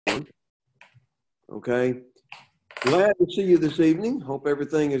Okay. Glad to see you this evening. Hope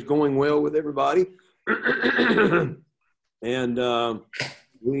everything is going well with everybody. And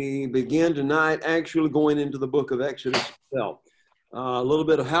we begin tonight actually going into the book of Exodus itself. A little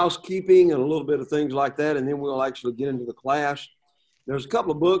bit of housekeeping and a little bit of things like that, and then we'll actually get into the class. There's a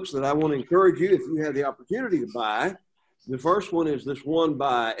couple of books that I want to encourage you, if you have the opportunity to buy. The first one is this one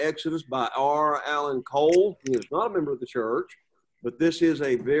by Exodus by R. Alan Cole. He is not a member of the church, but this is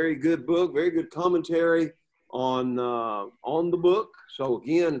a very good book, very good commentary on the book. So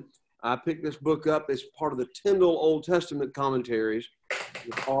again, I picked this book up as part of the Tyndale Old Testament commentaries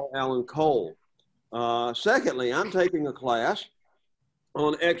with R. Alan Cole. Secondly, I'm taking a class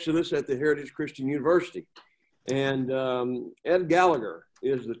on Exodus at the Heritage Christian University. And Ed Gallagher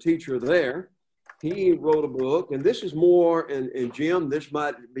is the teacher there. He wrote a book, and this is more, and Jim, this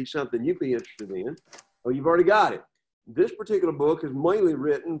might be something you'd be interested in. Oh, you've already got it. This particular book is mainly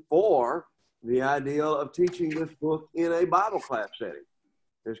written for the idea of teaching this book in a Bible class setting.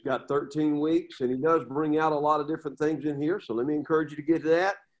 It's got 13 weeks, and he does bring out a lot of different things in here. So let me encourage you to get to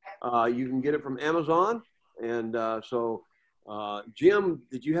that. You can get it from Amazon. And Jim,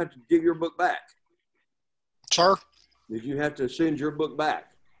 did you have to give your book back? Sir? Did you have to send your book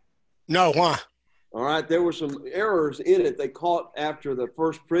back? No, why? All right, there were some errors in it they caught after the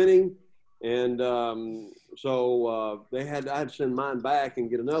first printing, and so I had to send mine back and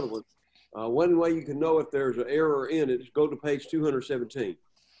get another one. One way you can know if there's an error in it is go to page 217.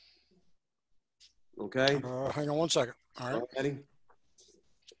 Okay? Hang on one second. All right.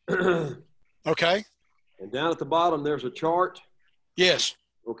 Alrighty. Okay. And down at the bottom, there's a chart. Yes.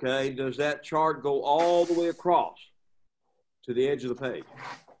 Okay, does that chart go all the way across to the edge of the page?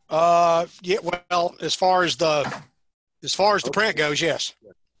 Yeah. Well, as far as the print goes, yes.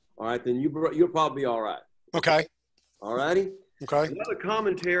 All right, then you'll probably be all right. Okay. All righty. Okay. Another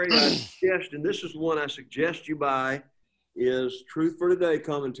commentary I suggest, and this is the one I suggest you buy, is Truth for Today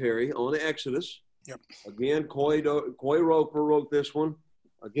commentary on Exodus. Yep. Again, Coy Roper wrote this one.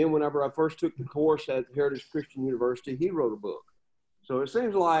 Again, whenever I first took the course at Heritage Christian University, he wrote a book. So it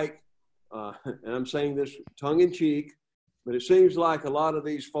seems like, and I'm saying this tongue in cheek, but it seems like a lot of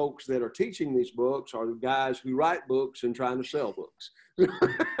these folks that are teaching these books are the guys who write books and trying to sell books.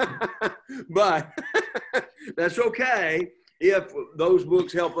 But that's okay if those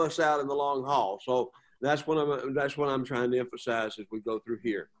books help us out in the long haul. So that's what I'm trying to emphasize as we go through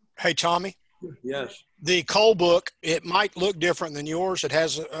here. Hey, Tommy. Yes. The Cole book, it might look different than yours. It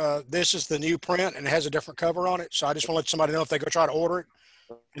has this is the new print, and it has a different cover on it. So I just want to let somebody know if they go try to order it,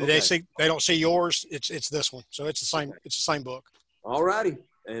 and Okay. they don't see yours, it's this one. So it's the same. Okay. It's the same book. All righty.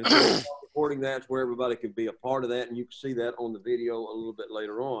 And recording that's where everybody can be a part of that, and you can see that on the video a little bit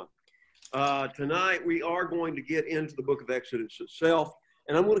later on. Tonight we are going to get into the book of Exodus itself,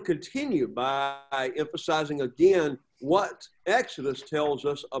 and I'm going to continue by emphasizing again what Exodus tells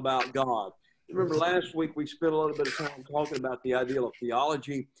us about God. Remember last week we spent a little bit of time talking about the idea of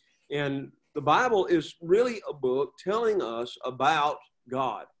theology, and the Bible is really a book telling us about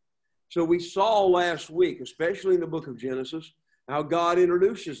God. So we saw last week, especially in the book of Genesis, how God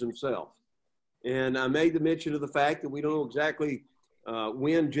introduces himself. And I made the mention of the fact that we don't know exactly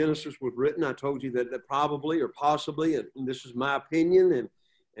when Genesis was written. I told you that probably or possibly, and this is my opinion,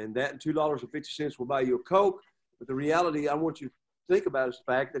 and that and $2.50 will buy you a Coke. But the reality I want you to think about is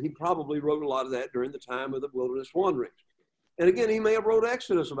the fact that he probably wrote a lot of that during the time of the wilderness wanderings. And again, he may have wrote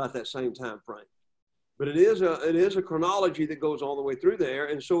Exodus about that same time frame. But it is a chronology that goes all the way through there.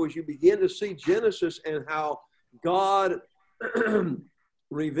 And so as you begin to see Genesis and how God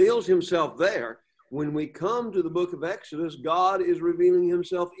reveals himself there, when we come to the book of Exodus, God is revealing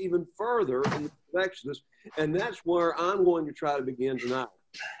himself even further in the book of Exodus. And that's where I'm going to try to begin tonight.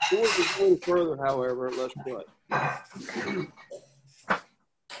 Before we go further, however, let's pray.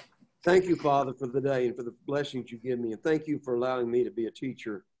 Thank you, Father, for the day and for the blessings you give me. And thank you for allowing me to be a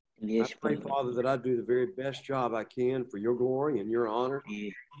teacher. Yes, I pray, Father, that I do the very best job I can for your glory and your honor.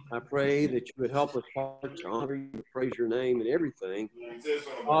 Yes. I pray that you would help us, Father, to honor you, to praise your name and everything.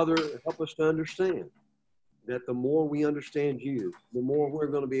 Father, help us to understand that the more we understand you, the more we're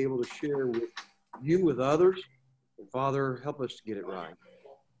going to be able to share with you with others. And Father, help us to get it right.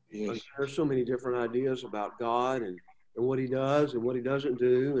 Yes. There's so many different ideas about God and what he does and what he doesn't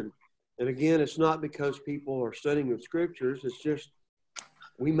do. And again, it's not because people are studying the scriptures. It's just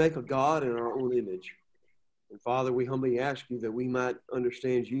we make a God in our own image. And Father, we humbly ask you that we might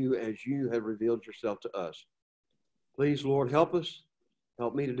understand you as you have revealed yourself to us. Please, Lord, help us.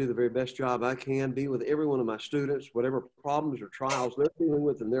 Help me to do the very best job I can. Be with every one of my students, whatever problems or trials they're dealing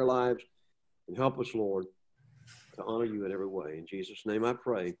with in their lives. And help us, Lord, to honor you in every way. In Jesus' name I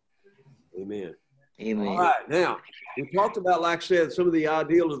pray. Amen. Amen. All right. Now, we talked about, like I said, some of the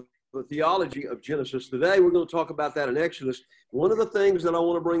ideals of the theology of Genesis. Today, we're going to talk about that in Exodus. One of the things that I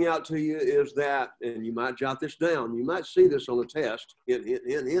want to bring out to you is that, and you might jot this down, you might see this on the test,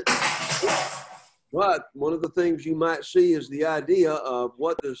 hint. But one of the things you might see is the idea of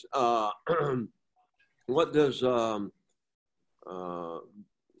what does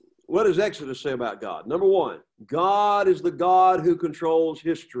Exodus say about God? Number one, God is the God who controls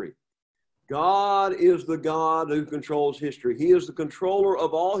history. God is the God who controls history. He is the controller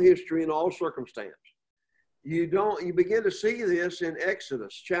of all history and all circumstance. You begin to see this in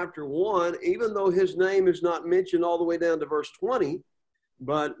Exodus chapter 1, even though his name is not mentioned all the way down to verse 20,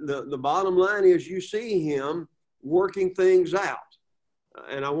 but the bottom line is you see him working things out.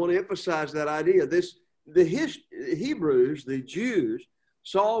 And I want to emphasize that idea. The Hebrews, the Jews,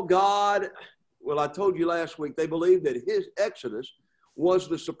 saw God, well, I told you last week, they believed that his Exodus was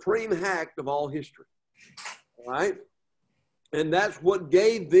the supreme act of all history, all right? And that's what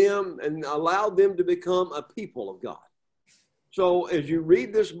gave them and allowed them to become a people of God. So as you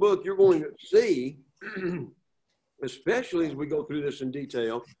read this book, you're going to see, especially as we go through this in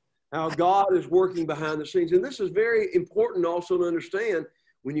detail, how God is working behind the scenes. And this is very important also to understand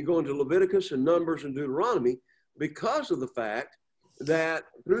when you go into Leviticus and Numbers and Deuteronomy, because of the fact that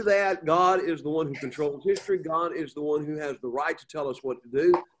through that, God is the one who controls history. God is the one who has the right to tell us what to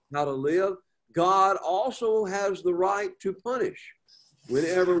do, how to live. God also has the right to punish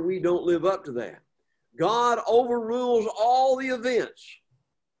whenever we don't live up to that. God overrules all the events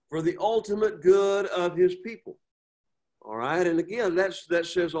for the ultimate good of his people. All right. And again, that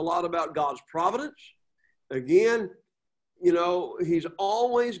says a lot about God's providence. Again, you know, he's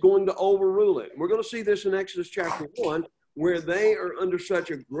always going to overrule it. We're going to see this in Exodus chapter 1, where they are under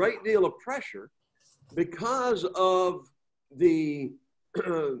such a great deal of pressure because of the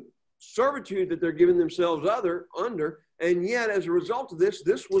servitude that they're giving themselves under. And yet, as a result of this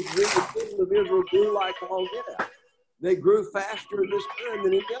was when the children of Israel grew like all get out. They grew faster in this time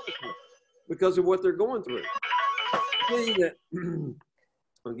than in the other time because of what they're going through. See that,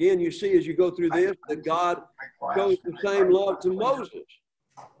 again, you see as you go through this that God shows the same love to Moses.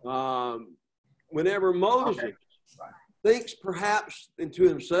 Whenever Moses thinks perhaps into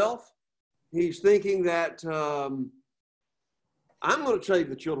himself, he's thinking that I'm going to save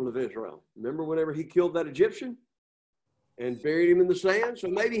the children of Israel. Remember whenever he killed that Egyptian and buried him in the sand? So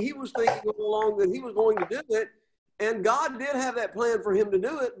maybe he was thinking all along that he was going to do it, and God did have that plan for him to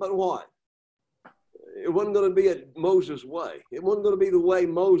do it, but what? It wasn't going to be a Moses' way. It wasn't going to be the way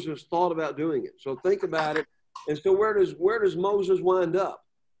Moses thought about doing it. So think about it. And so where does Moses wind up?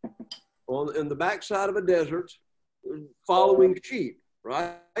 In the backside of a desert, following sheep,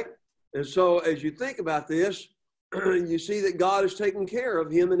 right? And so as you think about this, you see that God is taking care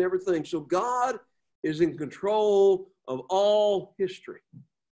of him and everything. So God is in control of all history.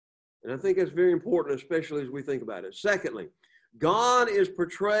 And I think that's very important, especially as we think about it. Secondly, God is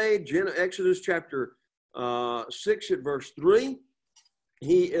portrayed, Exodus chapter 6 at verse 3.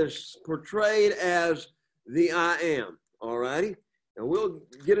 He is portrayed as the I am, all righty? And we'll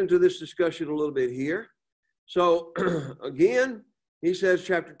get into this discussion a little bit here. So again, he says,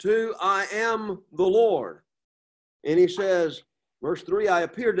 chapter 2, I am the Lord. And he says, verse 3, I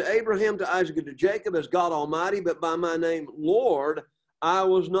appeared to Abraham, to Isaac, and to Jacob as God Almighty, but by my name, Lord, I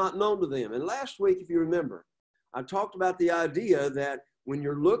was not known to them. And last week, if you remember, I talked about the idea that when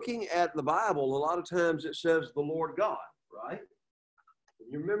you're looking at the Bible, a lot of times it says the Lord God, right?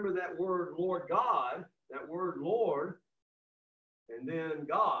 You remember that word Lord God, that word Lord, and then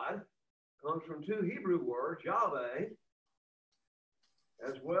God comes from two Hebrew words, Yahweh,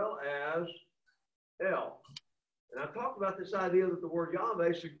 as well as El. And I talked about this idea that the word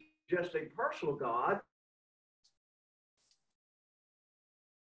Yahweh suggests a personal God.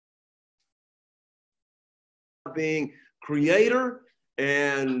 Being creator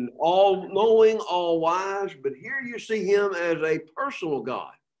and all-knowing, all-wise, but here you see him as a personal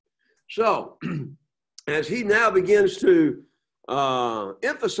God. So, as he now begins to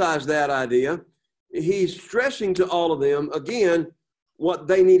emphasize that idea, he's stressing to all of them, again, what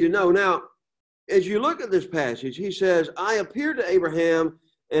they need to know. Now, as you look at this passage, he says, I appeared to Abraham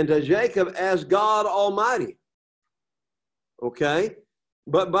and to Jacob as God Almighty. Okay?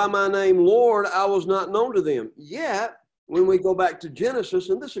 But by my name, Lord, I was not known to them. Yet, when we go back to Genesis,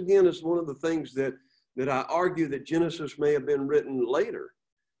 and this again is one of the things that I argue that Genesis may have been written later.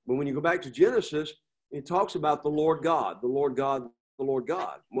 But when you go back to Genesis, it talks about the Lord God, the Lord God, the Lord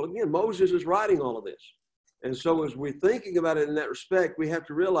God. Well, again, Moses is writing all of this. And so as we're thinking about it in that respect, we have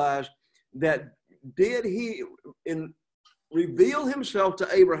to realize that did he reveal himself to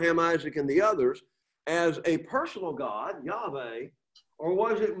Abraham, Isaac, and the others as a personal God, Yahweh, or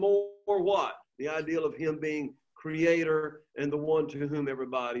was it more what? The ideal of him being creator and the one to whom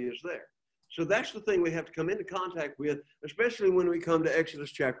everybody is there. So that's the thing we have to come into contact with, especially when we come to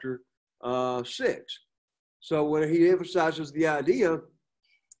Exodus chapter 6. So when he emphasizes the idea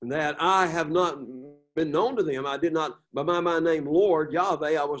that I have not been known to them, I did not, by my name, Lord,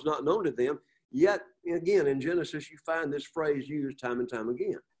 Yahweh, I was not known to them. Yet, again, in Genesis, you find this phrase used time and time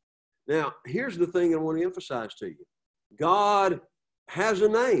again. Now, here's the thing I want to emphasize to you. God has a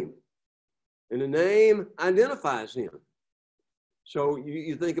name, and a name identifies him. So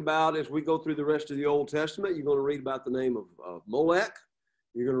you think about, as we go through the rest of the Old Testament, you're going to read about the name of Molech.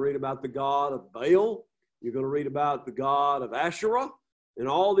 You're going to read about the god of Baal. You're going to read about the god of Asherah and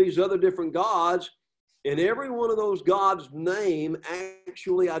all these other different gods. And every one of those gods' name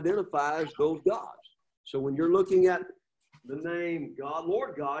actually identifies those gods. So when you're looking at the name God,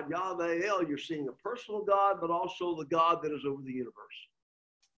 Lord God, Yahweh El, you're seeing a personal God, but also the God that is over the universe.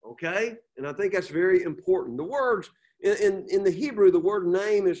 Okay? And I think that's very important. The words, in the Hebrew, the word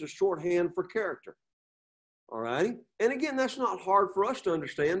name is a shorthand for character. All righty? And again, that's not hard for us to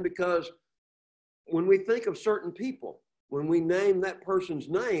understand, because when we think of certain people, when we name that person's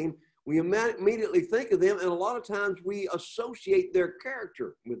name, we immediately think of them, and a lot of times we associate their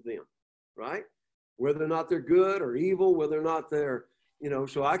character with them, right? Whether or not they're good or evil, whether or not they're,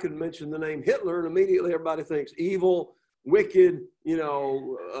 so I could mention the name Hitler and immediately everybody thinks evil, wicked,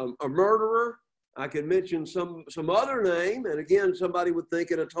 a murderer. I could mention some other name, and again, somebody would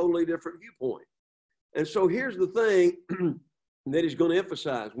think in a totally different viewpoint. And so here's the thing that he's going to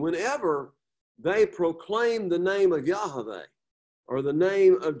emphasize. Whenever they proclaim the name of Yahweh or the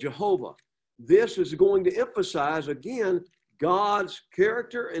name of Jehovah, this is going to emphasize, again, God's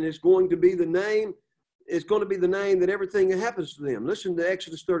character, and it's going to be the name. It's going to be the name that everything that happens to them. Listen to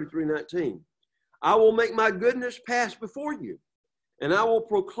Exodus 33:19. I will make my goodness pass before you, and I will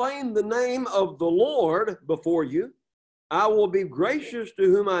proclaim the name of the Lord before you. I will be gracious to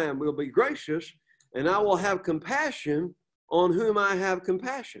whom I will be gracious, and I will have compassion on whom I have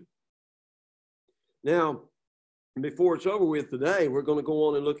compassion. Now, before it's over with today, we're going to go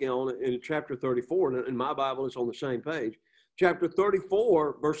on and look in chapter 34. And in my Bible, it's on the same page. Chapter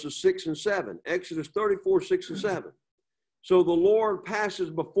 34, verses 6 and 7. Exodus 34, 6 and 7. So the Lord passes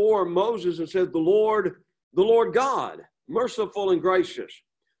before Moses and said, the Lord God, merciful and gracious,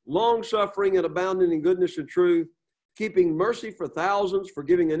 long-suffering and abounding in goodness and truth, keeping mercy for thousands,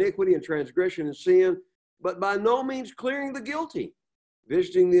 forgiving iniquity and transgression and sin, but by no means clearing the guilty,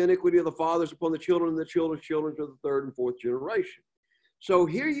 visiting the iniquity of the fathers upon the children and the children's children to the third and fourth generation. So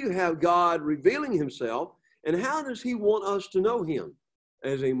here you have God revealing himself. And how does he want us to know him?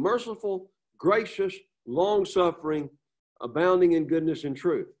 As a merciful, gracious, long-suffering, abounding in goodness and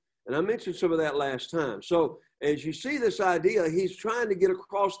truth. And I mentioned some of that last time. So as you see this idea, he's trying to get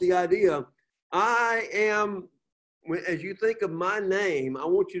across the idea, I am, as you think of my name, I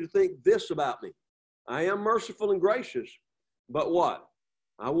want you to think this about me. I am merciful and gracious, but what?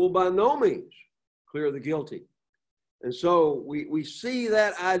 I will by no means clear the guilty. And so we see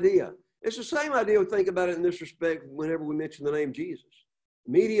that idea. It's the same idea we think about it in this respect whenever we mention the name Jesus.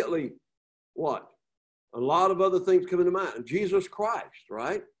 Immediately, what? A lot of other things come into mind. Jesus Christ,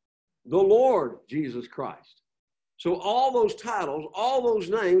 right? The Lord Jesus Christ. So all those titles, all those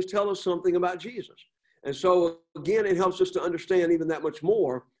names tell us something about Jesus. And so, again, it helps us to understand even that much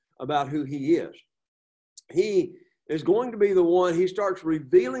more about who he is. He is going to be the one, he starts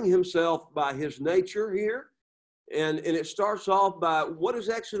revealing himself by his nature here. And it starts off by, what is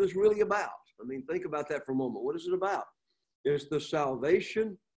Exodus really about? I mean, think about that for a moment. What is it about? It's the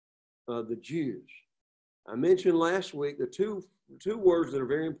salvation of the Jews. I mentioned last week the two words that are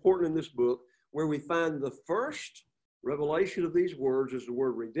very important in this book, where we find the first revelation of these words is the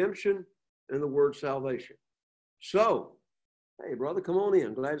word redemption and the word salvation. So, hey, brother, come on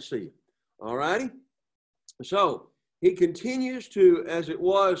in. Glad to see you. All righty? So, he continues to, as it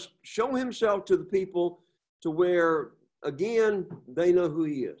was, show himself to the people to where, again, they know who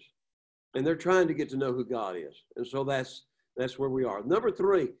he is. And they're trying to get to know who God is. And so that's where we are. Number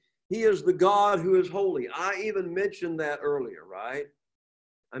 3, he is the God who is holy. I even mentioned that earlier, right?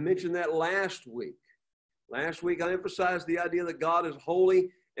 I mentioned that last week. Last week, I emphasized the idea that God is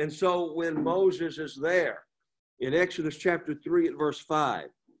holy. And so when Moses is there in Exodus chapter 3 at verse 5,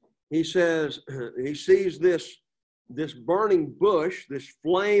 he says, he sees this burning bush, this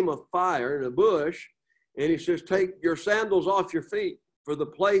flame of fire in a bush, and he says, take your sandals off your feet, for the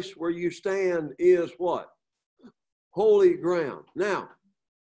place where you stand is what? Holy ground. Now,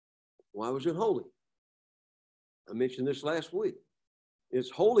 why was it holy? I mentioned this last week. It's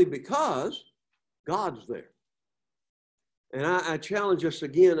holy because God's there. And I challenge us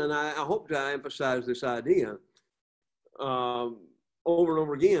again, and I hope to emphasize this idea over and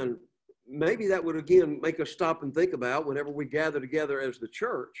over again. Maybe that would, again, make us stop and think about whenever we gather together as the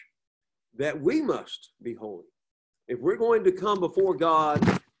church, that we must be holy. If we're going to come before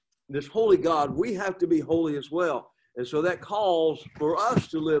God, this holy God, we have to be holy as well. And so that calls for us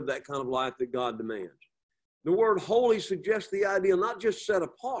to live that kind of life that God demands. The word holy suggests the idea not just set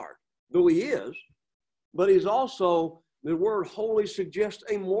apart, though he is, but he's also, the word holy suggests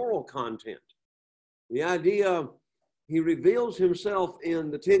a moral content. The idea, he reveals himself in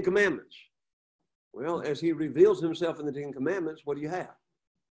the Ten Commandments. Well, as he reveals himself in the Ten Commandments, what do you have?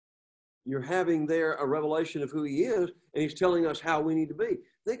 You're having there a revelation of who he is, and he's telling us how we need to be.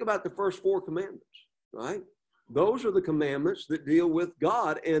 Think about the first 4 commandments, right? Those are the commandments that deal with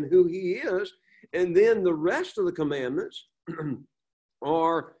God and who he is. And then the rest of the commandments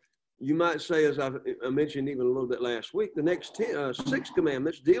are, you might say, as I mentioned even a little bit last week, the next 6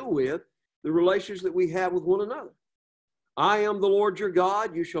 commandments deal with the relations that we have with one another. I am the Lord your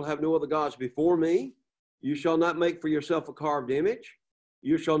God. You shall have no other gods before me. You shall not make for yourself a carved image.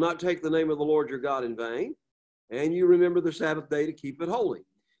 You shall not take the name of the Lord your God in vain. And you remember the Sabbath day to keep it holy.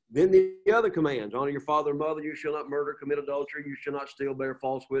 Then the other commands: honor your father and mother. You shall not murder, commit adultery. You shall not steal, bear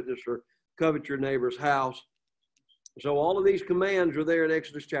false witness, or covet your neighbor's house. So all of these commands are there in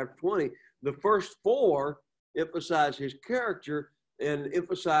Exodus chapter 20. The first 4 emphasize his character and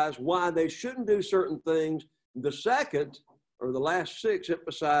emphasize why they shouldn't do certain things. The second, or the last 6,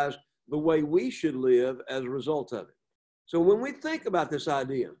 emphasize the way we should live as a result of it. So when we think about this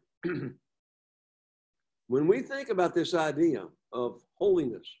idea, of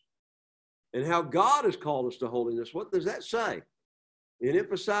holiness and how God has called us to holiness, what does that say? It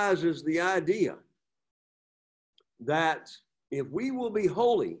emphasizes the idea that if we will be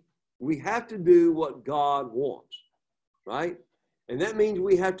holy, we have to do what God wants, right? And that means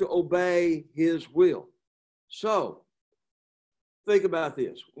we have to obey his will. So think about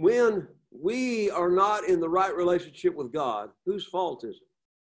this. When we are not in the right relationship with God, whose fault is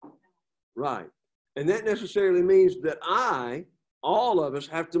it? Right. And that necessarily means that all of us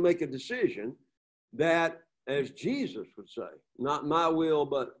have to make a decision that, as Jesus would say, not my will,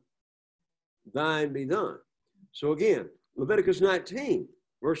 but thine be done. So again, Leviticus 19,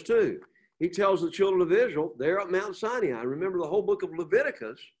 verse 2, he tells the children of Israel, they're at Mount Sinai. Remember the whole book of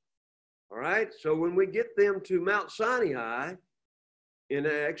Leviticus. All right. So when we get them to Mount Sinai, in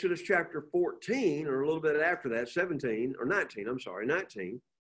Exodus chapter 14, or a little bit after that, 19,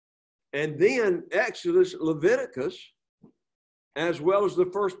 and then Exodus, Leviticus, as well as the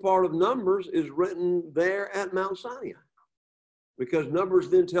first part of Numbers, is written there at Mount Sinai, because Numbers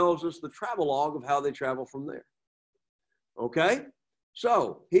then tells us the travelogue of how they travel from there. Okay?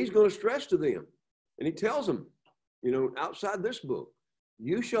 So he's going to stress to them, and he tells them, outside this book,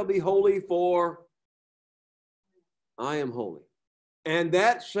 you shall be holy, for I am holy. And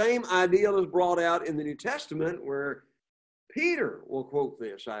that same idea is brought out in the New Testament, where Peter will quote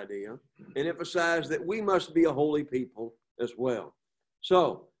this idea and emphasize that we must be a holy people as well.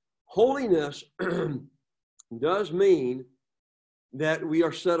 So holiness does mean that we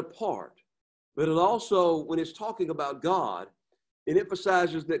are set apart, but it also, when it's talking about God, it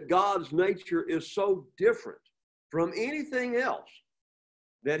emphasizes that God's nature is so different from anything else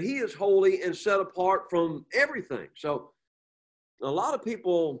that he is holy and set apart from everything. So a lot of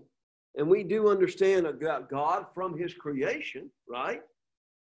people, and we do understand about God from his creation, right?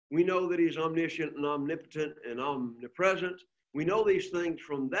 We know that he's omniscient and omnipotent and omnipresent. We know these things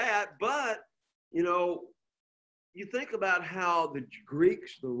from that, but, you think about how the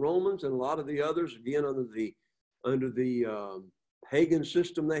Greeks, the Romans, and a lot of the others, again, under the pagan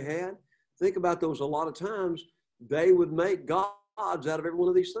system they had, think about those. A lot of times they would make gods out of every one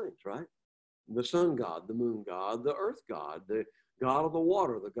of these things, right? The sun god, the moon god, the earth god, the god of the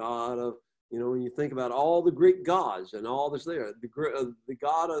water, the god of, when you think about all the Greek gods and all this there,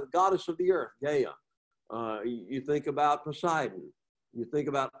 the goddess of the earth, Gaia. You think about Poseidon. You think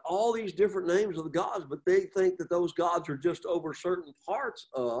about all these different names of the gods, but they think that those gods are just over certain parts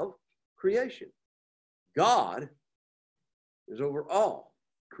of creation. God is over all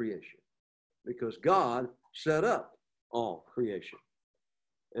creation because God set up all creation.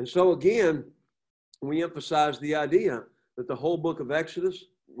 And so again, we emphasize the idea that the whole book of Exodus,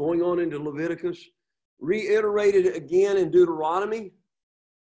 going on into Leviticus, reiterated again in Deuteronomy,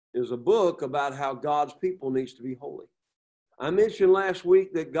 is a book about how God's people needs to be holy. I mentioned last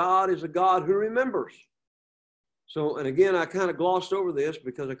week that God is a God who remembers. So, and again, I kind of glossed over this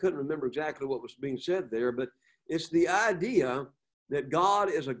because I couldn't remember exactly what was being said there, but it's the idea that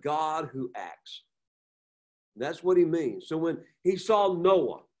God is a God who acts. That's what he means. So when he saw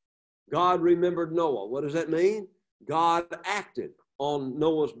Noah, God remembered Noah. What does that mean? God acted on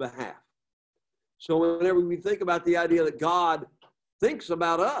Noah's behalf. So whenever we think about the idea that God thinks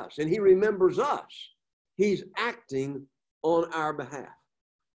about us and he remembers us, he's acting on our behalf.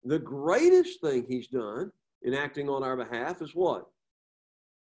 The greatest thing he's done in acting on our behalf is what?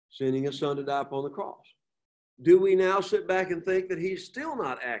 Sending his son to die upon the cross. Do we now sit back and think that he's still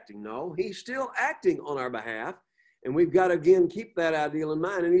not acting? No, he's still acting on our behalf. And we've got to, again, keep that ideal in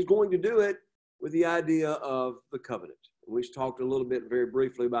mind. And he's going to do it with the idea of the covenant. We talked a little bit very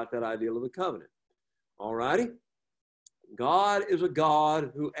briefly about that ideal of the covenant. All righty? God is a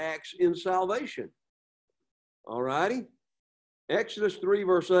God who acts in salvation. All righty? Exodus 3,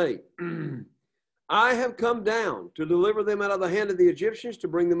 verse 8. I have come down to deliver them out of the hand of the Egyptians, to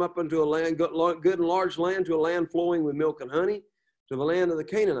bring them up unto a land, good and large land, to a land flowing with milk and honey, to the land of the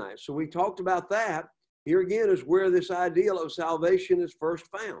Canaanites. So we talked about that. Here again is where this ideal of salvation is first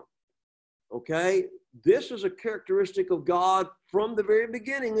found. Okay? This is a characteristic of God from the very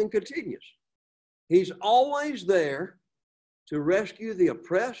beginning and continues. He's always there to rescue the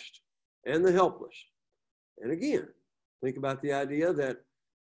oppressed and the helpless. And again, think about the idea that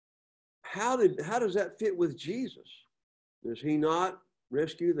how does that fit with Jesus? Does he not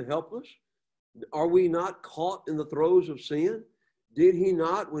rescue the helpless? Are we not caught in the throes of sin? Did he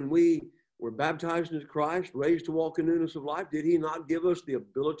not, when we were baptized into Christ, raised to walk in newness of life, did he not give us the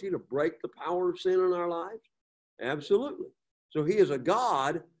ability to break the power of sin in our lives? Absolutely. So he is a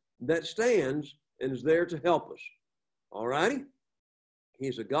God that stands and is there to help us. All righty?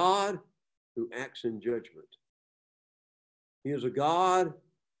 He's a God who acts in judgment. He is a God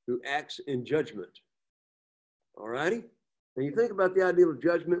who acts in judgment. All righty? And you think about the idea of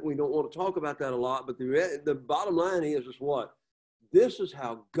judgment, we don't want to talk about that a lot, but the bottom line is what? This is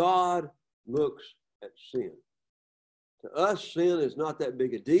how God looks at sin. To us, sin is not that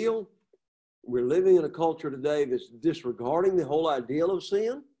big a deal. We're living in a culture today that's disregarding the whole ideal of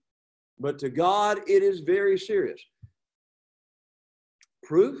sin, but to God, it is very serious.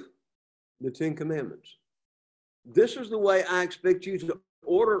 Proof? The Ten Commandments. This is the way I expect you to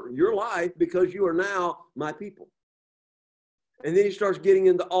order your life because you are now my people. And then he starts getting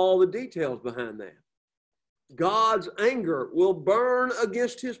into all the details behind that. God's anger will burn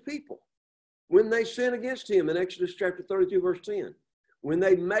against his people when they sin against him in Exodus chapter 32, verse 10. When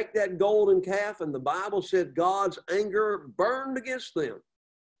they make that golden calf, and the Bible said God's anger burned against them.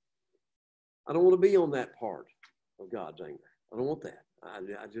 I don't want to be on that part of God's anger. I don't want that.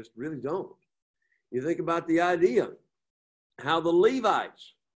 I just really don't. You think about the idea how the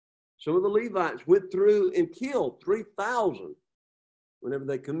Levites, some of the Levites went through and killed 3,000 whenever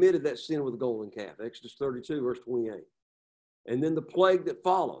they committed that sin with the golden calf, Exodus 32, verse 28. And then the plague that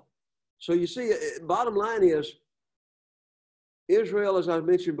followed. So you see, bottom line is, Israel, as I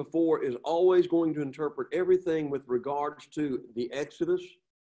mentioned before, is always going to interpret everything with regards to the Exodus,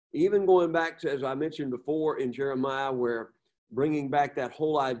 even going back to, as I mentioned before in Jeremiah, where bringing back that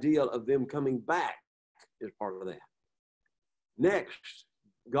whole idea of them coming back is part of that. Next,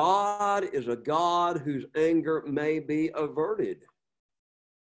 God is a God whose anger may be averted.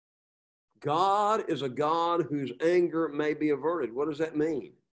 God is a God whose anger may be averted. What does that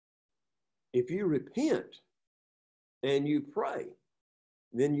mean? If you repent and you pray,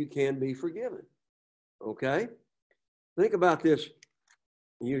 then you can be forgiven. Okay? Think about this.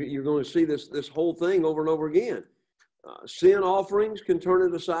 You're going to see this whole thing over and over again. Sin offerings can turn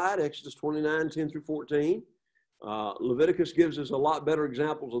it aside, Exodus 29, 10 through 14. Leviticus gives us a lot better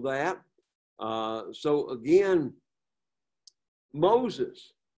examples of that. So again,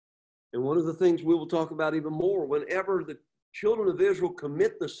 Moses, and one of the things we will talk about even more, whenever the children of Israel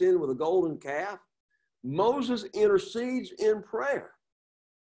commit the sin with a golden calf, Moses intercedes in prayer.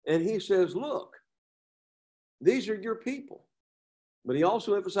 And he says, look, these are your people. But he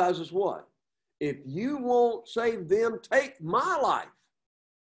also emphasizes what? If you won't save them, take my life.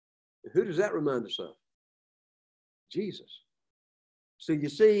 Who does that remind us of? Jesus. So you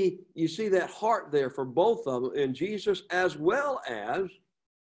see that heart there for both of them, and Jesus as well as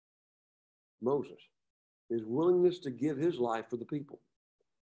Moses, his willingness to give his life for the people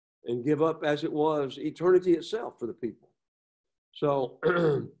and give up, as it was, eternity itself for the people. So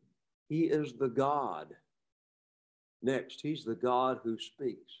he is the God. Next, he's the God who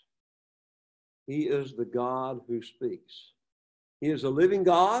speaks. He is the God who speaks. He is a living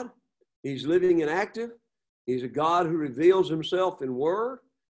God. He's living and active. He's a God who reveals himself in word.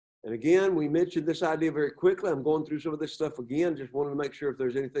 And again, we mentioned this idea very quickly. I'm going through some of this stuff again. Just wanted to make sure if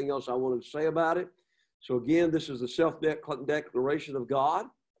there's anything else I wanted to say about it. So again, this is the self-declaration of God.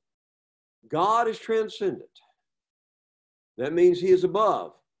 God is transcendent. That means he is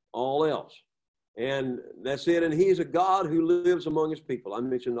above all else. And that's it. And he is a God who lives among his people. I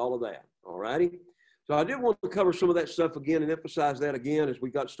mentioned all of that. All righty. So I did want to cover some of that stuff again and emphasize that again as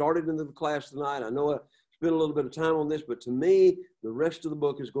we got started into the class tonight. I know I spent a little bit of time on this, but to me, the rest of the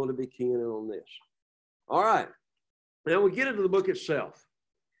book is going to be keying in on this. All right. Now we get into the book itself.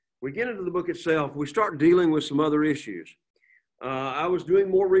 We start dealing with some other issues. I was doing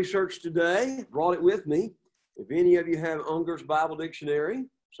more research today, brought it with me. If any of you have Unger's Bible Dictionary,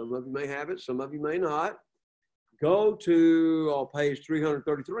 some of you may have it, some of you may not, go to page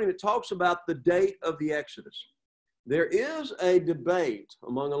 333, and it talks about the date of the Exodus. There is a debate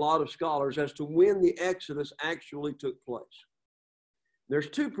among a lot of scholars as to when the Exodus actually took place. There's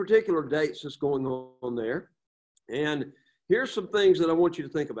two particular dates that's going on there, and here's some things that I want you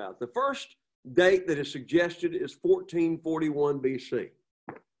to think about. The first date that is suggested is 1441 BC.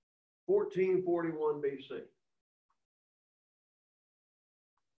 1441 BC.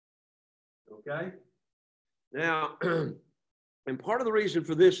 Okay? Now, and part of the reason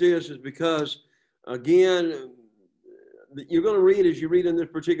for this is because, again, you're going to read as you read in this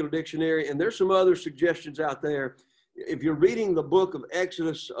particular dictionary, and there's some other suggestions out there. If you're reading the book of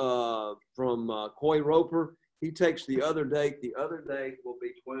Exodus from Coy Roper, he takes the other date. The other date will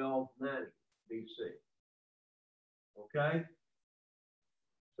be 1290 BC. Okay?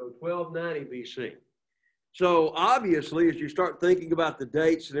 So 1290 BC. So obviously, as you start thinking about the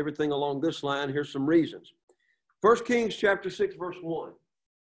dates and everything along this line, here's some reasons. 1 Kings chapter 6, verse 1.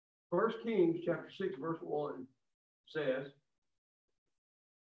 1 Kings chapter 6, verse 1 says,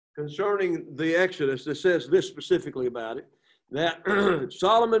 concerning the Exodus, it says this specifically about it, that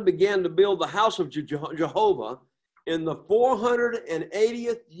Solomon began to build the house of Jehovah in the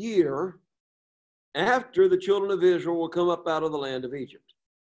 480th year after the children of Israel will come up out of the land of Egypt.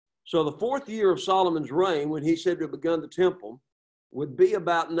 So the fourth year of Solomon's reign, when he said to have begun the temple, would be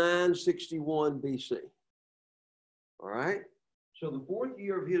about 961 BC. All right? So the fourth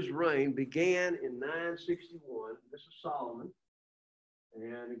year of his reign began in 961. This is Solomon.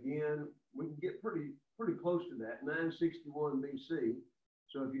 And again, we can get pretty close to that, 961 BC.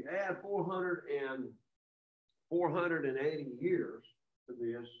 So if you add 480 years to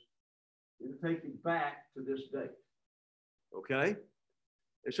this, it'll take you back to this date. Okay?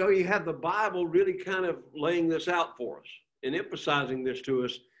 And so you have the Bible really kind of laying this out for us and emphasizing this to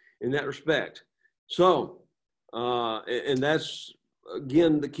us in that respect. So, and that's,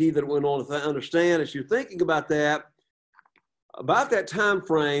 again, the key that we want to understand as you're thinking about that time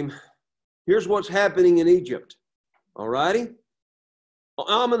frame. Here's what's happening in Egypt. All righty?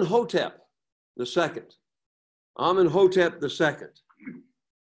 Amenhotep the second. Amenhotep the second.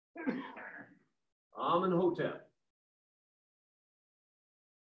 Amenhotep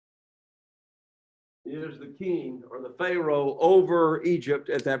is the king or the pharaoh over Egypt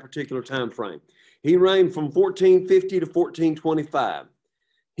at that particular time frame. He reigned from 1450 to 1425.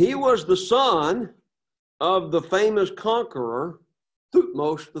 He was the son of the famous conqueror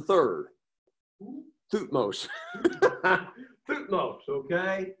Thutmose III. Thutmose. Thutmose,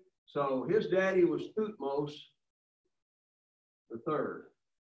 okay? So his daddy was Thutmose III.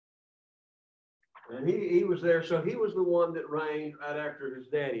 And he was there, so he was the one that reigned right after his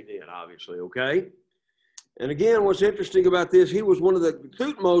daddy did, obviously, okay? And again, what's interesting about this,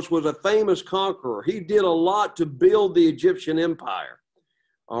 Thutmose was a famous conqueror. He did a lot to build the Egyptian empire,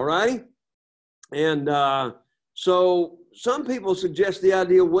 all right? And so some people suggest the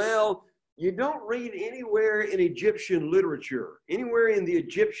idea, well, you don't read anywhere in Egyptian literature, anywhere in the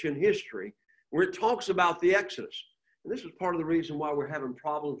Egyptian history, where it talks about the Exodus. And this is part of the reason why we're having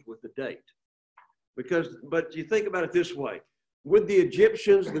problems with the date. But you think about it this way. Would the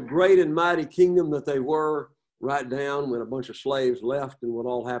Egyptians, the great and mighty kingdom that they were, write down when a bunch of slaves left and what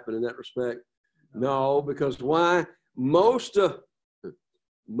all happened in that respect? No, because why? Most of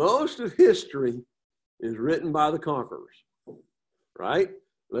history is written by the conquerors, right?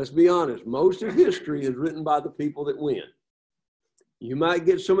 Let's be honest. Most of history is written by the people that win. You might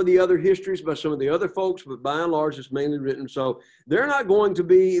get some of the other histories by some of the other folks, but by and large, it's mainly written. So they're not going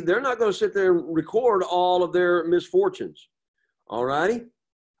to sit there and record all of their misfortunes. All righty.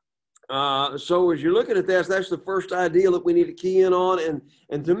 So as you're looking at this, that's the first idea that we need to key in on.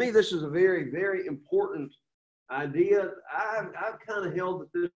 And to me, this is a very, very important idea. I've kind of held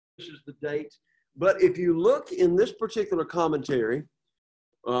that this is the date. But if you look in this particular commentary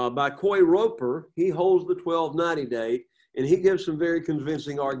by Coy Roper, he holds the 1290 date, and he gives some very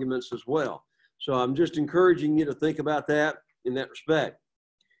convincing arguments as well. So I'm just encouraging you to think about that in that respect.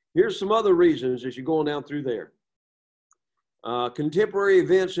 Here's some other reasons as you're going down through there. Contemporary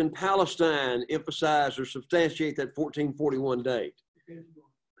events in Palestine emphasize or substantiate that 1441 date.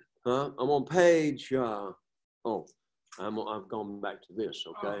 I'm on page, I've gone back to this,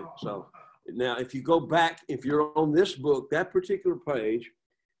 okay? So now if you go back, if you're on this book, that particular page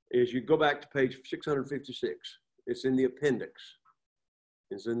is you go back to page 656. It's in the appendix.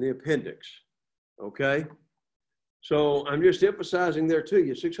 It's in the appendix, okay? So I'm just emphasizing there to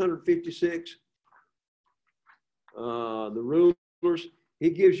you, 656, the rulers, he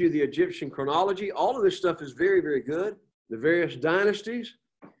gives you the Egyptian chronology. All of this stuff is very, very good, the various dynasties.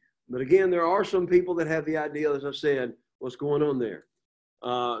 But again, there are some people that have the idea, as I said, what's going on there.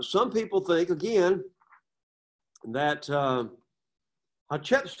 Some people think, again, that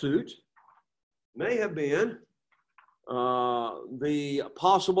Hatshepsut may have been the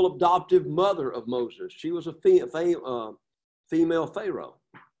possible adoptive mother of Moses. She was a female pharaoh,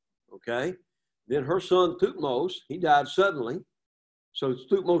 okay? Then her son Thutmose, he died suddenly. So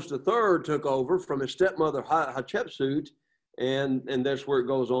Thutmose III took over from his stepmother Hatshepsut, and that's where it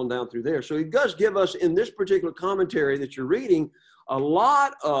goes on down through there. So he does give us, in this particular commentary that you're reading, a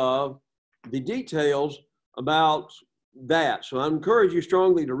lot of the details about that. So I encourage you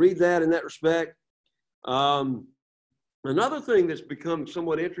strongly to read that in that respect. Another thing that's become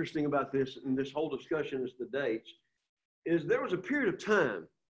somewhat interesting about this, and this whole discussion is the dates, is there was a period of time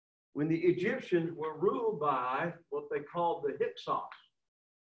when the Egyptians were ruled by what they called the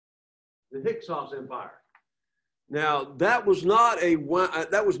Hyksos Empire. Now, that was not a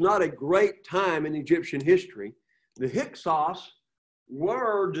great time in Egyptian history. The Hyksos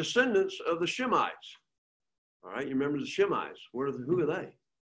were descendants of the Shemites. All right, you remember the Shemites? Who are they?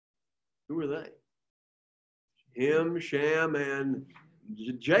 Who are they? Ham, Shem, and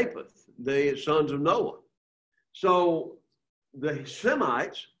Japheth, the sons of Noah. So the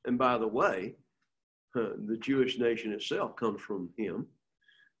Semites, and by the way, the Jewish nation itself comes from him.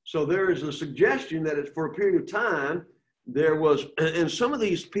 So there is a suggestion that it's for a period of time there was, and some of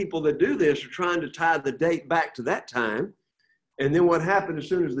these people that do this are trying to tie the date back to that time. And then what happened as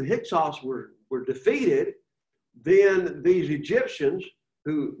soon as the Hyksos were defeated, then these Egyptians,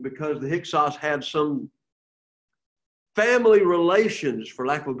 who, because the Hyksos had some family relations, for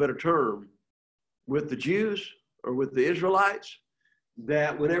lack of a better term, with the Jews or with the Israelites,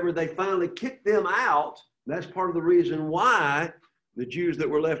 that whenever they finally kicked them out, that's part of the reason why the Jews that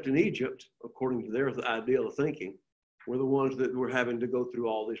were left in Egypt, according to their ideal of thinking, were the ones that were having to go through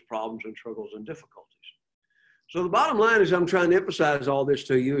all these problems and struggles and difficulties. So the bottom line is, I'm trying to emphasize all this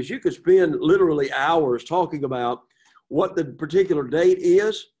to you, is you could spend literally hours talking about what the particular date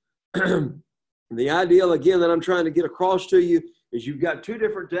is. The ideal, again, that I'm trying to get across to you is you've got two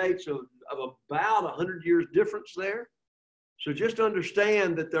different dates of about 100 years difference there. So just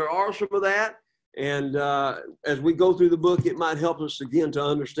understand that there are some of that. And as we go through the book, it might help us again to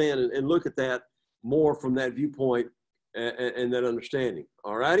understand and look at that more from that viewpoint and that understanding.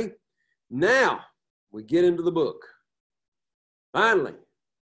 All righty? Now, we get into the book. Finally,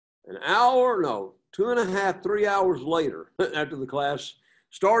 2.5, 3 hours later, after the class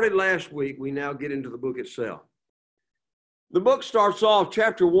started last week, we now get into the book itself. The book starts off,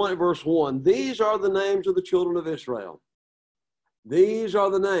 chapter 1, verse 1. These are the names of the children of Israel. These are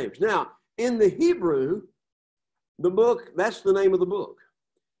the names. Now, in the Hebrew, the book, that's the name of the book.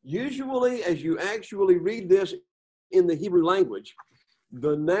 Usually, as you actually read this in the Hebrew language,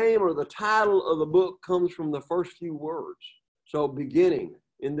 the name or the title of the book comes from the first few words. So beginning,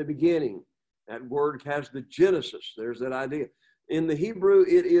 in the beginning, that word has the Genesis. There's that idea. In the Hebrew,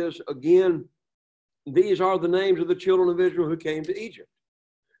 it is, again, these are the names of the children of Israel who came to Egypt.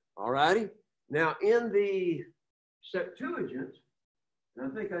 All righty? Now, in the Septuagint,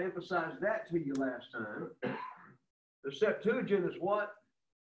 and I think I emphasized that to you last time, the Septuagint is what?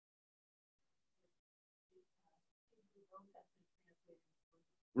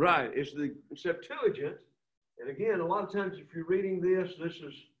 Right, it's the Septuagint. And again, a lot of times if you're reading this,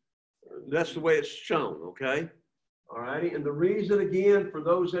 that's the way it's shown, okay? All righty, and the reason, again, for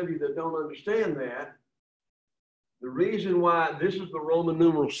those of you that don't understand that, the reason why this is the Roman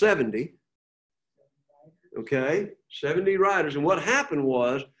numeral 70, okay, 70 writers. And what happened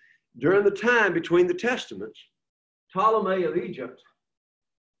was, during the time between the Testaments, Ptolemy of Egypt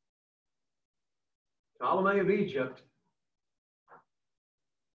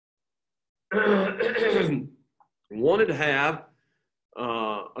wanted to have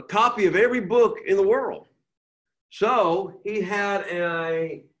a copy of every book in the world. So he had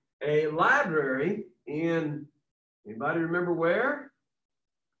a library in, anybody remember where?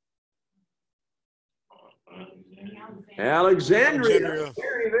 Alexandria.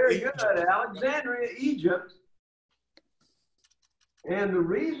 Very, very good. Alexandria, Egypt. And the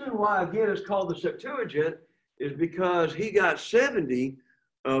reason why, again, it's called the Septuagint is because he got 70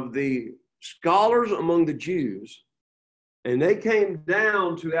 of the scholars among the Jews, and they came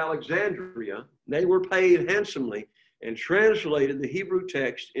down to Alexandria. They were paid handsomely and translated the Hebrew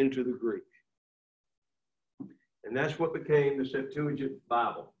text into the Greek. And that's what became the Septuagint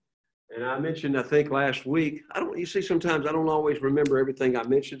Bible. And I mentioned, I think last week, you see, sometimes I don't always remember everything I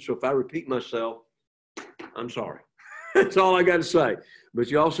mentioned. So if I repeat myself, I'm sorry. That's all I got to say. But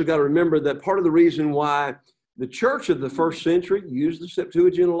you also got to remember that part of the reason why the church of the first century used the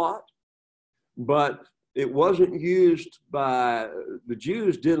Septuagint a lot, but it wasn't used by the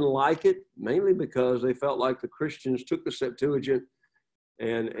Jews, didn't like it, mainly because they felt like the Christians took the Septuagint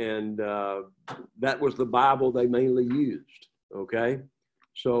and that was the Bible they mainly used, okay?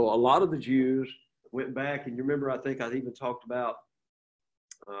 So a lot of the Jews went back, and you remember, I think I even talked about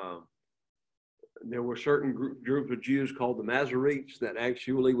there were certain groups of Jews called the Masoretes that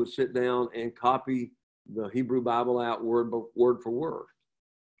actually would sit down and copy the Hebrew Bible out word for word,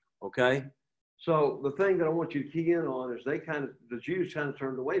 okay? So the thing that I want you to key in on is the Jews kind of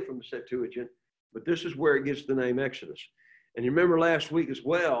turned away from the Septuagint, but this is where it gets the name Exodus. And you remember last week as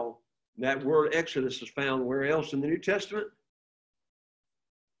well, that word Exodus is found where else in the New Testament?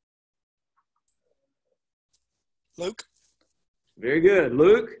 Luke. Very good.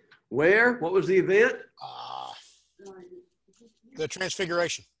 Luke, where? What was the event? The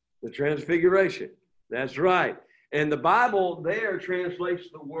Transfiguration. The Transfiguration. That's right. And the Bible there translates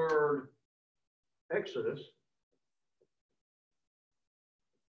the word Exodus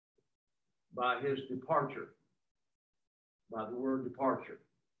by his departure, by the word departure.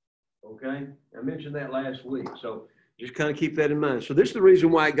 Okay? I mentioned that last week. So just kind of keep that in mind. So this is the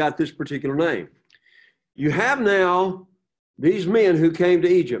reason why it got this particular name. You have now these men who came to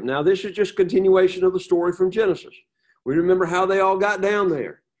Egypt. Now, this is just continuation of the story from Genesis. We remember how they all got down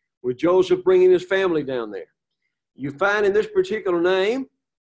there, with Joseph bringing his family down there. You find in this particular name,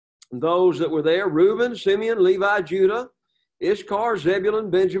 those that were there: Reuben, Simeon, Levi, Judah, Issachar, Zebulun,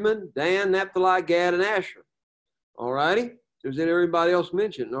 Benjamin, Dan, Naphtali, Gad, and Asher. All righty? Is there everybody else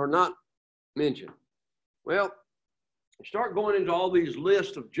mentioned or not mentioned? Well, start going into all these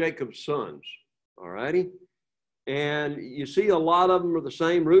lists of Jacob's sons. All righty? And you see a lot of them are the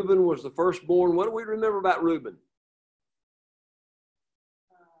same. Reuben was the firstborn. What do we remember about Reuben?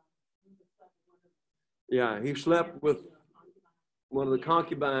 Yeah, he slept with one of the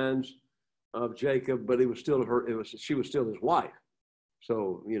concubines of Jacob, but it was still she was still his wife.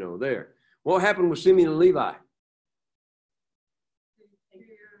 So, there. What happened with Simeon and Levi?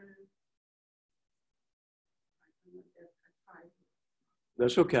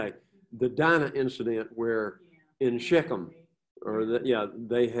 That's okay. The Dinah incident where in Shechem,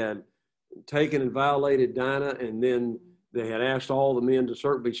 they had taken and violated Dinah, and then they had asked all the men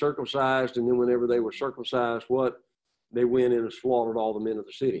to be circumcised, and then whenever they were circumcised, they went in and slaughtered all the men of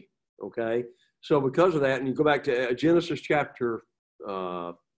the city, okay? So because of that, and you go back to Genesis chapter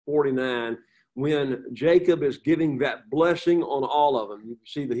 49, when Jacob is giving that blessing on all of them, you can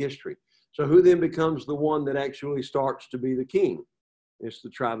see the history. So who then becomes the one that actually starts to be the king? It's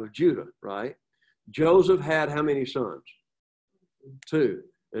the tribe of Judah, right? Joseph had how many sons? 2.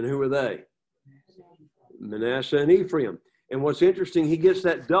 And who were they? Manasseh and Ephraim. And what's interesting, he gets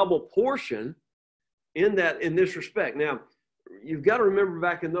that double portion in this respect. Now, you've got to remember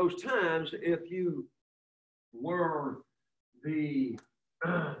back in those times, if you were the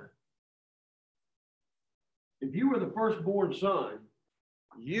firstborn son,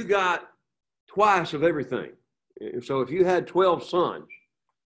 you got twice of everything. So if you had 12 sons,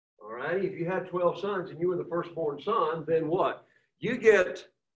 all right, if you had 12 sons and you were the firstborn son, then what? You get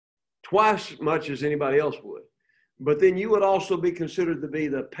twice as much as anybody else would. But then you would also be considered to be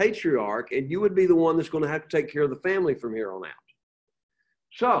the patriarch, and you would be the one that's going to have to take care of the family from here on out.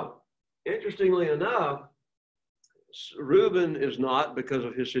 So, interestingly enough, Reuben is not because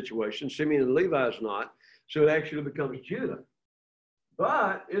of his situation. Simeon and Levi is not. So it actually becomes Judah.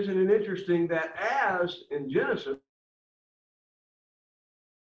 But isn't it interesting that as in Genesis,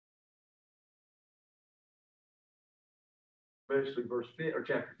 especially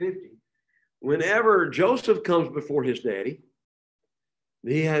chapter 50, whenever Joseph comes before his daddy,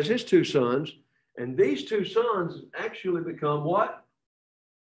 he has his 2 sons, and these 2 sons actually become what?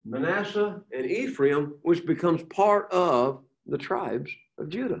 Manasseh and Ephraim, which becomes part of the tribes of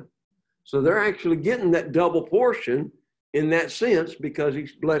Judah. So they're actually getting that double portion in that sense because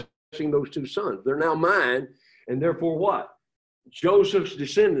he's blessing those 2 sons. They're now mine, and therefore what? Joseph's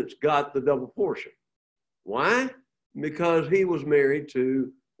descendants got the double portion. Why? Because he was married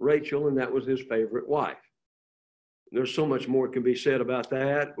to Rachel, and that was his favorite wife. there's so much more can be said about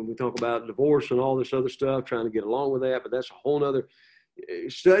that when we talk about divorce and all this other stuff, trying to get along with that. But that's a whole nother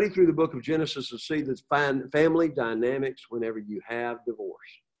study through the book of Genesis to see the family dynamics whenever you have divorce.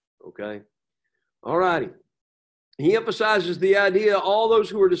 Okay. All righty. He emphasizes the idea all those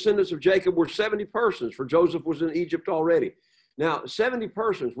who were descendants of Jacob were 70 persons, for Joseph was in Egypt already. Now, 70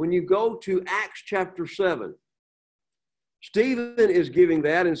 persons, when you go to Acts chapter 7, Stephen is giving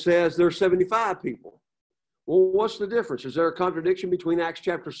that and says there are 75 people. Well, what's the difference? Is there a contradiction between Acts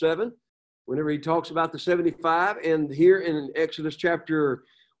chapter 7, whenever he talks about the 75, and here in Exodus chapter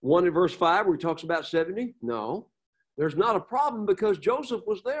 1 and verse 5, where he talks about 70? No, there's not a problem because Joseph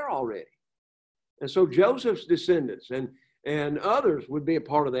was there already. And so Joseph's descendants and others would be a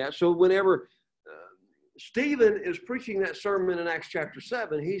part of that. So whenever Stephen is preaching that sermon in Acts chapter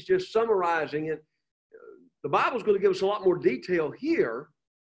 7, he's just summarizing it. The Bible's going to give us a lot more detail here,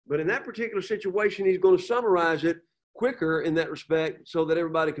 but in that particular situation, he's going to summarize it quicker in that respect so that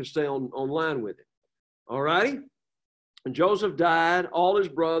everybody can stay on line with it. All righty? And Joseph died, all his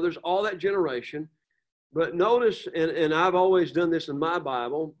brothers, all that generation. But notice, and I've always done this in my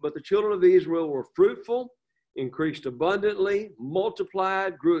Bible, but the children of Israel were fruitful, increased abundantly,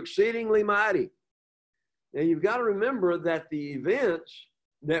 multiplied, grew exceedingly mighty. Now, you've got to remember that the events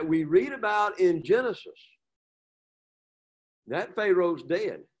that we read about in Genesis, that Pharaoh's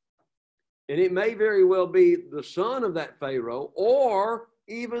dead. And it may very well be the son of that Pharaoh or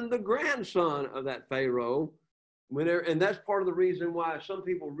even the grandson of that Pharaoh. And that's part of the reason why some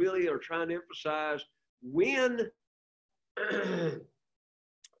people really are trying to emphasize when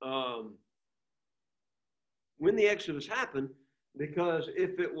the Exodus happened, because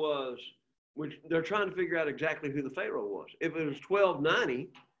if it was, which they're trying to figure out exactly who the Pharaoh was. If it was 1290,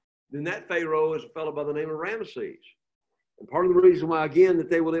 then that Pharaoh is a fellow by the name of Ramesses. And part of the reason why, again, that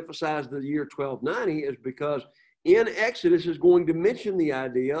they will emphasize the year 1290 is because in Exodus is going to mention the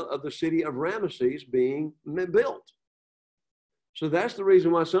idea of the city of Ramesses being built. So that's the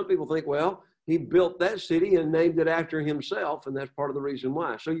reason why some people think, well, he built that city and named it after himself, and that's part of the reason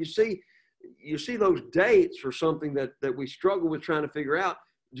why. So you see those dates are something that we struggle with trying to figure out,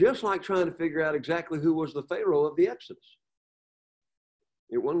 just like trying to figure out exactly who was the Pharaoh of the Exodus.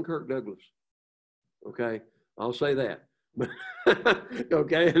 It wasn't Kirk Douglas. Okay, I'll say that.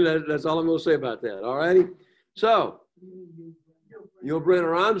 Okay, and that's all I'm going to say about that. All righty. So, Yul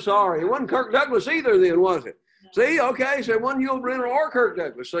Brynner, I'm sorry. It wasn't Kirk Douglas either then, was it? See, okay, so it wasn't Yul Brynner or Kirk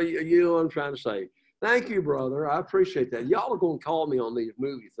Douglas. So you know what I'm trying to say. Thank you, brother. I appreciate that. Y'all are going to call me on these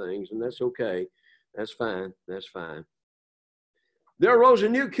movie things, and that's okay. That's fine. That's fine. There arose a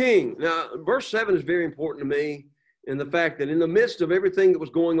new king. Now, verse 7 is very important to me in the fact that in the midst of everything that was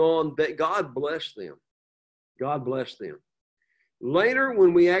going on, that God blessed them. God bless them. Later,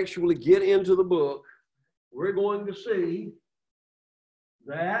 when we actually get into the book, we're going to see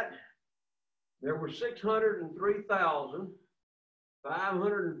that there were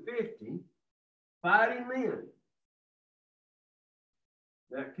 603,550 fighting men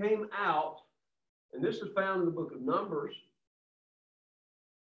that came out, and this is found in the book of Numbers.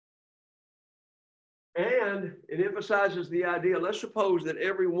 And it emphasizes the idea, let's suppose that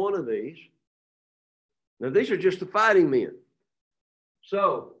every one of these, now these are just the fighting men.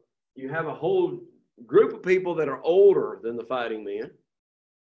 So you have a whole group of people that are older than the fighting men.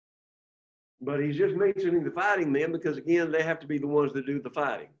 But he's just mentioning the fighting men because, again, they have to be the ones that do the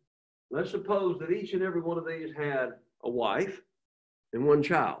fighting. Let's suppose that each and every one of these had a wife and one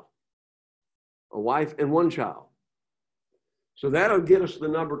child. A wife and one child. So that'll get us the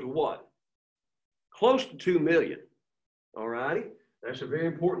number to what? Close to 2 million. All righty? That's a very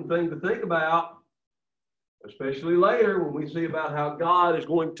important thing to think about, especially later when we see about how God is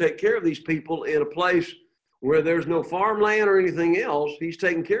going to take care of these people in a place where there's no farmland or anything else. He's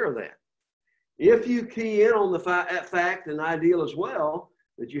taking care of that. If you key in on the fact and ideal as well,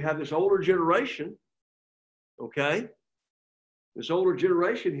 that you have this older generation, okay? This older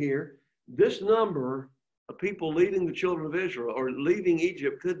generation here, this number of people leaving the children of Israel or leaving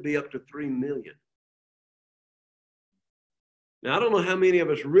Egypt could be up to 3 million. Now, I don't know how many of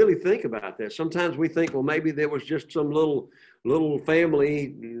us really think about that. Sometimes we think, well, maybe there was just some little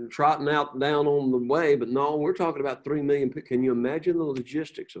family trotting out down on the way, but no, we're talking about 3 million. Can you imagine the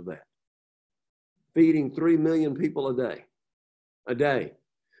logistics of that? Feeding 3 million people a day,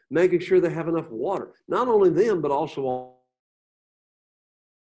 making sure they have enough water. Not only them, but also all.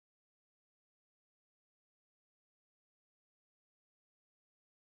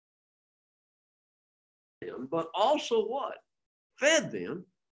 But also what? Fed them.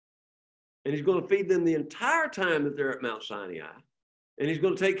 And he's going to feed them the entire time that they're at Mount Sinai. And he's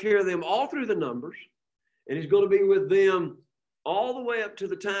going to take care of them all through the Numbers. And he's going to be with them all the way up to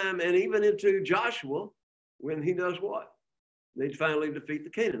the time and even into Joshua when he does what? They finally defeat the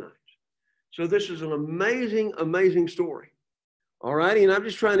Canaanites. So this is an amazing, amazing story. All righty. And I'm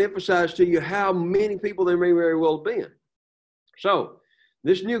just trying to emphasize to you how many people there may very well have been. So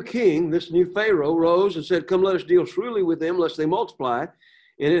this new king, this new Pharaoh rose and said, come, let us deal shrewdly with them, lest they multiply.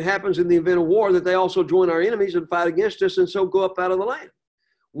 And it happens in the event of war that they also join our enemies and fight against us and so go up out of the land.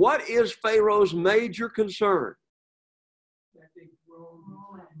 What is Pharaoh's major concern?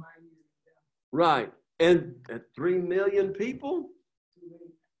 Right. And at 3 million people?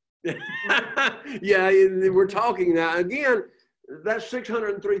 Yeah, we're talking now. Again, that's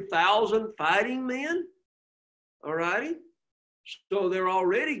 603,000 fighting men. All righty. So they're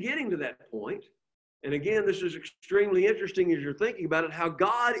already getting to that point. And again, this is extremely interesting as you're thinking about it, how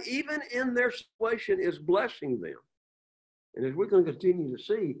God, even in their situation, is blessing them. And as we're going to continue to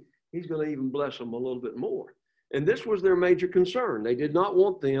see, he's going to even bless them a little bit more. And this was their major concern. They did not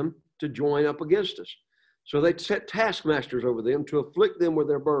want them to join up against us. So they set taskmasters over them to afflict them with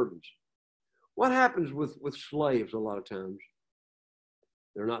their burdens. What happens with slaves a lot of times?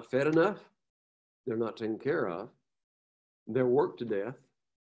 They're not fed enough. They're not taken care of. They're worked to death.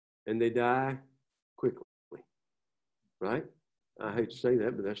 And they die quickly. Right? I hate to say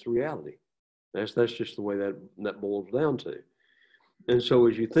that, but that's the reality. That's just the way that boils down to. And so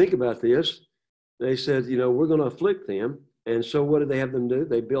as you think about this, they said, we're going to afflict them. And so what did they have them do?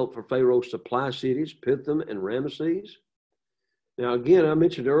 They built for Pharaoh supply cities, Pithom and Ramesses. Now, again, I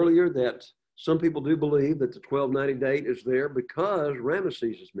mentioned earlier that some people do believe that the 1290 date is there because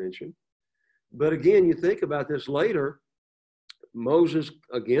Ramesses is mentioned. But again, you think about this later, Moses,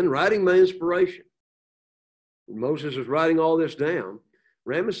 again, writing by inspiration. Moses is writing all this down.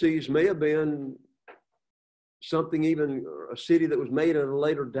 Ramesses may have been something, even a city that was made at a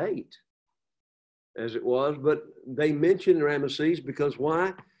later date, as it was, but they mentioned Ramesses because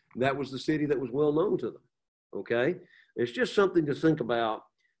why? That was the city that was well known to them. Okay? It's just something to think about,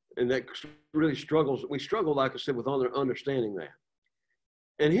 and that really we struggle, like I said, with understanding that.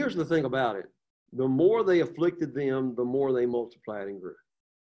 And here's the thing about it. The more they afflicted them, the more they multiplied and grew.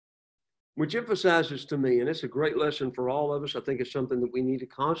 Which emphasizes to me, and it's a great lesson for all of us, I think it's something that we need to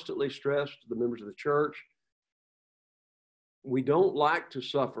constantly stress to the members of the church. We don't like to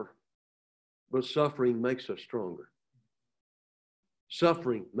suffer, but suffering makes us stronger.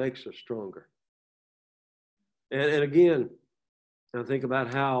 Suffering makes us stronger. And again, I think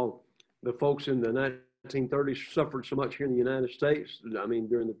about how the folks in the 1930s suffered so much here in the United States. I mean,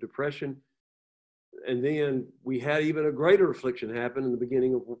 during the Depression. And then we had even a greater affliction happen in the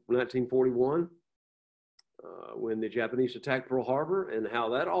beginning of 1941 when the Japanese attacked Pearl Harbor, and how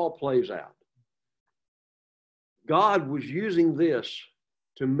that all plays out. God was using this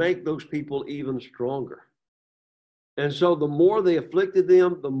to make those people even stronger. And so the more they afflicted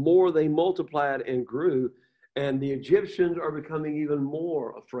them, the more they multiplied and grew. And the Egyptians are becoming even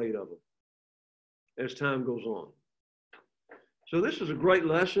more afraid of them as time goes on. So this is a great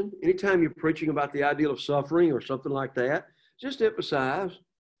lesson. Anytime you're preaching about the ideal of suffering or something like that, just emphasize,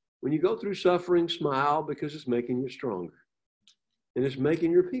 when you go through suffering, smile, because it's making you stronger. And it's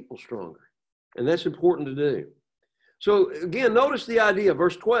making your people stronger. And that's important to do. So again, notice the idea,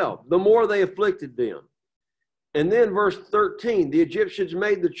 verse 12, the more they afflicted them. And then verse 13, the Egyptians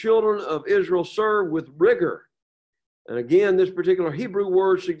made the children of Israel serve with rigor. And again, this particular Hebrew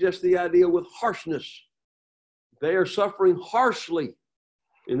word suggests the idea with harshness. They are suffering harshly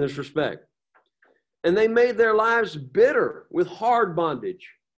in this respect. And they made their lives bitter with hard bondage.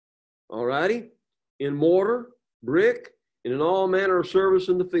 All righty? In mortar, brick, and in all manner of service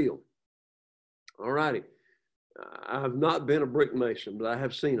in the field. All righty. I have not been a brick mason, but I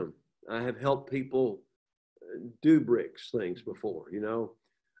have seen them. I have helped people do bricks things before,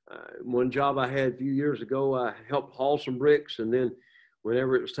 One job I had a few years ago, I helped haul some bricks, and then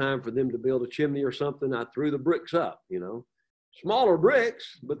whenever it was time for them to build a chimney or something, I threw the bricks up, Smaller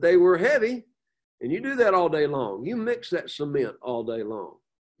bricks, but they were heavy, and you do that all day long. You mix that cement all day long.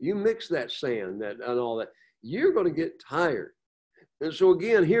 You mix that sand and all that. You're going to get tired. And so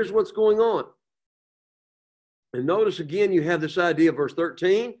again, here's what's going on. And notice again, you have this idea, verse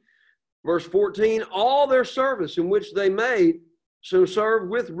 13, verse 14, all their service in which they made, so serve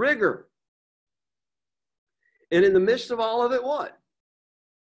with rigor. And in the midst of all of it, what?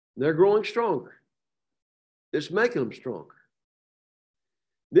 They're growing stronger. It's making them stronger.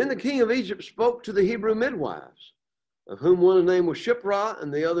 Then the king of Egypt spoke to the Hebrew midwives, of whom one's name was Shiphrah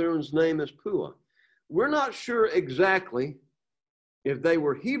and the other one's name is Puah. We're not sure exactly if they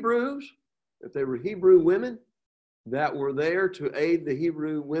were Hebrews, if they were Hebrew women that were there to aid the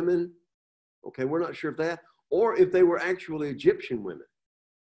Hebrew women Okay, we're not sure if that, or if they were actually Egyptian women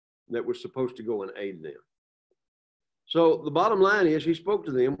that were supposed to go and aid them. So the bottom line is, he spoke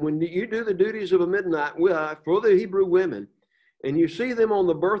to them, when you do the duties of a midnight wife for the Hebrew women, and you see them on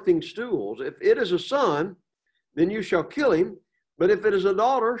the birthing stools, if it is a son, then you shall kill him. But if it is a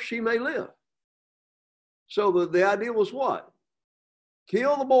daughter, she may live. So the idea was what?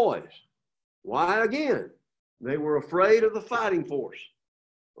 Kill the boys. Why again? They were afraid of the fighting force.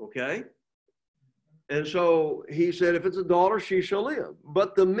 Okay? And so he said, if it's a daughter, she shall live.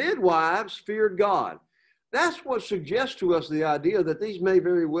 But the midwives feared God. That's what suggests to us the idea that these may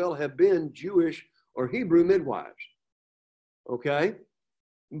very well have been Jewish or Hebrew midwives. Okay?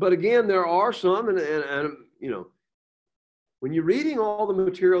 But again, there are some, and you know, when you're reading all the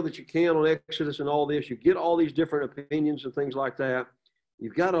material that you can on Exodus and all this, you get all these different opinions and things like that.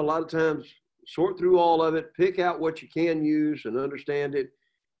 You've got to a lot of times sort through all of it, pick out what you can use and understand it.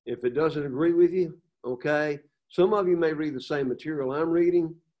 If it doesn't agree with you, okay. Some of you may read the same material I'm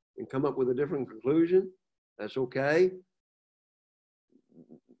reading and come up with a different conclusion. That's okay.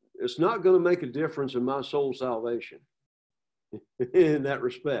 It's not going to make a difference in my soul's salvation in that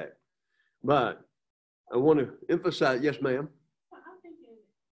respect. But I want to emphasize, yes, ma'am. Well, I'm thinking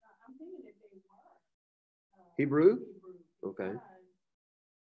that they were Hebrew? Okay. I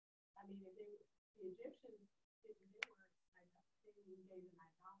mean, if the Egyptians, they were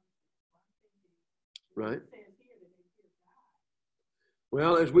like, Right. it says here that they feared God.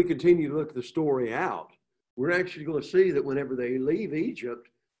 Well, as we continue to look the story out, we're actually going to see that whenever they leave Egypt,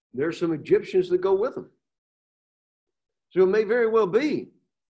 there's some Egyptians that go with them. So it may very well be,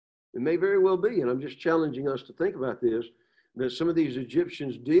 and I'm just challenging us to think about this, that some of these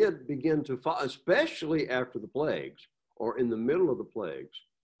Egyptians did begin to follow, especially after the plagues or in the middle of the plagues,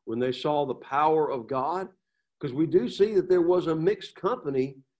 when they saw the power of God, because we do see that there was a mixed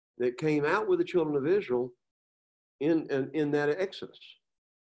company that came out with the children of Israel in that Exodus.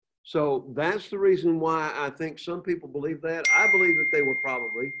 So that's the reason why I think some people believe that. I believe that they were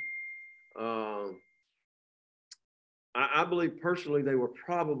probably, I believe personally they were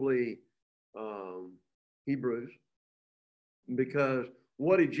probably Hebrews, because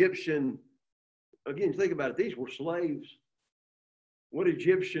what Egyptian, again, think about it, these were slaves. What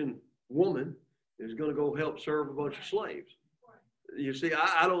Egyptian woman is going to go help serve a bunch of slaves? You see,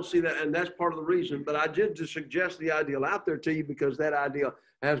 I don't see that, and that's part of the reason, but I did to suggest the ideal out there to you because that idea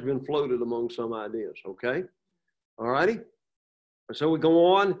has been floated among some ideas, okay? All righty? So we go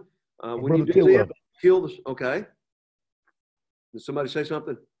on. When you do that, kill this, okay? Did somebody say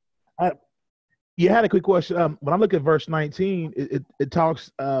something? You had a quick question. When I look at verse 19, it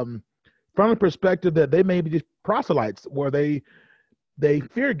talks from the perspective that they may be just proselytes, where they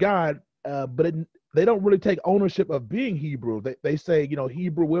fear God, but they don't really take ownership of being Hebrew. They say, you know,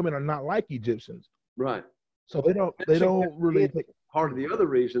 Hebrew women are not like Egyptians. Right. So they don't really take. Part of the other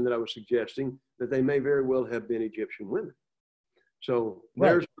reason that I was suggesting that they may very well have been Egyptian women. So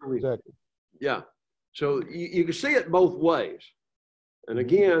there's the reason. Exactly. Yeah. So you can see it both ways. And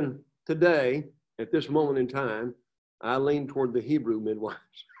again, today, at this moment in time, I lean toward the Hebrew midwives.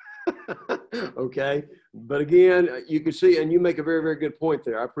 Okay. But again, you can see, and you make a very, very good point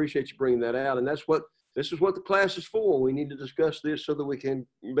there. I appreciate you bringing that out. And this is what the class is for. We need to discuss this so that we can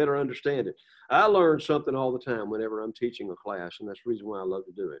better understand it. I learn something all the time whenever I'm teaching a class, and that's the reason why I love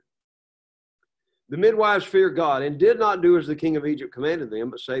to do it. The midwives feared God and did not do as the king of Egypt commanded them,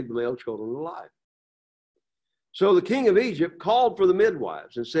 but saved the male children alive. So the king of Egypt called for the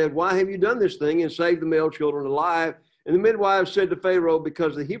midwives and said, why have you done this thing and saved the male children alive? And the midwives said to Pharaoh,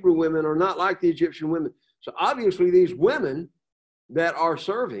 because the Hebrew women are not like the Egyptian women. So obviously these women that are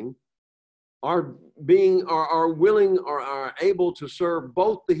serving are willing or are able to serve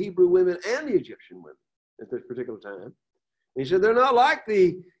both the Hebrew women and the Egyptian women at this particular time. And he said, they're not like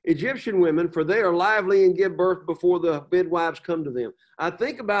the Egyptian women, for they are lively and give birth before the midwives come to them. I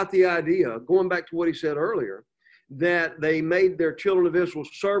think about the idea, going back to what he said earlier, that they made their children of Israel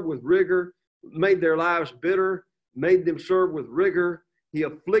serve with rigor, made their lives bitter, made them serve with rigor. He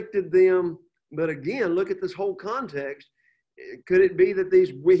afflicted them. But again, look at this whole context. Could it be that these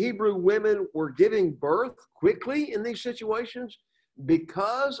Hebrew women were giving birth quickly in these situations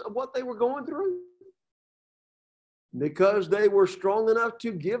because of what they were going through? Because they were strong enough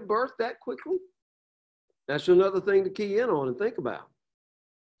to give birth that quickly? That's another thing to key in on and think about.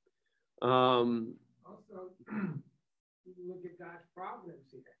 Also, you look at God's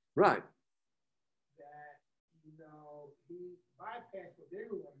providence here. Right. That, you know, he bypassed what they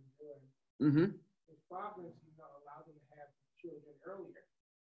were doing. Mm-hmm. His providence, you know, allowed them to have children earlier.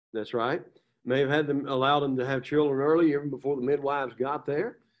 That's right. May have had them allow them to have children early, even before the midwives got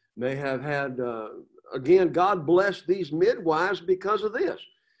there. may have had, again, God blessed these midwives because of this.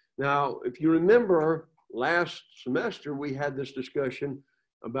 Now, if you remember last semester, we had this discussion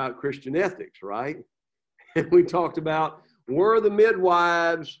about Christian ethics, right? And we talked about, were the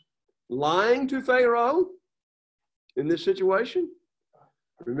midwives lying to Pharaoh in this situation?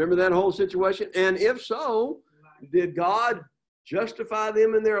 Remember that whole situation? And if so, did God justify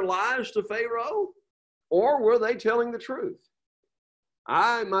them in their lies to Pharaoh? Or were they telling the truth?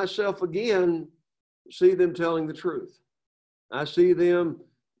 I myself, again, see them telling the truth. I see them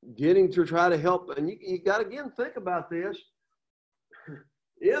getting to try to help. And you got to, again, think about this.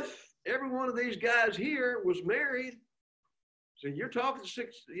 If every one of these guys here was married, so you're talking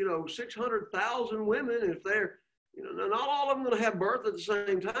 600,000 women. If they're, not all of them going to have birth at the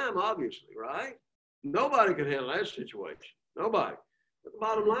same time, obviously, right? Nobody can handle that situation. Nobody. But the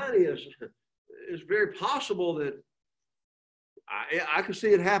bottom line is, it's very possible that I could see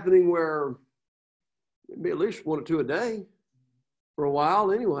it happening where maybe at least 1 or 2 a day for a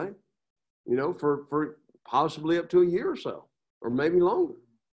while anyway, for possibly up to a year or so, or maybe longer,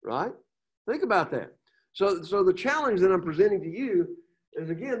 right? Think about that. So the challenge that I'm presenting to you is,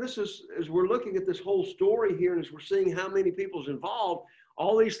 again, this is, as we're looking at this whole story here, and as we're seeing how many people's involved,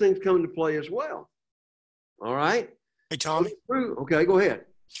 all these things come into play as well. All right? Hey, Tommy. Okay, go ahead.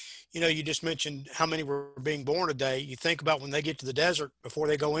 You just mentioned how many were being born a day. You think about when they get to the desert before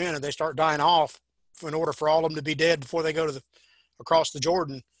they go in and they start dying off, in order for all of them to be dead before they go to across the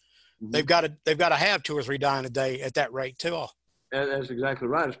Jordan, mm-hmm. they've got to have 2 or 3 dying a day at that rate too. And that's exactly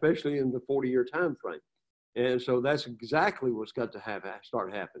right, especially in the 40-year time frame. And so that's exactly what's got to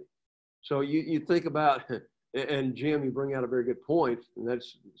start happening. So you think about, and Jim, you bring out a very good point, and that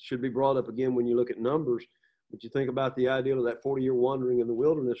should be brought up again when you look at numbers. But you think about the idea of that 40-year wandering in the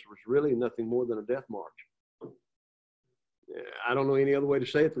wilderness was really nothing more than a death march. I don't know any other way to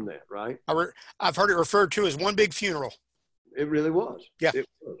say it than that, right? I've heard it referred to as one big funeral. It really was. Yeah. It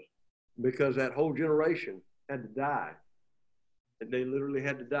was. Because that whole generation had to die. And they literally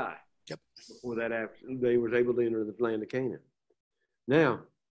had to die. Yep. Before they was able to enter the land of Canaan. Now,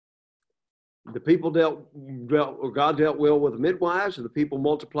 the people God dealt well with the midwives, and the people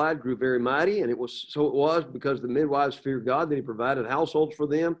multiplied, grew very mighty, and it was because the midwives feared God that he provided households for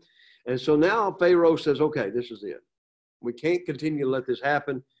them. And so now Pharaoh says, okay, this is it. We can't continue to let this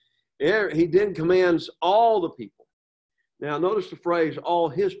happen. He then commands all the people. Now notice the phrase, all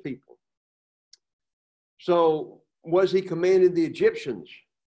his people. So was he commanded the Egyptians?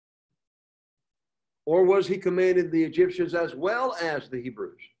 Or was he commanded the Egyptians as well as the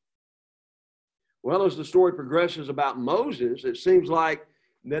Hebrews? Well, as the story progresses about Moses, it seems like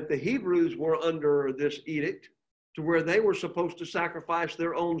that the Hebrews were under this edict to where they were supposed to sacrifice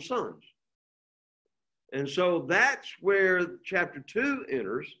their own sons. And so that's where chapter 2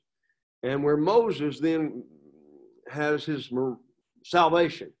 enters, and where Moses then has his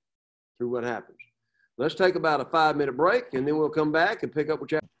salvation through what happens. Let's take about a 5-minute break, and then we'll come back and pick up with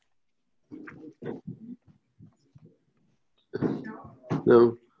chapter.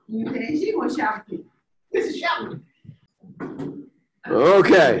 No.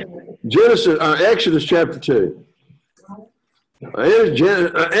 Okay. Exodus chapter 2.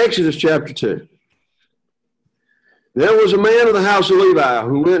 Exodus chapter 2. There was a man of the house of Levi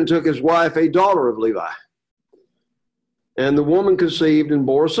who went and took his wife, a daughter of Levi. And the woman conceived and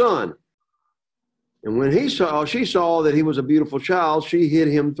bore a son. And when she saw that he was a beautiful child, she hid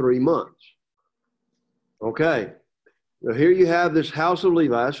him 3 months. Okay. Now here you have this house of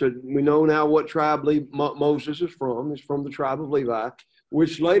Levi. So we know now what tribe Moses is from. It's from the tribe of Levi,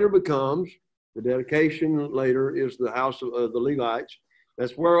 which later becomes, the dedication later is the house of the Levites.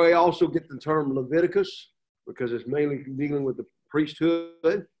 That's where we also get the term Leviticus, because it's mainly dealing with the priesthood.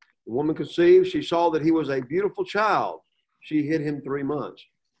 The woman conceived. She saw that he was a beautiful child. She hid him 3 months.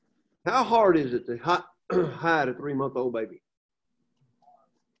 How hard is it to hide a 3-month-old baby?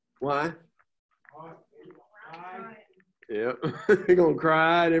 Why? Yeah, they're going to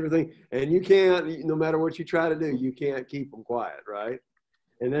cry and everything. And you can't, no matter what you try to do, you can't keep them quiet, right?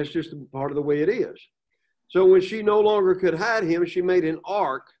 And that's just part of the way it is. So when she no longer could hide him, she made an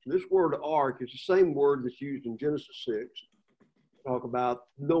ark. This word ark is the same word that's used in Genesis 6. Talk about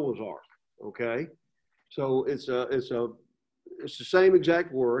Noah's ark, okay? So it's the same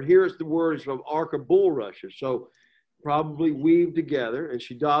exact word. Here it's the words of ark of bulrushes. So probably weaved together, and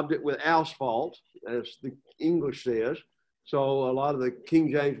she daubed it with asphalt, as the English says. So a lot of the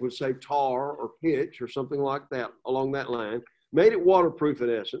King James would say tar or pitch or something like that along that line. Made it waterproof in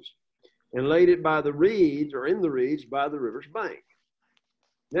essence, and laid it by the reeds, or in the reeds by the river's bank.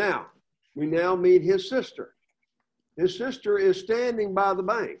 Now, we now meet his sister. His sister is standing by the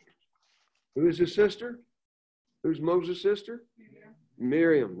bank. Who is his sister? Who's Moses' sister?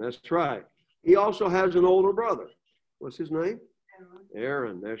 Miriam, that's right. He also has an older brother. What's his name?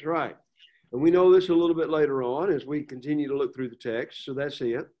 Aaron, that's right. And we know this a little bit later on as we continue to look through the text. So that's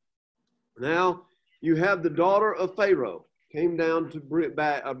it. Now you have the daughter of Pharaoh came down to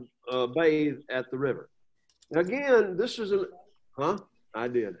bathe at the river. Now again, this is I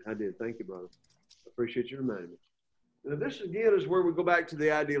did. Thank you, brother. I appreciate you reminding me. Now this again is where we go back to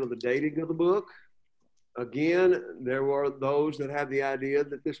the idea of the dating of the book. Again, there were those that have the idea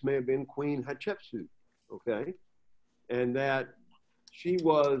that this may have been Queen Hatshepsut, okay? And that she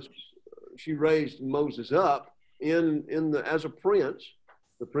raised Moses up as a prince,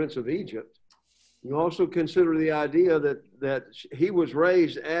 the prince of Egypt. You also consider the idea that he was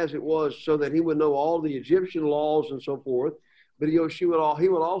raised as it was so that he would know all the Egyptian laws and so forth. But he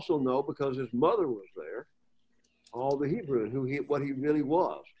would also know, because his mother was there, all the Hebrew and what he really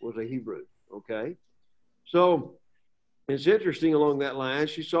was a Hebrew, okay? So it's interesting along that line.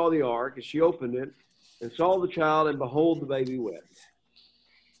 She saw the ark and she opened it and saw the child, and behold, the baby wept.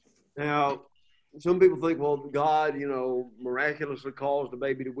 Now, some people think, well, God, miraculously caused the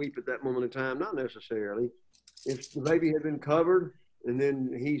baby to weep at that moment in time. Not necessarily. If the baby had been covered and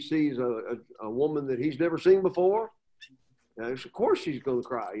then he sees a woman that he's never seen before, of course she's going to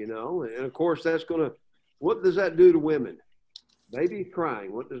cry, And of course what does that do to women? Baby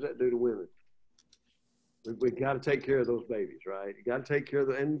crying, what does that do to women? We got to take care of those babies, right? You got to take care of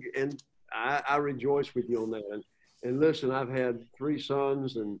them. And I rejoice with you on that. And listen, I've had 3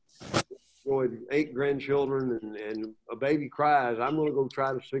 sons and enjoyed 8 grandchildren, and a baby cries, I'm going to go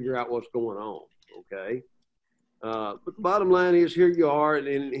try to figure out what's going on, okay? But the bottom line is, here you are,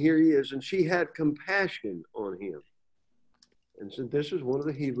 and here he is, and she had compassion on him. And said, this is one of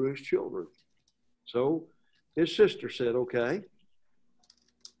the Hebrews' children. So his sister said, okay,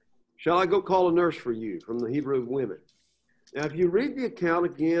 shall I go call a nurse for you from the Hebrew women? Now, if you read the account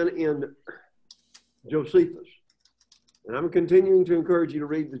again in Josephus, and I'm continuing to encourage you to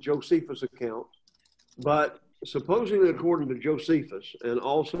read the Josephus account, but supposedly according to Josephus and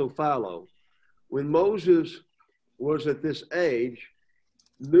also Philo, when Moses was at this age,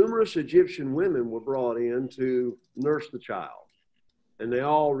 numerous Egyptian women were brought in to nurse the child, and they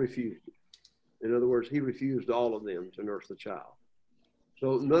all refused it. In other words, he refused all of them to nurse the child.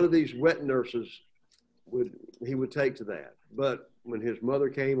 So none of these wet nurses he would take to that. But when his mother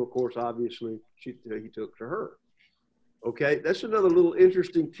came, of course, obviously, he took to her. Okay, that's another little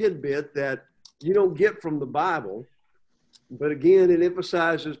interesting tidbit that you don't get from the Bible. But again, it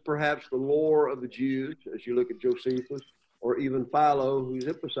emphasizes perhaps the lore of the Jews as you look at Josephus, or even Philo, who's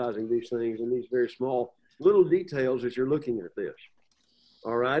emphasizing these things in these very small little details as you're looking at this.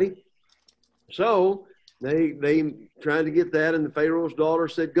 All righty? So they trying to get that, and the Pharaoh's daughter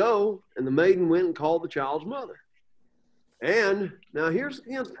said, go, and the maiden went and called the child's mother. And now here's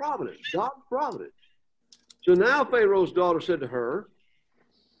again providence, God's providence. So now Pharaoh's daughter said to her,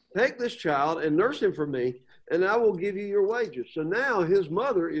 take this child and nurse him for me, and I will give you your wages. So now his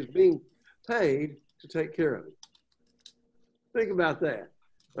mother is being paid to take care of him. Think about that.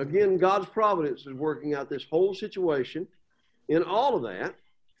 Again, God's providence is working out this whole situation in all of that.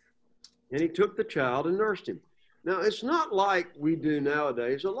 And he took the child and nursed him. Now, it's not like we do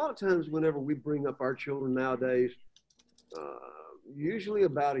nowadays. A lot of times whenever we bring up our children nowadays, usually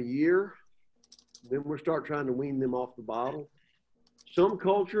about a year, then we start trying to wean them off the bottle. Some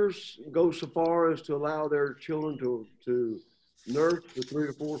cultures go so far as to allow their children to nurse for 3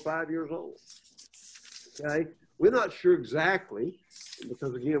 to 4 or 5 years old. Okay? We're not sure exactly,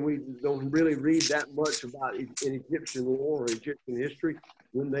 because again, we don't really read that much about in Egyptian lore or Egyptian history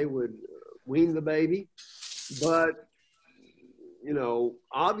when they would wean the baby. But,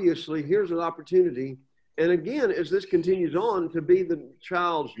 obviously here's an opportunity. And again, as this continues on, to be the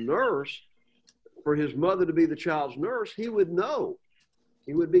child's nurse, for his mother to be the child's nurse, he would know.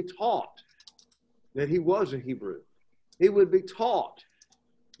 He would be taught that he was a Hebrew. He would be taught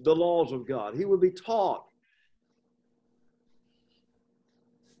the laws of God. He would be taught.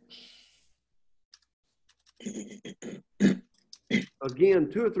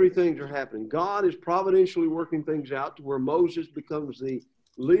 Again, 2 or 3 things are happening. God is providentially working things out to where Moses becomes the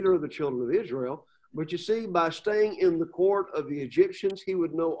leader of the children of Israel. But you see, by staying in the court of the Egyptians, he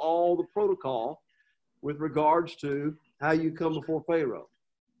would know all the protocol with regards to how you come before Pharaoh,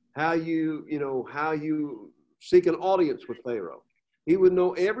 how you seek an audience with Pharaoh. He would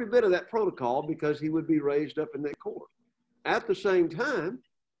know every bit of that protocol because he would be raised up in that court. At the same time,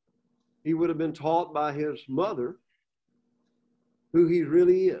 he would have been taught by his mother who he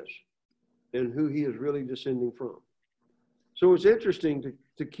really is and who he is really descending from. So it's interesting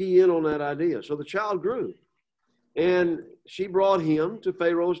to key in on that idea. So the child grew, and she brought him to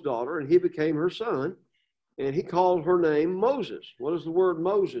Pharaoh's daughter, and he became her son, and he called her name Moses. What does the word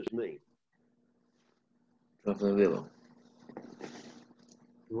Moses mean?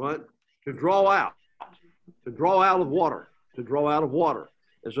 What? To draw out. To draw out of water. To draw out of water.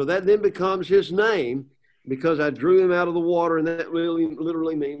 And so that then becomes his name, because I drew him out of the water, and that really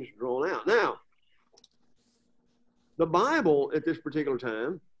literally means drawn out. Now, the Bible at this particular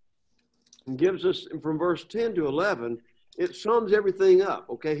time gives us, from verse 10 to 11, it sums everything up.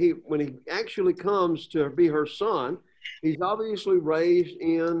 Okay, when he actually comes to be her son, he's obviously raised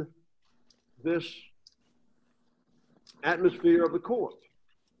in this atmosphere of the court.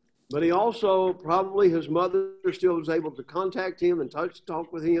 But he also, probably his mother still was able to contact him and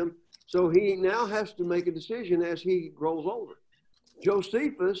talk with him. So he now has to make a decision as he grows older.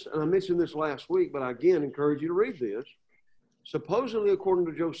 Josephus, and I mentioned this last week, but I again encourage you to read this. Supposedly, according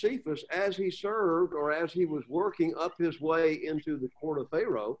to Josephus, as he served, or as he was working up his way into the court of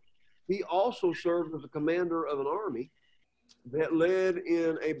Pharaoh, he also served as a commander of an army that led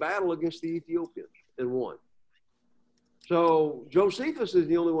in a battle against the Ethiopians and won. So Josephus is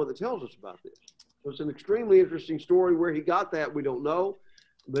the only one that tells us about this. So it's an extremely interesting story. Where he got that, we don't know,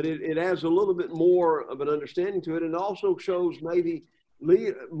 but it adds a little bit more of an understanding to it, and also shows maybe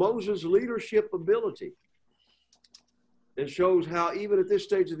Moses' leadership ability. It shows how even at this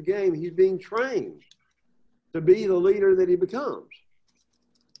stage of the game, he's being trained to be the leader that he becomes.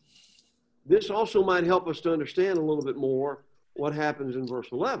 This also might help us to understand a little bit more what happens in verse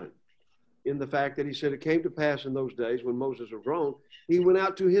 11, in the fact that he said, it came to pass in those days when Moses was grown, he went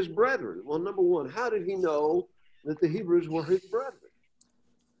out to his brethren. Well, number one, how did he know that the Hebrews were his brethren?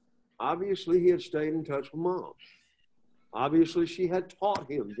 Obviously, he had stayed in touch with mom. Obviously, she had taught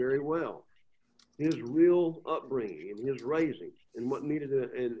him very well his real upbringing and his raising and what needed to,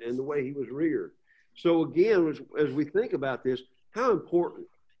 and the way he was reared. So again, as we think about this, how important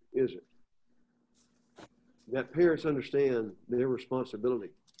is it that parents understand their responsibility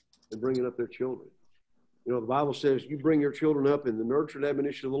in bringing up their children? You know, the Bible says you bring your children up in the nurture and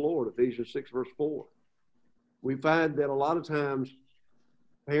admonition of the Lord, Ephesians 6, verse 4. We find that a lot of times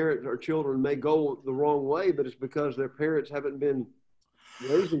parents or children may go the wrong way, but it's because their parents haven't been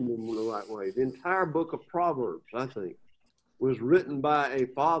raising them in the right way. The entire book of Proverbs, I think, was written by a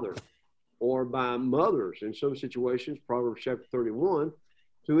father or by mothers in some situations, Proverbs chapter 31,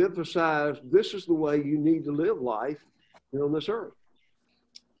 to emphasize this is the way you need to live life here on this earth.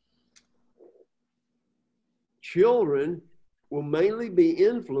 Children will mainly be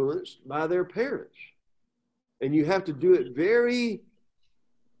influenced by their parents. And you have to do it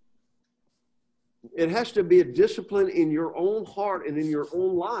it has to be a discipline in your own heart and in your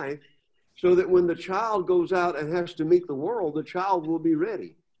own life, so that when the child goes out and has to meet the world, the child will be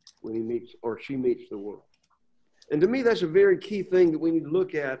ready when he meets or she meets the world. And to me, that's a very key thing that we need to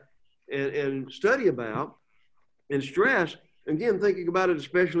look at and study about and stress. Again, thinking about it,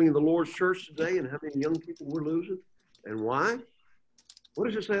 especially in the Lord's church today, and how many young people we're losing and why. What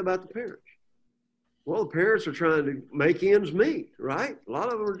does it say about the parents? Well, the parents are trying to make ends meet, right? A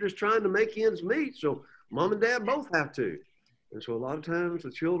lot of them are just trying to make ends meet. So mom and dad both have to. And so a lot of times the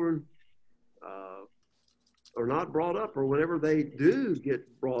children are not brought up, or whenever they do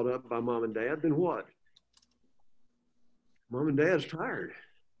get brought up by mom and dad, then what? Mom and dad's tired.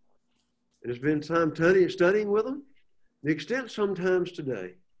 And it's been time studying with them. The extent sometimes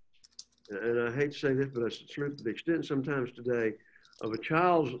today, and I hate to say this, but it's the truth, the extent sometimes today of a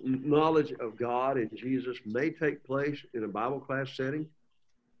child's knowledge of God and Jesus may take place in a Bible class setting.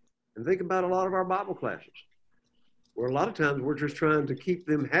 And think about a lot of our Bible classes, where a lot of times we're just trying to keep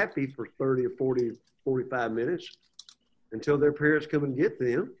them happy for 30 or 40, 45 minutes until their parents come and get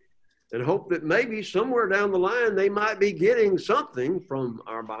them, and hope that maybe somewhere down the line they might be getting something from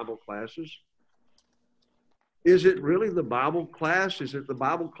our Bible classes. Is it really the Bible class? Is it the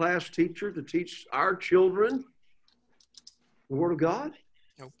Bible class teacher to teach our children the Word of God?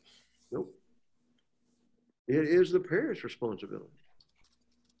 Nope. Nope. It is the parents' responsibility.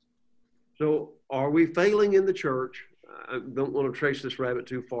 So are we failing in the church? I don't want to trace this rabbit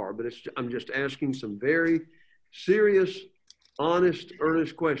too far, but I'm just asking some very serious, honest,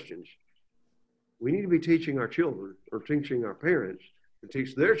 earnest questions. We need to be teaching our children, or teaching our parents to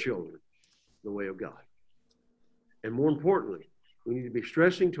teach their children the way of God. And more importantly, we need to be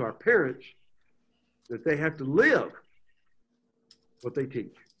stressing to our parents that they have to live what they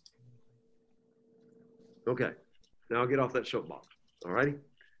teach. Okay, now I'll get off that soapbox. All righty?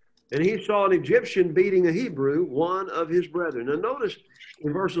 And he saw an Egyptian beating a Hebrew, one of his brethren. Now notice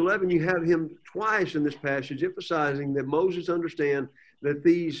in verse 11, you have him twice in this passage emphasizing that Moses understands that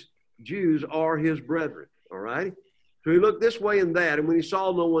these Jews are his brethren. All right. So he looked this way and that. And when he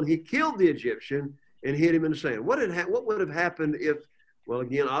saw no one, he killed the Egyptian and hid him in the sand. What would have happened if, well,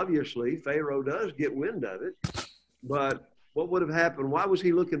 again, obviously Pharaoh does get wind of it, but what would have happened? Why was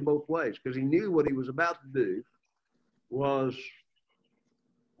he looking both ways? Because he knew what he was about to do was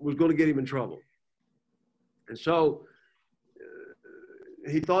going to get him in trouble. And so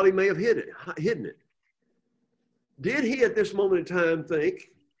he thought he may have hidden it. Did he at this moment in time think,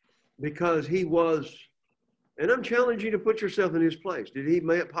 because he was, and I'm challenging you to put yourself in his place, did he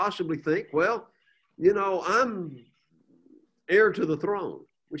may possibly think, well, you know, I'm heir to the throne,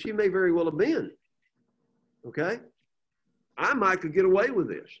 which he may very well have been. Okay? I might could get away with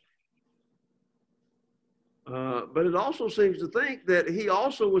this. But it also seems to think that he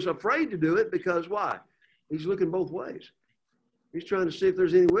also was afraid to do it because why? He's looking both ways. He's trying to see if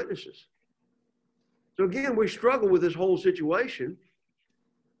there's any witnesses. So again, we struggle with this whole situation.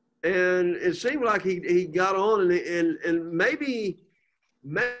 And it seemed like he got on and maybe,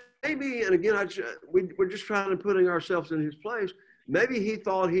 and again, we're just trying to putting ourselves in his place. Maybe he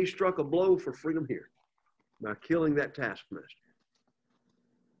thought he struck a blow for freedom here by killing that taskmaster.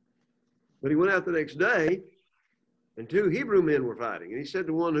 But he went out the next day and 2 Hebrew men were fighting. And he said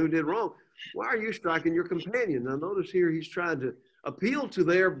to one who did wrong, why are you striking your companion? Now notice here he's trying to appeal to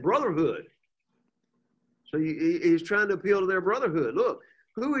their brotherhood. So he's trying to appeal to their brotherhood. Look,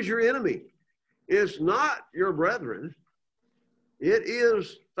 who is your enemy? It's not your brethren. It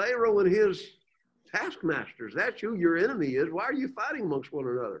is Pharaoh and his taskmasters. That's who your enemy is. Why are you fighting amongst one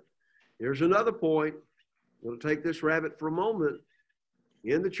another? Here's another point. We'll take this rabbit for a moment.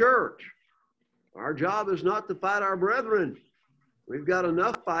 In the church, our job is not to fight our brethren. We've got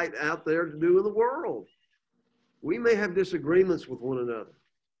enough fight out there to do in the world. We may have disagreements with one another.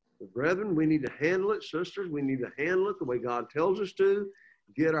 But brethren, we need to handle it. Sisters, we need to handle it the way God tells us to.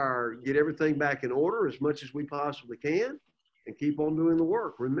 Get everything back in order as much as we possibly can and keep on doing the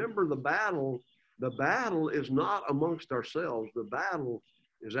work. Remember, the battle is not amongst ourselves. The battle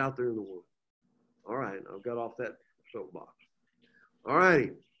is out there in the world. All right, I've got off that soapbox. All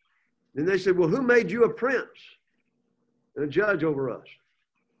righty. Then they said, well, who made you a prince and a judge over us?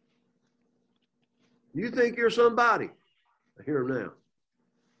 You think you're somebody. I hear him now.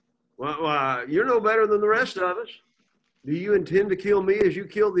 Well, you're no better than the rest of us. Do you intend to kill me as you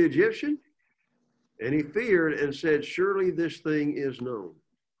killed the Egyptian? And he feared and said, surely this thing is known.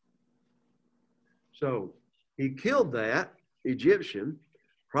 So he killed that Egyptian,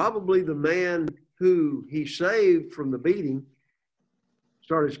 probably the man who he saved from the beating,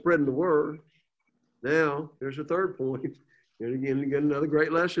 started spreading the word. Now, there's a third point. And again, you get another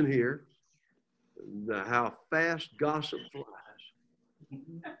great lesson here. How fast gossip flies.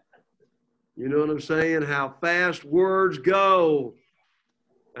 You know what I'm saying? How fast words go.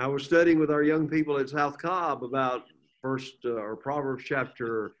 I was studying with our young people at South Cobb about Proverbs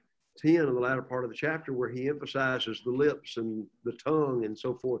chapter 10 in the latter part of the chapter where he emphasizes the lips and the tongue and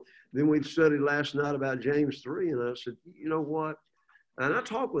so forth. Then we studied last night about James 3, and I said, you know what? And I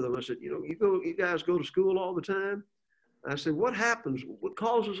talked with them. I said, you guys go to school all the time? I said, what happens? What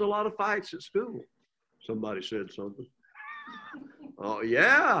causes a lot of fights at school? Somebody said something. Oh,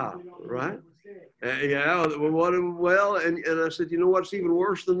 yeah, right. Yeah, well, and I said, you know what's even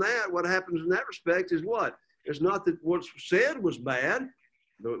worse than that? What happens in that respect is what? It's not that what's said was bad,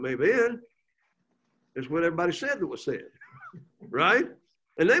 though it may have been. It's what everybody said that was said, right?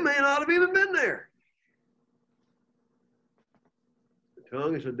 And they may not have even been there. The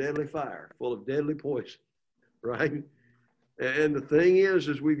tongue is a deadly fire, full of deadly poison, right? And the thing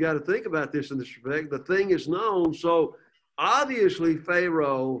is we've got to think about this in this respect. The thing is known, so obviously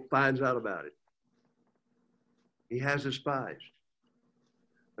Pharaoh finds out about it. He has his spies.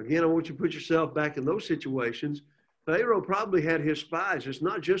 Again, I want you to put yourself back in those situations. Pharaoh probably had his spies. It's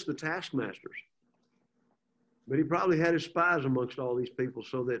not just the taskmasters, but he probably had his spies amongst all these people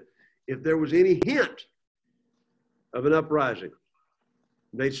so that if there was any hint of an uprising,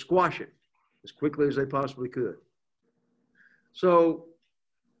 they'd squash it as quickly as they possibly could. So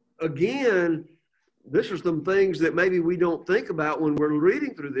again, this are some things that maybe we don't think about when we're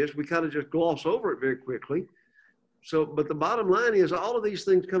reading through this. We kind of just gloss over it very quickly. So, but the bottom line is all of these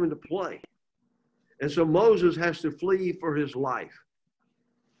things come into play. And so Moses has to flee for his life.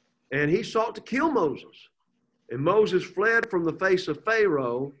 And he sought to kill Moses. And Moses fled from the face of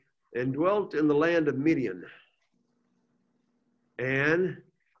Pharaoh and dwelt in the land of Midian. And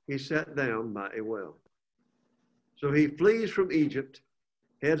he sat down by a well. So he flees from Egypt.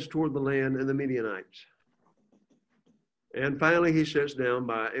 heads toward the land and the Midianites. And finally, he sits down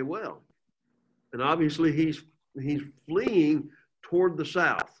by a well. And obviously, he's fleeing toward the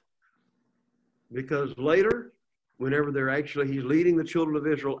south, because later, whenever he's leading the children of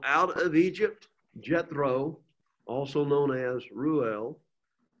Israel out of Egypt, Jethro, also known as Reuel,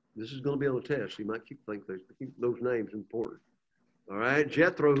 this is going to be on the test. You might keep those names important. All right,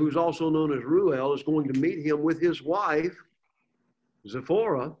 Jethro, who's also known as Reuel, is going to meet him with his wife,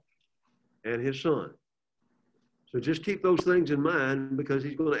 Zipporah, and his son. So just keep those things in mind, because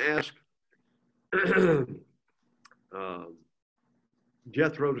he's going to ask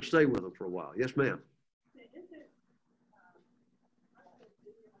Jethro to stay with him for a while. Yes, ma'am.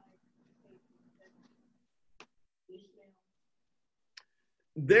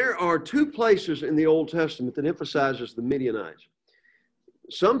 There are two places in the Old Testament that emphasizes the Midianites.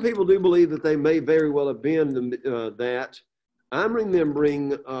 Some people do believe that they may very well have been that. I'm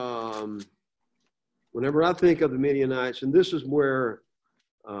remembering whenever I think of the Midianites, and this is where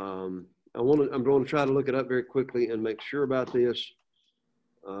I'm going to try to look it up very quickly and make sure about this.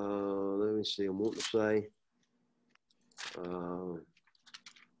 Let me see. I'm wanting to say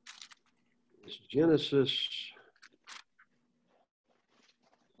it's Genesis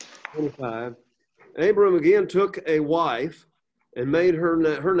 25. Abram again took a wife and made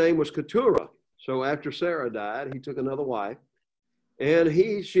her name was Keturah. So after Sarah died, he took another wife, and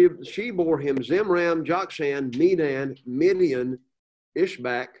she bore him Zimram, Jokshan, Medan, Midian,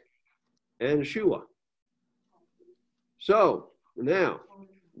 Ishbak, and Shua. So now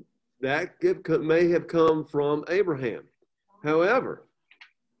that may have come from Abraham. However,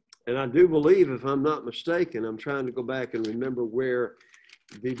 and I do believe, if I'm not mistaken, I'm trying to go back and remember where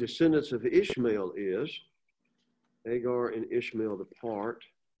the descendants of Ishmael is. Hagar and Ishmael depart.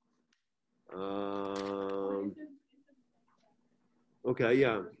 Okay,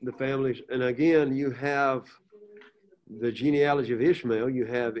 yeah, the families. And again, you have the genealogy of Ishmael. You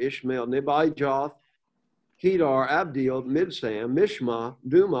have Ishmael, Nebajoth, Kedar, Abdil, Midsam, Mishma,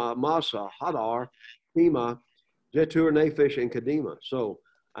 Duma, Masa, Hadar, Hema, Jetur, Naphish, and Kadima. So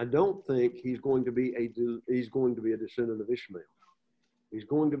I don't think he's going to be a descendant of Ishmael. He's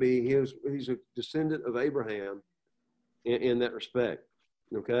going to be he's a descendant of Abraham in that respect.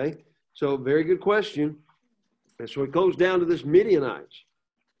 Okay, so very good question. And so it goes down to this Midianites.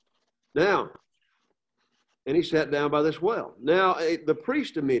 Now, and he sat down by this well. Now, the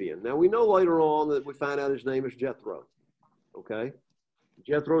priest of Midian. Now, we know later on that we find out his name is Jethro. Okay,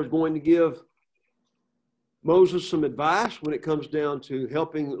 Jethro is going to give Moses some advice when it comes down to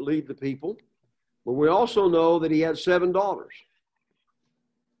helping lead the people. But we also know that he had 7 daughters.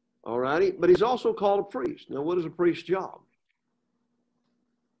 All righty, but he's also called a priest. Now, what is a priest's job?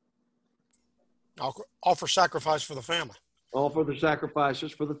 Offer sacrifice for the family. Offer the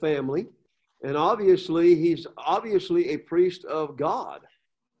sacrifices for the family. And obviously, he's a priest of God.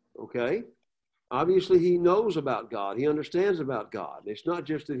 Okay? Obviously, he knows about God. He understands about God. It's not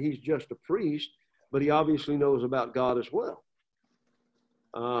just that he's just a priest, but he obviously knows about God as well.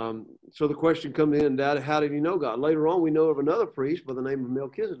 So the question comes in, how did he know God? Later on, we know of another priest by the name of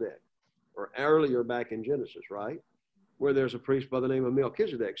Melchizedek, or earlier back in Genesis, right? Where there's a priest by the name of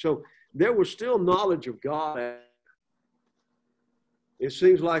Melchizedek. So there was still knowledge of God. It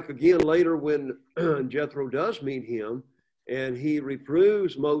seems like, again, later when Jethro does meet him and he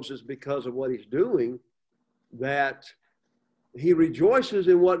reproves Moses because of what he's doing, that he rejoices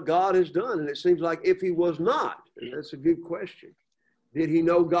in what God has done. And it seems like if he was not, and that's a good question, did he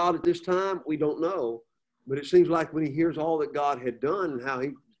know God at this time? We don't know. But it seems like when he hears all that God had done and how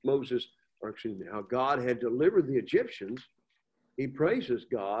how God had delivered the Egyptians, he praises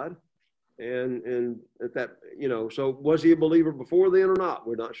God. And at that, so was he a believer before then or not?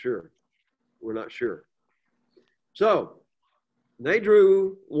 We're not sure. We're not sure. So they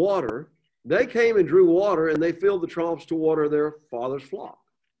drew water. They came and drew water, and they filled the troughs to water their father's flock.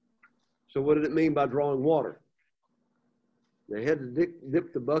 So what did it mean by drawing water? They had to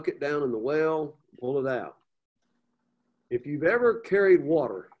dip the bucket down in the well, pull it out. If you've ever carried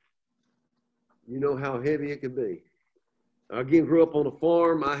water, you know how heavy it can be. I again grew up on a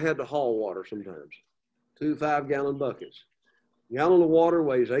farm. I had to haul water sometimes. 2 5-gallon buckets. A gallon of water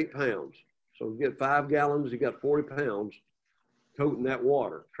weighs 8 pounds. So you get 5 gallons, you got 40 pounds toting that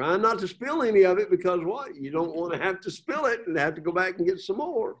water. Trying not to spill any of it, because what? You don't want to have to spill it and have to go back and get some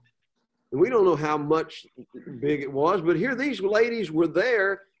more. And we don't know how much big it was, but here these ladies were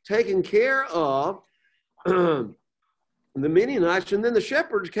there taking care of the Midianites, and then the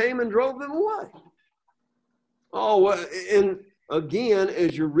shepherds came and drove them away. Oh, and again,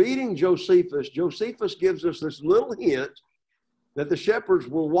 as you're reading Josephus gives us this little hint that the shepherds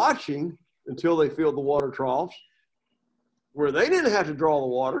were watching until they filled the water troughs, where they didn't have to draw the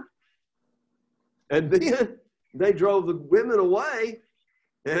water. And then they drove the women away,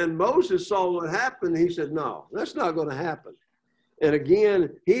 and Moses saw what happened. He said, no, that's not going to happen. And again,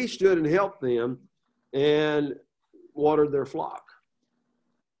 he stood and helped them and watered their flock.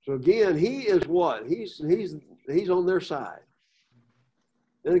 So again, he is what? He's on their side.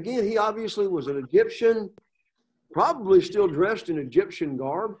 And again, he obviously was an Egyptian, probably still dressed in Egyptian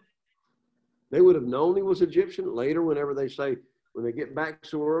garb. They would have known he was Egyptian. Later, whenever they say, when they get back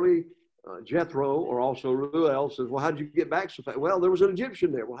so early, Jethro, or also Reuel, says, well, how'd you get back so fast? Well, there was an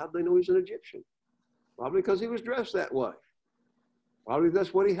Egyptian there. Well, how'd they know he's an Egyptian? Probably because he was dressed that way. Probably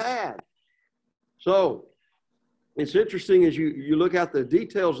that's what he had. So it's interesting as you look at the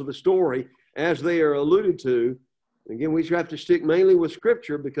details of the story as they are alluded to. Again, we have to stick mainly with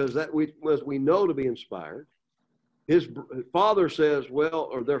Scripture because that we know to be inspired. His father says, well,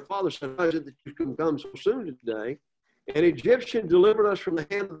 or their father said, how is it that you can come so soon today? An Egyptian delivered us from the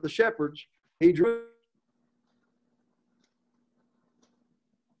hand of the shepherds. He drew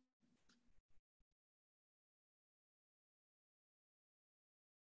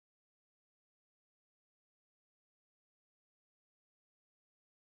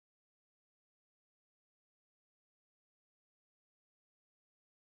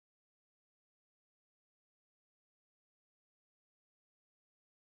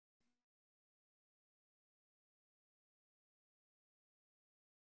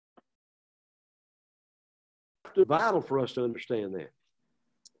vital for us to understand that.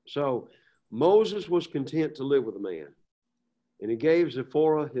 So Moses was content to live with a man, and he gave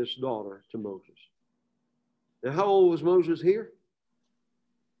Zipporah, his daughter, to Moses. Now, how old was Moses here?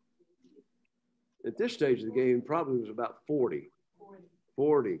 At this stage of the game, probably was about 40.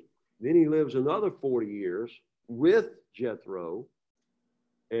 40. Then he lives another 40 years with Jethro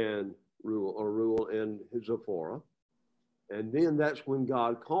and Reuel and Zipporah. And then that's when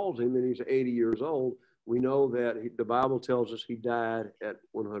God calls him, and he's 80 years old. We know that the Bible tells us he died at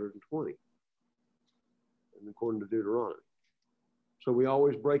 120, according to Deuteronomy. So we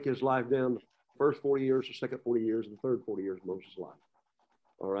always break his life down: the first 40 years, the second 40 years, and the third 40 years of Moses' life.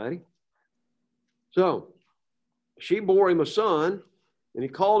 All righty? So she bore him a son, and he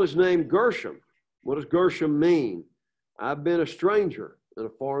called his name Gershom. What does Gershom mean? I've been a stranger in a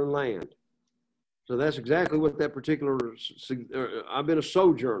foreign land. So that's exactly what that particular, I've been a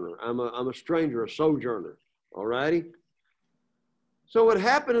sojourner. I'm a stranger, a sojourner. All righty? So it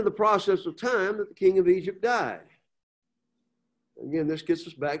happened in the process of time that the king of Egypt died. Again, this gets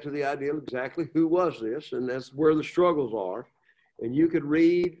us back to the idea of exactly who was this, and that's where the struggles are. And you could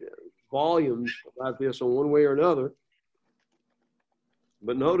read volumes about this on one way or another.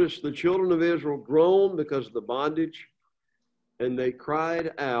 But notice the children of Israel groaned because of the bondage, and they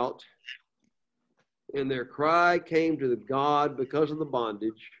cried out. And their cry came to God because of the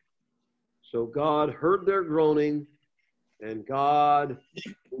bondage. So God heard their groaning, and God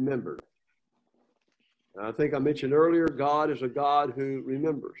remembered. And I think I mentioned earlier, God is a God who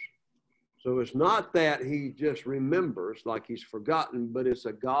remembers. So it's not that he just remembers like he's forgotten, but it's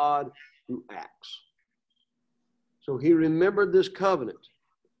a God who acts. So he remembered this covenant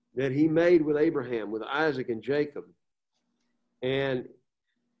that he made with Abraham, with Isaac, and Jacob. And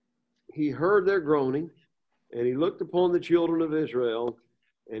he heard their groaning, and he looked upon the children of Israel,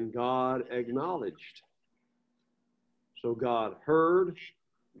 and God acknowledged. So God heard,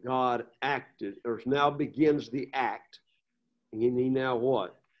 God acted, or now begins the act. And he now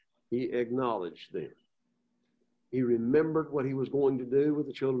what? He acknowledged them. He remembered what he was going to do with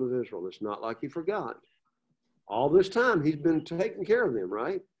the children of Israel. It's not like he forgot. All this time, he's been taking care of them,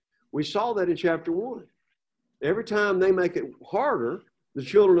 right? We saw that in chapter 1. Every time they make it harder, the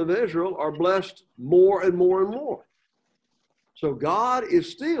children of Israel are blessed more and more and more. So God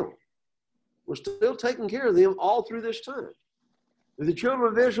was still taking care of them all through this time. Did the children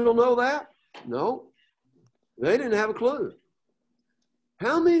of Israel know that? No. They didn't have a clue.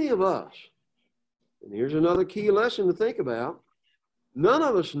 How many of us, and here's another key lesson to think about, none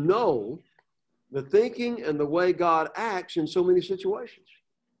of us know the thinking and the way God acts in so many situations.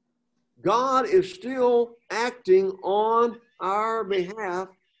 God is still acting on our behalf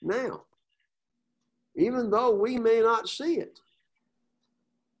now, even though we may not see it,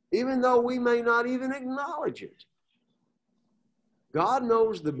 even though we may not even acknowledge it. God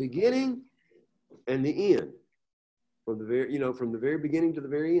knows the beginning and the end, from the very beginning to the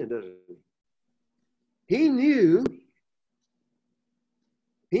very end, doesn't he? He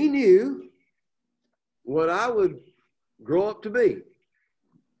knew what I would grow up to be.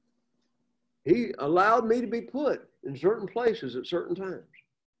 He allowed me to be put in certain places at certain times.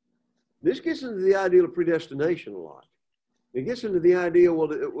 This gets into the idea of predestination a lot. It gets into the idea,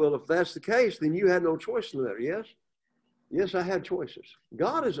 well, if that's the case, then you had no choice in the matter. Yes? Yes, I had choices.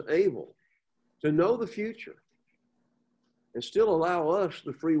 God is able to know the future and still allow us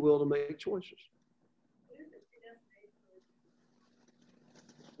the free will to make choices.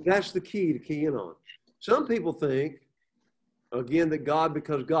 That's the key to key in on. Some people think, again, that God,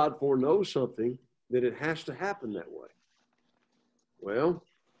 because God foreknows something, that it has to happen that way. Well,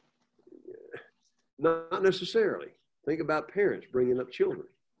 not necessarily. Think about parents bringing up children.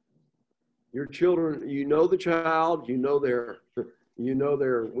 Your children, you know the child, you know their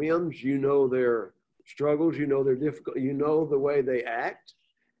whims, you know their struggles, you know their difficulty, you know the way they act.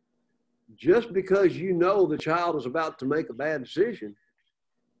 Just because you know the child is about to make a bad decision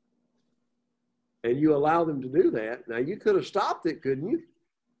and you allow them to do that, now you could have stopped it, couldn't you?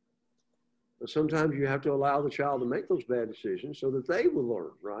 But sometimes you have to allow the child to make those bad decisions so that they will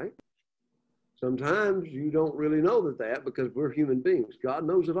learn, right? Sometimes you don't really know that because we're human beings. God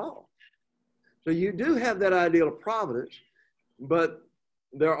knows it all. So you do have that idea of providence, but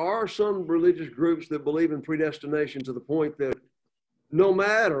there are some religious groups that believe in predestination to the point that no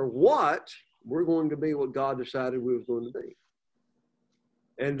matter what, we're going to be what God decided we was going to be.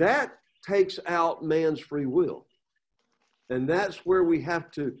 And that takes out man's free will. And that's where we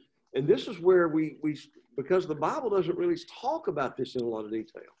have to, and this is where we because the Bible doesn't really talk about this in a lot of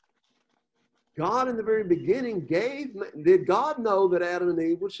detail. God in the very beginning did God know that Adam and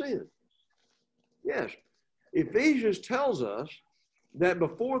Eve would sin? Yes. Ephesians tells us that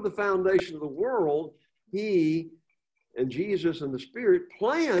before the foundation of the world, he and Jesus and the Spirit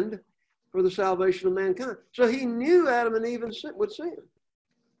planned for the salvation of mankind. So he knew Adam and Eve would sin.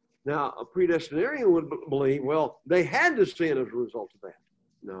 Now, a predestinarian would believe, well, they had to sin as a result of that.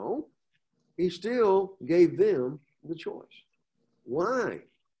 No, he still gave them the choice. Why?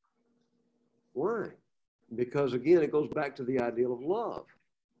 Why? Because, again, it goes back to the ideal of love.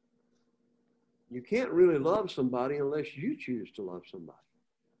 You can't really love somebody unless you choose to love somebody.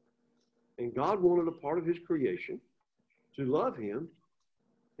 And God wanted a part of his creation to love him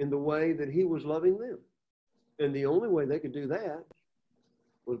in the way that he was loving them. And the only way they could do that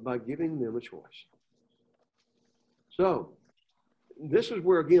was by giving them a choice. So, this is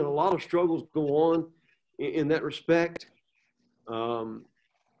where, again, a lot of struggles go on in that respect.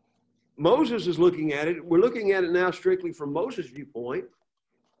 Moses is looking at it. We're looking at it now strictly from Moses' viewpoint.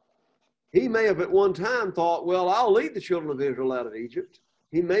 He may have at one time thought, well, I'll lead the children of Israel out of Egypt.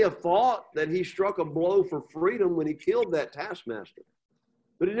 He may have thought that he struck a blow for freedom when he killed that taskmaster.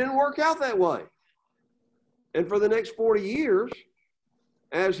 But it didn't work out that way. And for the next 40 years,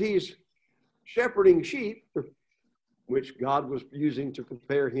 as he's shepherding sheep, which God was using to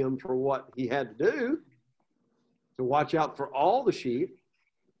prepare him for what he had to do, to watch out for all the sheep,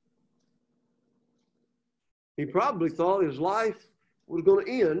 he probably thought his life was going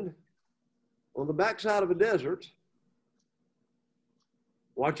to end on the backside of a desert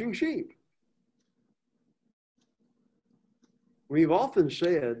watching sheep. We've often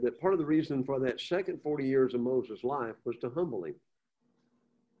said that part of the reason for that second 40 years of Moses' life was to humble him.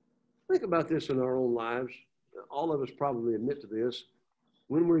 Think about this in our own lives. All of us probably admit to this.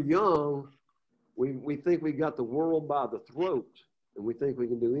 When we're young, we think we got the world by the throat and we think we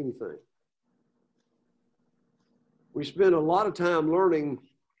can do anything. We spend a lot of time learning,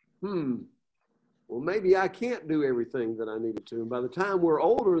 well, maybe I can't do everything that I needed to. And by the time we're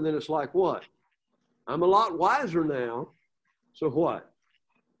older, then it's like, what? I'm a lot wiser now. So what?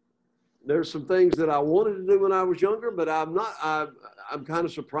 There's some things that I wanted to do when I was younger, but I'm kind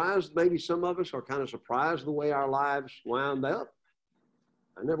of surprised. Maybe some of us are kind of surprised the way our lives wound up.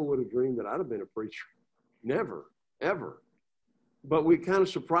 I never would have dreamed that I'd have been a preacher. Never, ever. But we kind of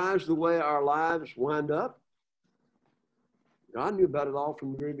surprised the way our lives wind up. God knew about it all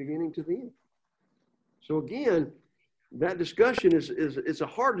from the very beginning to the end. So again, that discussion is a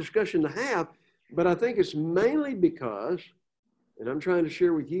hard discussion to have, but I think it's mainly because, and I'm trying to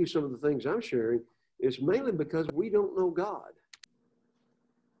share with you some of the things I'm sharing, it's mainly because we don't know God.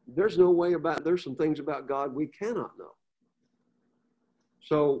 There's some things about God we cannot know.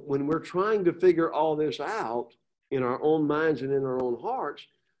 So when we're trying to figure all this out in our own minds and in our own hearts,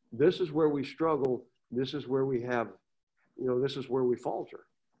 this is where we struggle. This is where we have, this is where we falter.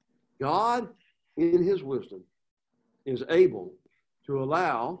 God, in his wisdom, is able to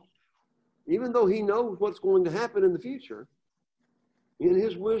allow, even though he knows what's going to happen in the future, in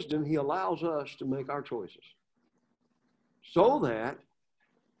his wisdom, he allows us to make our choices so that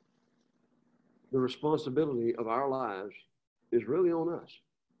the responsibility of our lives is really on us.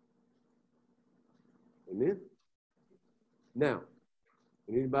 Amen? Now,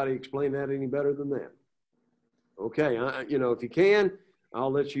 can anybody explain that any better than that? Okay, if you can,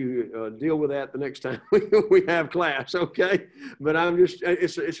 I'll let you deal with that the next time we have class, okay? But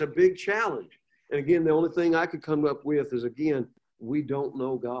it's a big challenge. And again, the only thing I could come up with is, again, we don't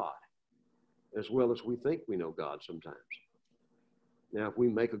know God as well as we think we know God sometimes. Now, if we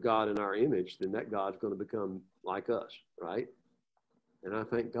make a God in our image, then that God's going to become like us, right? And I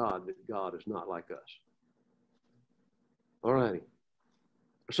thank God that God is not like us. All righty.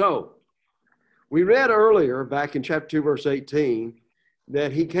 So, we read earlier, back in chapter 2, verse 18,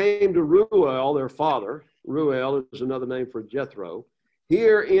 that he came to Reuel, their father. Reuel is another name for Jethro.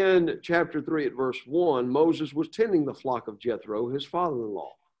 Here in chapter 3 at verse 1, Moses was tending the flock of Jethro, his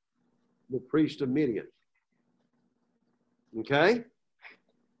father-in-law, the priest of Midian. Okay?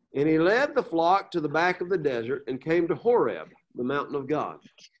 And he led the flock to the back of the desert and came to Horeb, the mountain of God.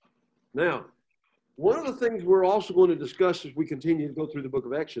 Now, one of the things we're also going to discuss as we continue to go through the book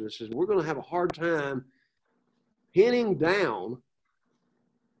of Exodus is we're going to have a hard time pinning down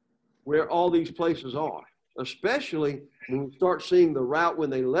where all these places are, especially when we start seeing the route when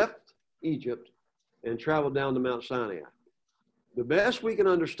they left Egypt and traveled down to Mount Sinai. The best we can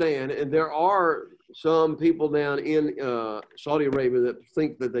understand, and there are some people down in Saudi Arabia that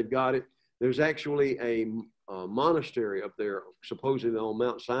think that they've got it. There's actually a monastery up there, supposedly on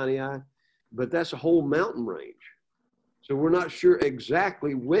Mount Sinai, but that's a whole mountain range. So we're not sure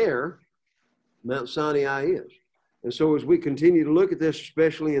exactly where Mount Sinai is. And so as we continue to look at this,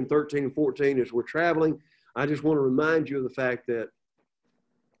 especially in 13 and 14, as we're traveling, I just want to remind you of the fact that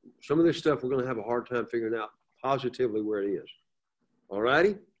some of this stuff we're going to have a hard time figuring out positively where it is. All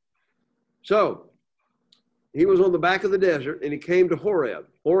righty? So he was on the back of the desert and he came to Horeb.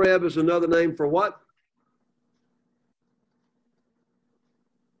 Horeb is another name for what?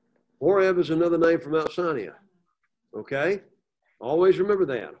 Horeb is another name for Mount Sinai. Okay? Always remember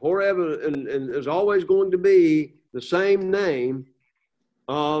that. Horeb is always going to be the same name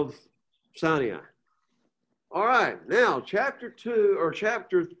of Sinai. All right, now chapter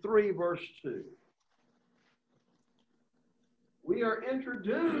 3, verse 2. We are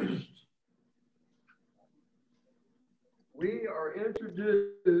introduced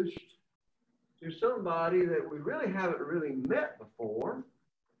to somebody that we really haven't really met before,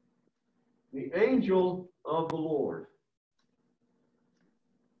 the angel of the Lord.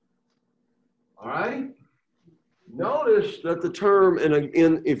 All right? Notice that the term, and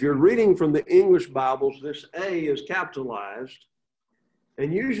again, if you're reading from the English Bibles, this A is capitalized.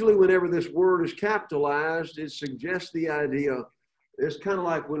 And usually whenever this word is capitalized, it suggests the idea, it's kind of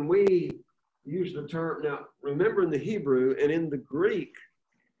like when we use the term, now remember in the Hebrew and in the Greek,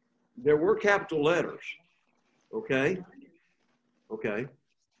 there were capital letters. Okay? Okay.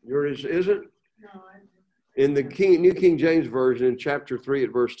 Yours isn't? No, In the New King James Version, in chapter 3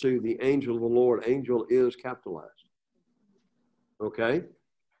 at verse 2, the angel of the Lord, angel is capitalized. Okay?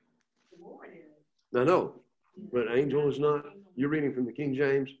 the Lord is. I know, but angel is not. You're reading from the King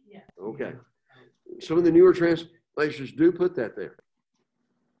James? Yes. Okay. Some of the newer translations do put that there.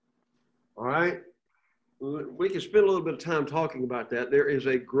 All right? We can spend a little bit of time talking about that. There is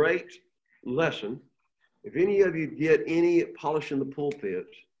a great lesson. If any of you get any Polish in the Pulpit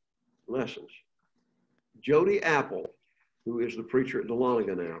lessons, Jody Apple, who is the preacher at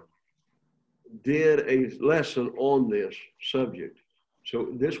Dahlonega now, did a lesson on this subject. So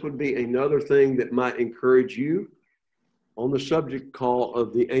this would be another thing that might encourage you on the subject call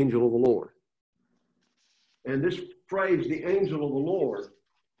of the angel of the Lord. And this phrase, the angel of the Lord,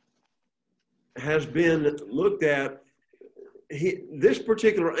 has been looked at. This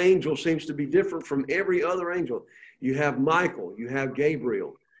particular angel seems to be different from every other angel. You have Michael, you have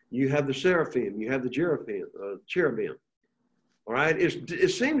Gabriel, you have the seraphim, you have the cherubim. All right,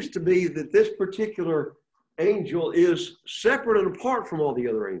 it seems to be that this particular angel is separate and apart from all the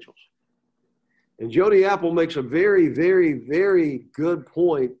other angels. And Jody Apple makes a very, very, very good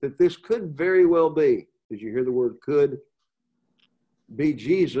point that this could very well be, did you hear the word could, be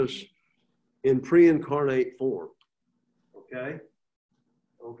Jesus in pre-incarnate form. Okay?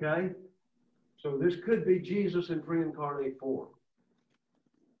 Okay? So this could be Jesus in pre-incarnate form.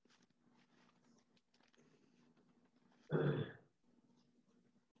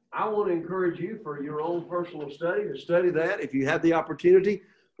 I want to encourage you for your own personal study to study that. If you have the opportunity,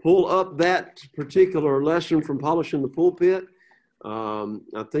 pull up that particular lesson from Polish in the Pulpit.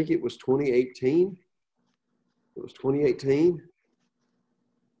 I think it was 2018. It was 2018.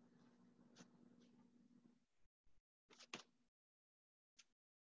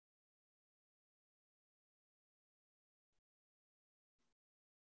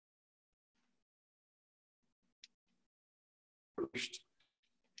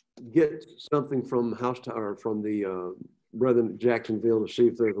 get something from or from the brethren at Jacksonville to see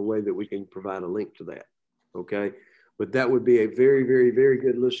if there's a way that we can provide a link to that. Okay, but that would be a very, very, very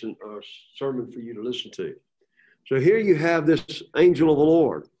good sermon for you to listen to. So here you have this angel of the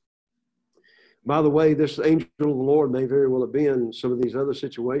Lord. By the way, this angel of the Lord may very well have been some of these other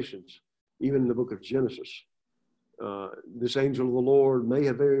situations, even in the book of Genesis. This angel of the Lord may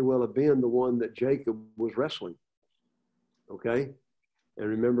have very well have been the one that Jacob was wrestling. Okay? And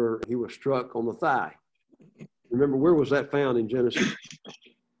remember, he was struck on the thigh. Remember, where was that found in Genesis?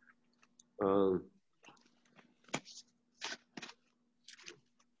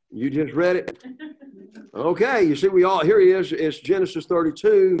 You just read it? Okay, you see, here he is. It's Genesis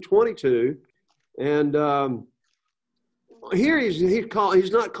 32:22. And here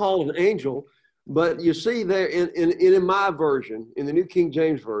he's not called an angel, but you see there in my version, in the New King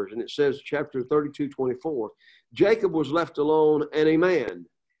James Version, it says chapter 32:24, Jacob was left alone and a man.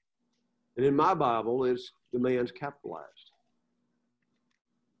 And in my Bible, the man's capitalized.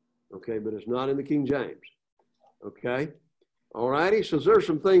 Okay, but it's not in the King James. Okay? All righty, so there's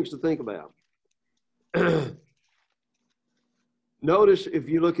some things to think about. Notice if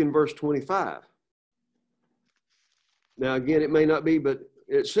you look in verse 25. Now, again, it may not be, but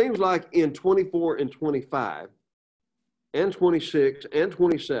it seems like in 24 and 25 and 26 and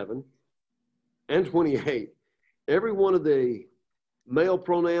 27 and 28, every one of the male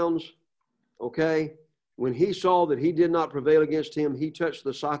pronouns, okay, when he saw that he did not prevail against him, he touched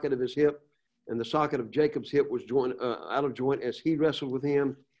the socket of his hip, and the socket of Jacob's hip was out of joint as he wrestled with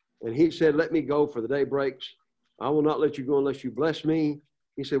him. And he said, let me go, for the day breaks. I will not let you go unless you bless me.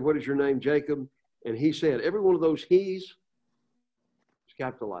 He said, what is your name, Jacob? And he said, every one of those he's is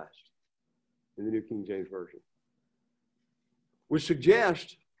capitalized in the New King James Version, which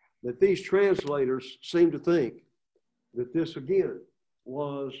suggests that these translators seem to think that this, again,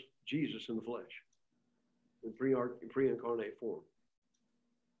 was Jesus in the flesh, in pre-incarnate form.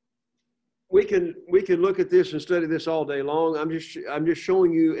 We can look at this and study this all day long. I'm just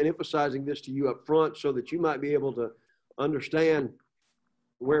showing you and emphasizing this to you up front so that you might be able to understand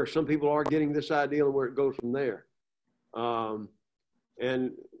where some people are getting this idea and where it goes from there.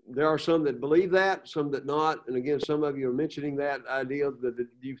 And there are some that believe that, some that not. And again, some of you are mentioning that idea that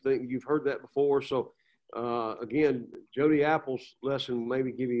you think you've heard that before. So again, Jody Apple's lesson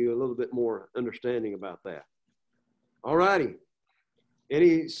maybe give you a little bit more understanding about that. All righty. And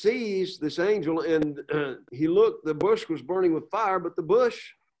he sees this angel, and he looked, the bush was burning with fire, but the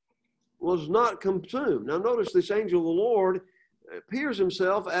bush was not consumed. Now notice this angel of the Lord appears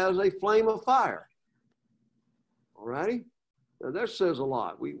himself as a flame of fire. All righty? Now that says a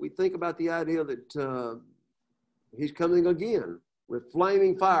lot. We think about the idea that he's coming again with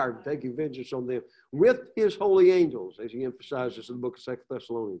flaming fire, taking vengeance on them, with his holy angels, as he emphasizes in the book of 2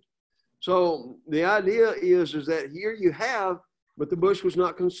 Thessalonians. So the idea is that here you have, but the bush was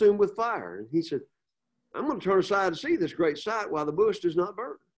not consumed with fire. And he said, I'm going to turn aside to see this great sight while the bush does not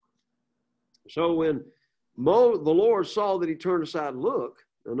burn. So when the Lord saw that he turned aside and looked,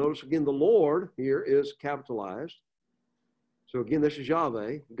 now notice again, the Lord here is capitalized. So again, this is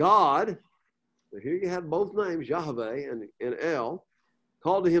Yahweh. God, so here you have both names, Yahweh and El,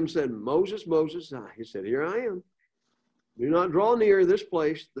 called to him and said, Moses, Moses. He said, here I am. Do not draw near this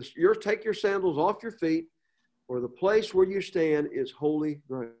place. Take your sandals off your feet, for the place where you stand is holy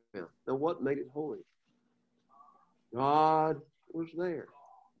ground. Now, what made it holy? God was there.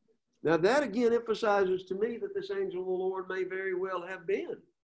 Now, that again emphasizes to me that this angel of the Lord may very well have been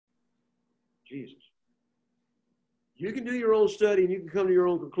Jesus. You can do your own study and you can come to your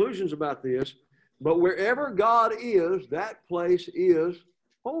own conclusions about this, but wherever God is, that place is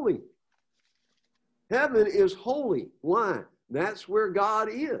holy. Heaven is holy. Why? That's where God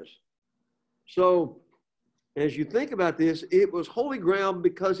is. So, as you think about this, it was holy ground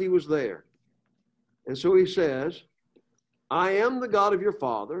because he was there. And so he says, I am the God of your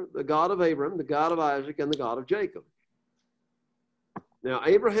father, the God of Abraham, the God of Isaac, and the God of Jacob. Now,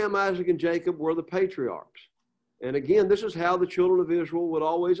 Abraham, Isaac, and Jacob were the patriarchs. And again, this is how the children of Israel would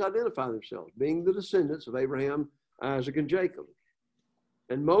always identify themselves, being the descendants of Abraham, Isaac, and Jacob.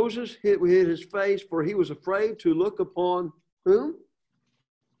 And Moses hid his face, for he was afraid to look upon whom?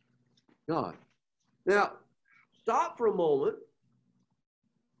 God. Now, stop for a moment.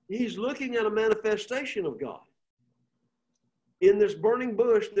 He's looking at a manifestation of God in this burning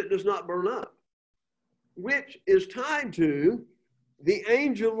bush that does not burn up, which is tied to the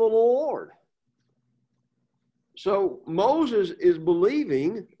angel of the Lord. So Moses is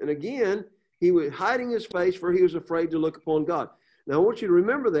believing, and again, he was hiding his face for he was afraid to look upon God. Now, I want you to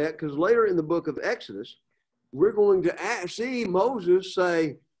remember that because later in the book of Exodus, we're going to see Moses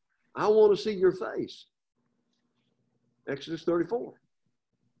say, I want to see your face. Exodus 34.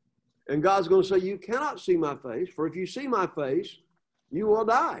 And God's going to say, you cannot see my face, for if you see my face, you will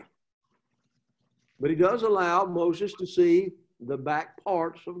die. But he does allow Moses to see the back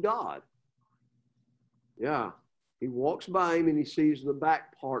parts of God. Yeah, he walks by him and he sees the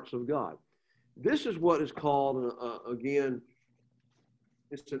back parts of God. This is what is called, again,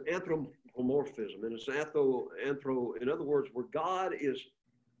 it's an anthropomorphism, and it's in other words, where God is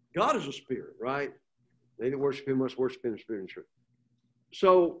a spirit, right? They that worship him must worship him in spirit and truth.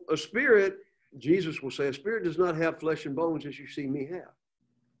 So a spirit, Jesus will say, a spirit does not have flesh and bones as you see me have.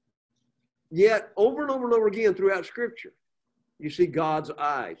 Yet, over and over and over again throughout Scripture, you see God's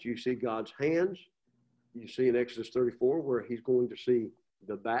eyes, you see God's hands, you see in Exodus 34 where he's going to see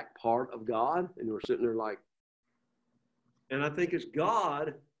the back part of God, and we're sitting there like, and I think it's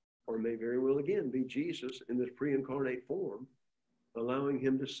God, or may very well again be Jesus in this pre-incarnate form, allowing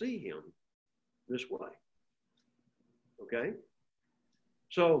him to see him this way. Okay?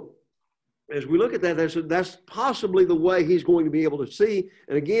 So, as we look at that, that's possibly the way he's going to be able to see.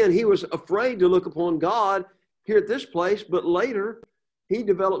 And again, he was afraid to look upon God here at this place, but later he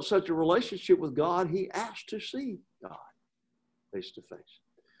developed such a relationship with God, he asked to see God face to face.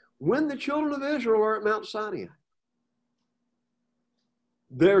 When the children of Israel are at Mount Sinai,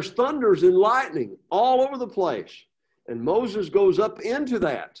 there's thunders and lightning all over the place. And Moses goes up into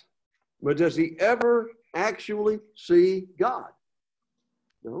that. But does he ever actually see God?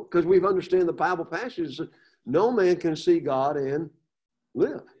 No, because we've understand the Bible passages. No man can see God and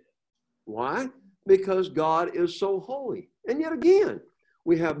live. Why? Because God is so holy. And yet again,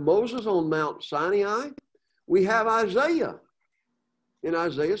 we have Moses on Mount Sinai. We have Isaiah in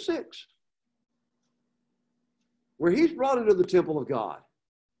Isaiah 6, where he's brought into the temple of God.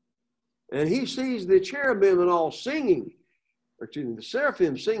 And he sees the cherubim and all singing, or excuse me, the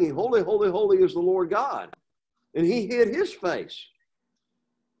seraphim singing, holy, holy, holy is the Lord God. And he hid his face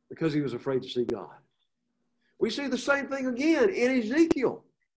because he was afraid to see God. We see the same thing again in Ezekiel.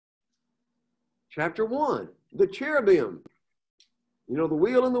 Chapter 1, the cherubim. You know, the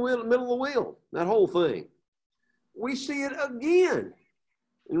wheel in the middle of the wheel, that whole thing. We see it again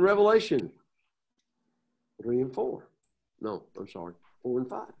in Revelation 3 and 4. No, I'm sorry, 4 and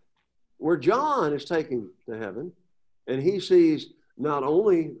 5. Where John is taken to heaven, and he sees not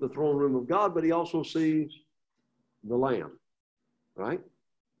only the throne room of God, but he also sees the Lamb, right?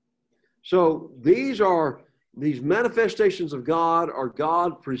 So these manifestations of God are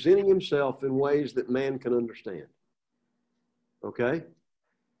God presenting himself in ways that man can understand. Okay?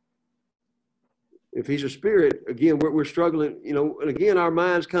 If he's a spirit, again, we're struggling, you know, and again, our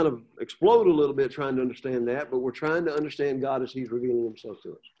minds kind of explode a little bit trying to understand that, but we're trying to understand God as he's revealing himself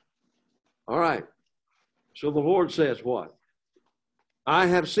to us. All right. So the Lord says what? I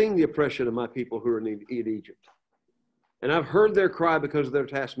have seen the oppression of my people who are in Egypt, and I've heard their cry because of their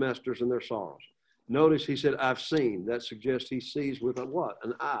taskmasters and their sorrows. Notice he said, I've seen. That suggests he sees with a what?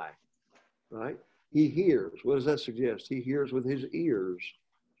 An eye, right? He hears. What does that suggest? He hears with his ears.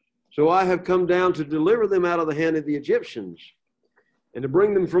 So I have come down to deliver them out of the hand of the Egyptians and to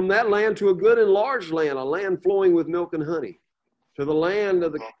bring them from that land to a good and large land, a land flowing with milk and honey, to the land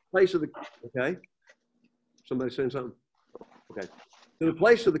of the place of the, okay? Somebody saying something? Okay. To the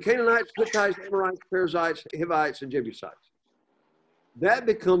place of the Canaanites, Hittites, Amorites, Perizzites, Hivites, and Jebusites. That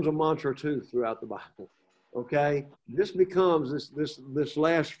becomes a mantra too throughout the Bible. Okay? This becomes this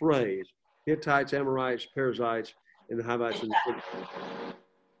last phrase, Hittites, Amorites, Perizzites, and the Hivites and the Jebusites.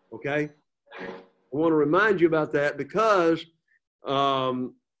 Okay? I want to remind you about that because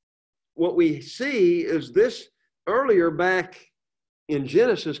what we see is this earlier back in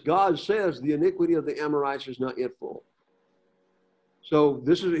Genesis, God says the iniquity of the Amorites is not yet full. So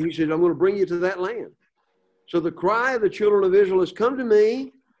this is, he said, I'm going to bring you to that land. So the cry of the children of Israel has come to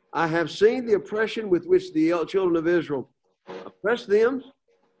me. I have seen the oppression with which the children of Israel oppress them.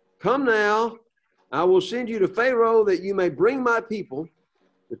 Come now, I will send you to Pharaoh that you may bring my people,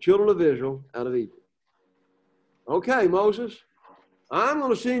 the children of Israel, out of Egypt. Okay, Moses, I'm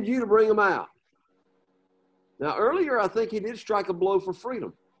going to send you to bring them out. Now, earlier, I think he did strike a blow for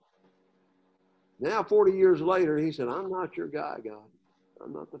freedom. Now, 40 years later, he said, I'm not your guy, God.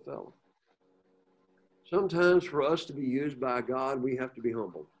 I'm not the fellow. Sometimes for us to be used by God, we have to be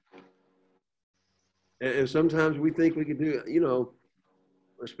humble. And sometimes we think we can do it, you know,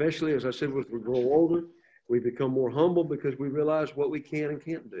 especially as I said, as we grow older, we become more humble because we realize what we can and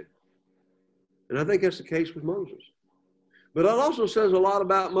can't do. And I think that's the case with Moses. But it also says a lot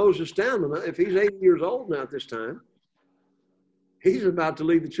about Moses' stamina. If he's 80 years old now at this time, He's about to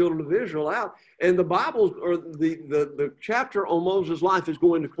lead the children of Israel out. And the Bible, or the chapter on Moses' life is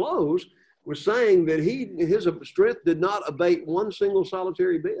going to close with saying that his strength did not abate one single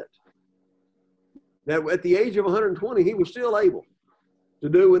solitary bit. That at the age of 120, he was still able to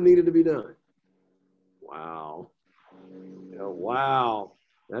do what needed to be done. Wow. Yeah, wow.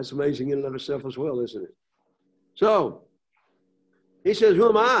 That's amazing in and of itself as well, isn't it? So, he says, who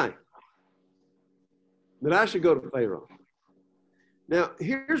am I that I should go to Pharaoh? Now,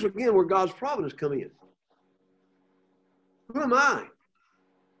 here's again where God's providence come in. Who am I?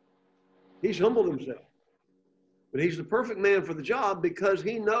 He's humbled himself. But he's the perfect man for the job because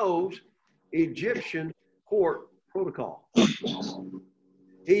he knows Egyptian court protocol.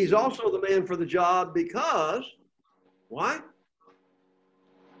 He's also the man for the job because, why?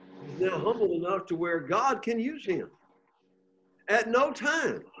 He's now humble enough to where God can use him. At no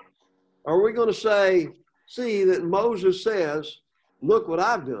time are we going to see that Moses says, look what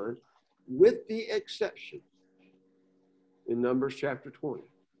I've done, with the exception in Numbers chapter 20.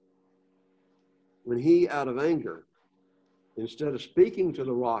 When he, out of anger, instead of speaking to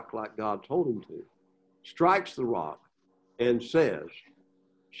the rock like God told him to, strikes the rock and says,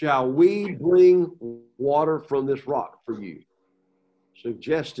 shall we bring water from this rock for you?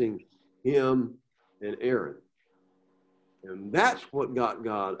 Suggesting him and Aaron. And that's what got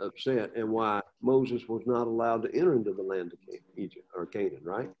God upset and why Moses was not allowed to enter into the land of Egypt or Canaan,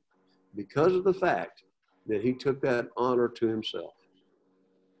 right? Because of the fact that he took that honor to himself.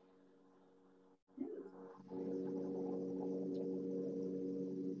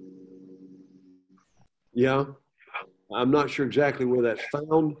 Yeah, I'm not sure exactly where that's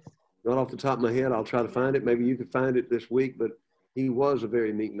found. Not off the top of my head. I'll try to find it. Maybe you could find it this week, but he was a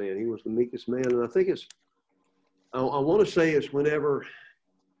very meek man. He was the meekest man. And I think I want to say it's whenever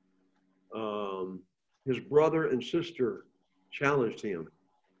his brother and sister challenged him.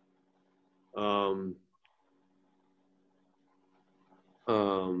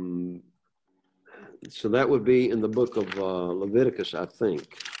 So that would be in the book of Leviticus, I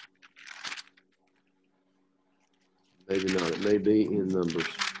think. Maybe not. It may be in Numbers.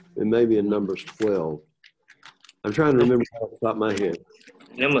 It may be in Numbers 12. I'm trying to remember off the top of my head.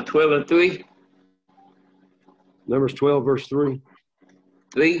 Number 12 and 3. Numbers 12, verse 3.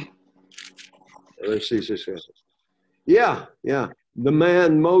 3. Let's see. Yeah. The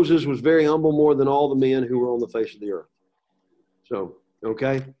man, Moses, was very humble, more than all the men who were on the face of the earth. So,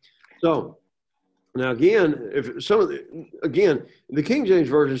 okay. So, now again, the King James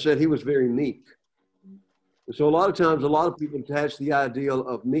Version said he was very meek. And so a lot of times, a lot of people attach the ideal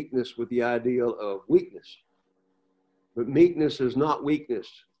of meekness with the ideal of weakness. But meekness is not weakness.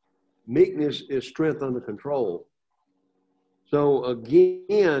 Meekness is strength under control. So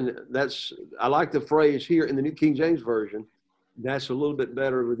again, I like the phrase here in the New King James Version. That's a little bit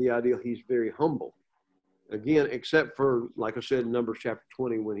better with the idea he's very humble. Again, except for, like I said, in Numbers chapter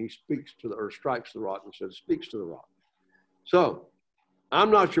 20, when he speaks to strikes the rock instead of speaks to the rock. So,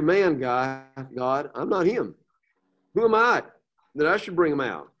 I'm not your man, God. I'm not him. Who am I that I should bring him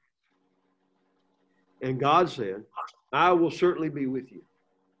out? And God said, I will certainly be with you.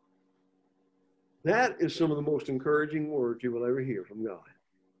 That is some of the most encouraging words you will ever hear from God.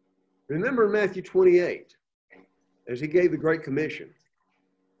 Remember in Matthew 28, as he gave the Great Commission,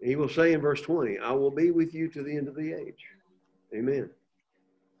 he will say in verse 20, I will be with you to the end of the age. Amen.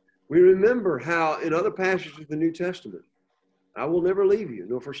 We remember how in other passages of the New Testament, I will never leave you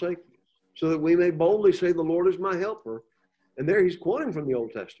nor forsake you, so that we may boldly say the Lord is my helper. And there he's quoting from the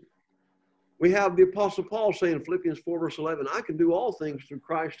Old Testament. We have the Apostle Paul saying in Philippians 4, verse 11, I can do all things through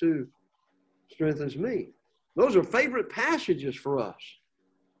Christ who strengthens me. Those are favorite passages for us.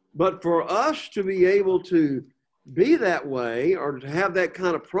 But for us to be able to be that way or to have that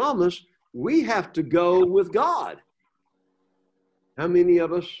kind of promise, we have to go with God. How many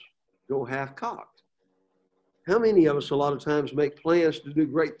of us go half-cocked? How many of us a lot of times make plans to do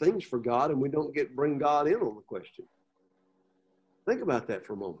great things for God and we don't bring God in on the question? Think about that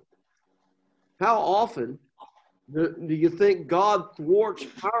for a moment. How often do you think God thwarts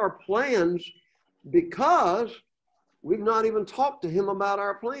our plans because we've not even talked to him about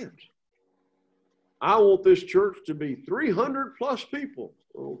our plans? I want this church to be 300 plus people,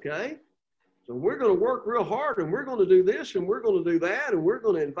 okay? So we're going to work real hard and we're going to do this and we're going to do that and we're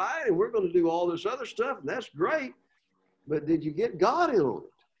going to invite and we're going to do all this other stuff, and that's great. But did you get God in on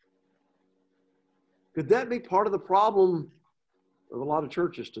it? Could that be part of the problem of a lot of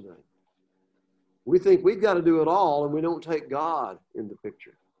churches today? We think we've got to do it all and we don't take God in the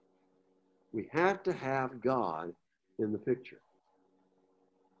picture. We have to have God in the picture.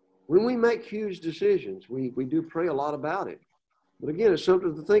 When we make huge decisions, we do pray a lot about it. But again, it's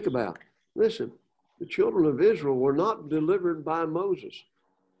something to think about. Listen, the children of Israel were not delivered by Moses.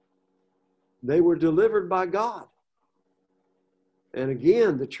 They were delivered by God. And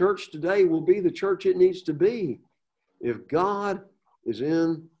again, the church today will be the church it needs to be if God is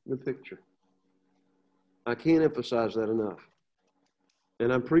in the picture. I can't emphasize that enough.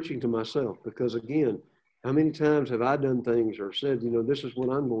 And I'm preaching to myself because, again, how many times have I done things or said, this is what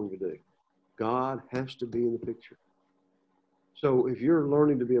I'm going to do? God has to be in the picture. So if you're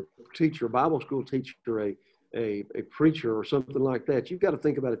learning to be a teacher, a Bible school teacher, a preacher or something like that, you've got to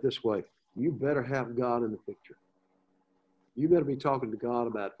think about it this way. You better have God in the picture. You better be talking to God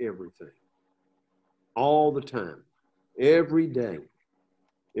about everything. All the time. Every day.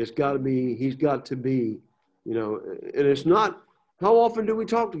 He's got to be, and it's not, how often do we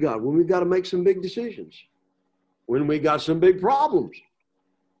talk to God? When we've got to make some big decisions. When we got some big problems.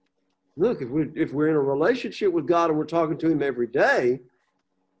 Look, if we're in a relationship with God and we're talking to him every day,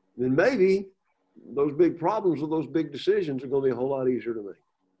 then maybe those big problems or those big decisions are going to be a whole lot easier to make.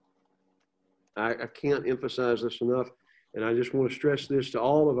 I can't emphasize this enough. And I just want to stress this to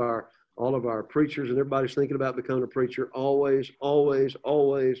all of our preachers and everybody's thinking about becoming a preacher. Always, always,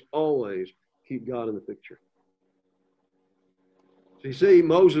 always, always keep God in the picture. So you see,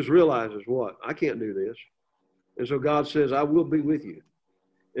 Moses realizes what? I can't do this. And so God says, I will be with you.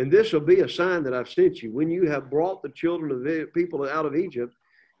 And this will be a sign that I've sent you. When you have brought the children of people out of Egypt,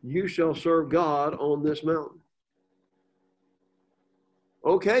 you shall serve God on this mountain.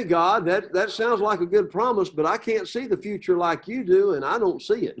 Okay, God, that sounds like a good promise, but I can't see the future like you do, and I don't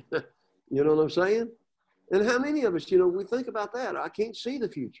see it. You know what I'm saying? And how many of us, we think about that. I can't see the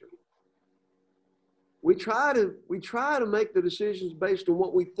future. We try to make the decisions based on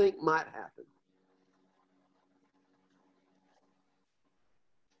what we think might happen.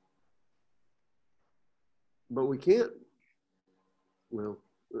 But we can't. Well,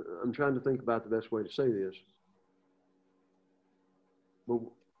 I'm trying to think about the best way to say this. But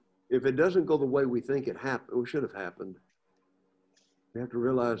if it doesn't go the way we think it should have happened, we have to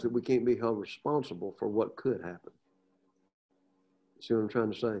realize that we can't be held responsible for what could happen. See what I'm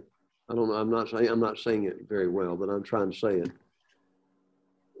trying to say? I don't know. I'm not saying it very well, but I'm trying to say it.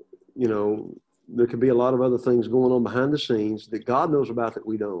 There could be a lot of other things going on behind the scenes that God knows about that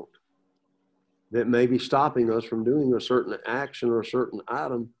we don't. That may be stopping us from doing a certain action or a certain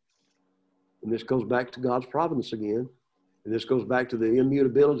item. And this goes back to God's providence again. And this goes back to the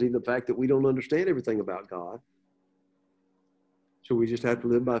immutability, the fact that we don't understand everything about God. So we just have to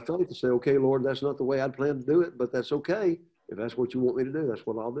live by faith and say, okay, Lord, that's not the way I'd planned to do it, but that's okay. If that's what you want me to do, that's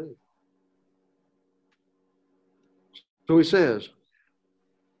what I'll do. So he says,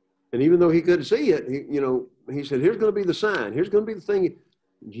 and even though he couldn't see it, he said, here's going to be the sign. Here's going to be the thing.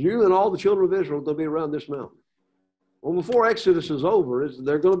 You and all the children of Israel are going to be around this mountain. Well, before Exodus is over,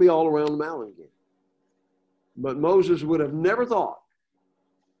 they're going to be all around the mountain again. But Moses would have never thought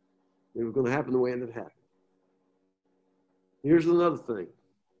it was going to happen the way it had happened. Here's another thing.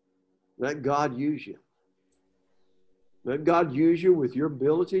 Let God use you. Let God use you with your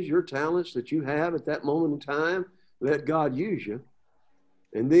abilities, your talents that you have at that moment in time. Let God use you.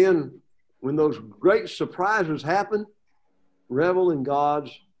 And then when those great surprises happen, revel in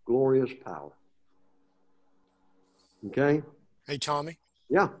God's glorious power. Okay? Hey, Tommy.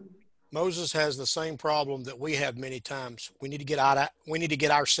 Yeah. Moses has the same problem that we have many times. We need to get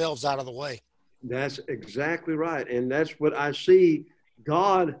ourselves out of the way. That's exactly right. And that's what I see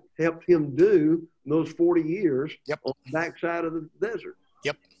God helped him do those 40 years on the backside of the desert.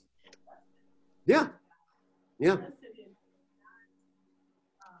 Yep. Yeah. Yeah.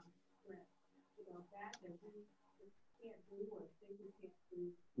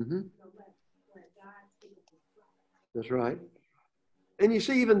 Mm-hmm. That's right. And you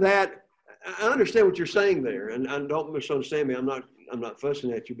see, even that, I understand what you're saying there, and don't misunderstand me. I'm not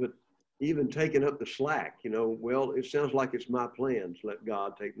fussing at you, but even taking up the slack, well, it sounds like it's my plans. Let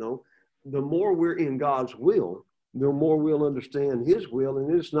God take. No, the more we're in God's will, the more we'll understand his will.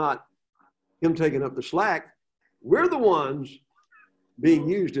 And it's not him taking up the slack. We're the ones being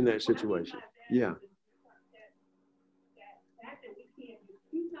used in that situation. Yeah.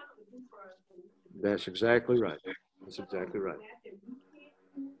 That's exactly right. That's exactly right.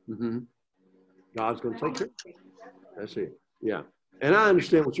 Mm-hmm. God's going to take it. That's it. Yeah. And I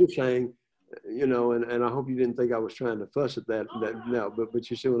understand what you're saying, and I hope you didn't think I was trying to fuss at that no, but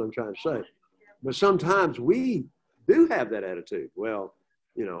you see what I'm trying to say. But sometimes we do have that attitude. Well,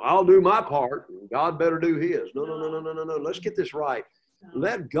 I'll do my part. God better do his. No. Let's get this right.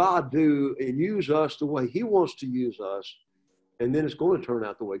 Let God do and use us the way he wants to use us. And then it's going to turn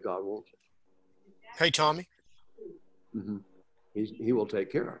out the way God wants it. Hey, Tommy. Mm-hmm. He will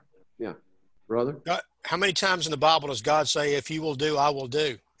take care of it. Yeah. Brother? How many times in the Bible does God say, if you will do, I will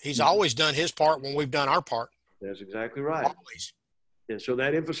do? He's always done his part when we've done our part. That's exactly right. Always. And so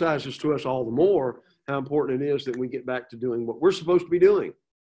that emphasizes to us all the more how important it is that we get back to doing what we're supposed to be doing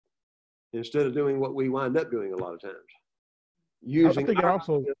instead of doing what we wind up doing a lot of times. Using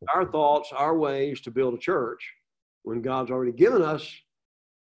our thoughts, our ways to build a church when God's already given us,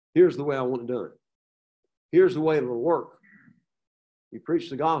 here's the way I want it done. Here's the way it'll work. You preach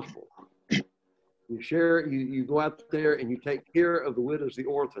the gospel. You share it. You go out there and you take care of the widows, the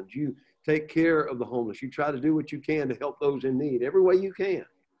orphans. You take care of the homeless. You try to do what you can to help those in need every way you can.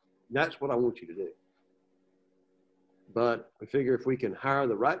 That's what I want you to do. But I figure if we can hire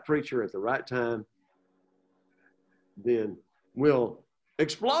the right preacher at the right time, then we'll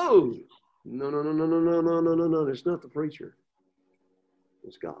explode. No. It's not the preacher.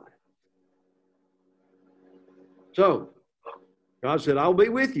 It's God. So God said, I'll be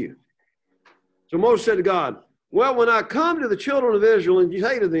with you. So Moses said to God, well, when I come to the children of Israel and you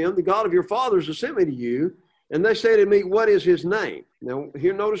say to them, the God of your fathers has sent me to you, and they say to me, what is his name? Now,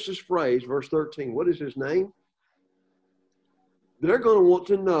 here, notice this phrase, verse 13. What is his name? They're going to want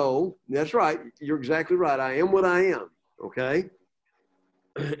to know. That's right. You're exactly right. I am what I am. Okay?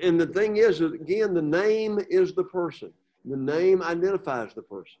 And the thing is, again, the name is the person. The name identifies the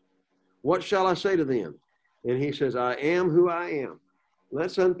person. What shall I say to them? And he says, I am who I am.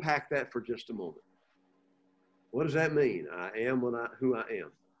 Let's unpack that for just a moment. What does that mean? I am who I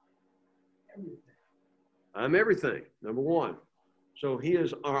am. I'm everything, number one. So he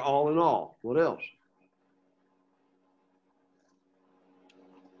is our all in all. What else?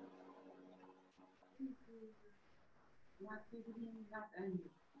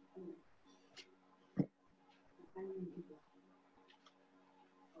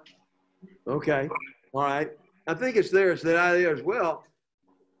 Okay. All right. I think it's there. It's that idea as well.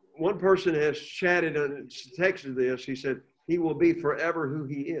 One person has chatted and texted this. He said, he will be forever who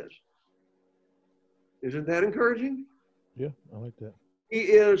he is. Isn't that encouraging? Yeah, I like that. He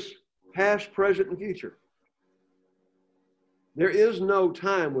is past, present, and future. There is no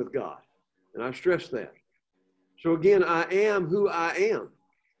time with God. And I stress that. So again, I am who I am.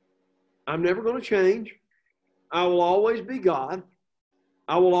 I'm never going to change. I will always be God.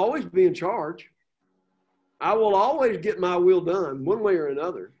 I will always be in charge. I will always get my will done one way or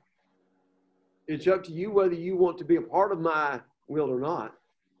another. It's up to you whether you want to be a part of my will or not.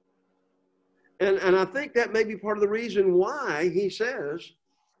 And I think that may be part of the reason why he says,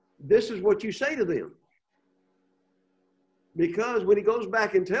 this is what you say to them. Because when he goes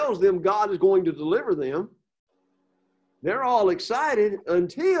back and tells them God is going to deliver them, they're all excited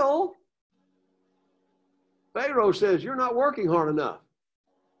until Pharaoh says, you're not working hard enough.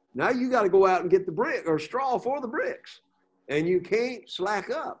 Now you got to go out and get the brick or straw for the bricks. And you can't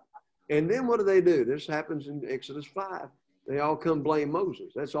slack up. And then what do? This happens in Exodus 5. They all come blame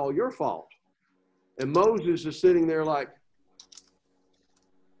Moses. That's all your fault. And Moses is sitting there like,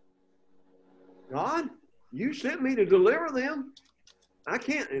 God, you sent me to deliver them. I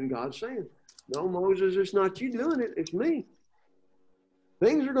can't. And God's saying, no, Moses, it's not you doing it. It's me.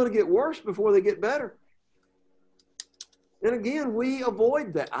 Things are going to get worse before they get better. And again, we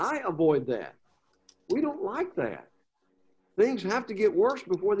avoid that. I avoid that. We don't like that. Things have to get worse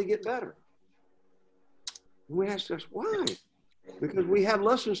before they get better. We ask us, why? Because we have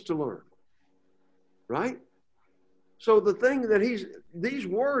lessons to learn. Right? So the thing that these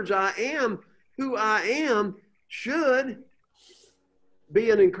words, I am who I am, should be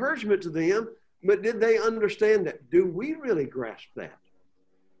an encouragement to them. But did they understand that? Do we really grasp that?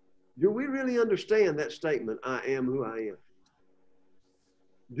 Do we really understand that statement, I am who I am?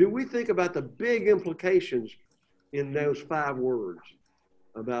 Do we think about the big implications in those 5 words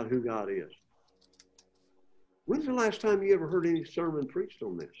about who God is? When's the last time you ever heard any sermon preached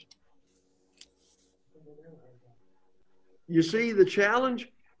on this? You see the challenge?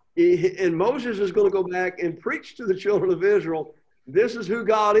 And Moses is going to go back and preach to the children of Israel, this is who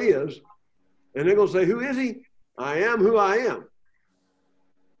God is. And they're going to say, who is he? I am who I am.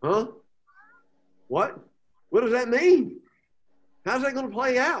 Huh? What? What does that mean? How's that going to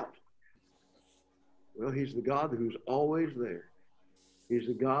play out? Well, he's the God who's always there. He's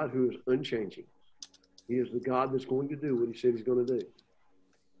the God who is unchanging. He is the God that's going to do what he said he's going to do.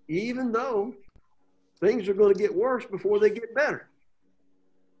 Even though things are going to get worse before they get better,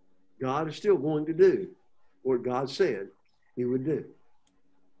 God is still going to do what God said he would do.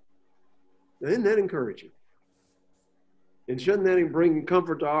 Now, isn't that encouraging? And shouldn't that bring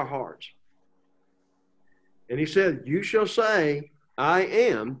comfort to our hearts? And he said, you shall say, I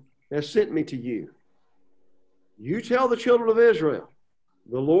am has sent me to you. You tell the children of Israel,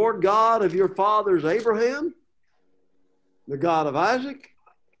 the Lord God of your fathers Abraham, the God of Isaac,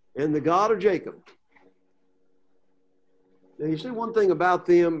 and the God of Jacob. Now, you see one thing about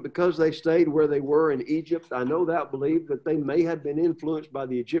them, because they stayed where they were in Egypt, I know that believed that they may have been influenced by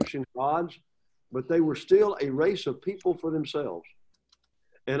the Egyptian gods, but they were still a race of people for themselves.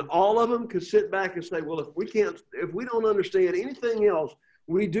 And all of them could sit back and say, well, if we don't understand anything else,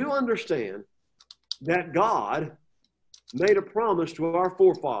 we do understand that God made a promise to our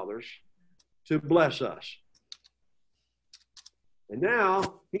forefathers to bless us. And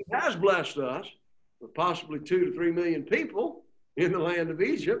now he has blessed us with possibly 2 to 3 million people in the land of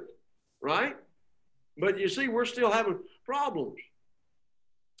Egypt, right? But you see, we're still having problems.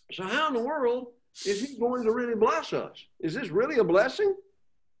 So how in the world is he going to really bless us? Is this really a blessing?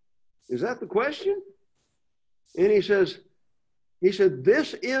 Is that the question? And he said,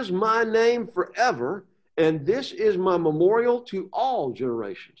 this is my name forever, and this is my memorial to all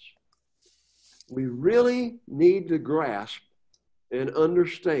generations. We really need to grasp and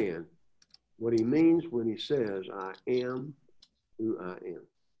understand what he means when he says, I am who I am.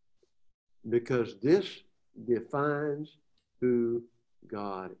 Because this defines who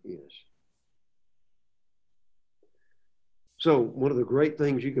God is. So one of the great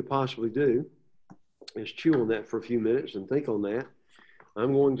things you could possibly do is chew on that for a few minutes and think on that.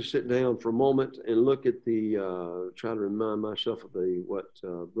 I'm going to sit down for a moment and look at try to remind myself of what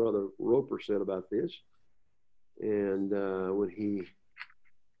Brother Roper said about this. And when he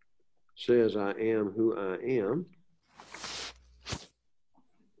says, I am who I am,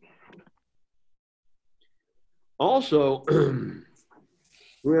 also,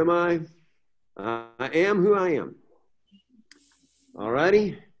 who am I? I am who I am. All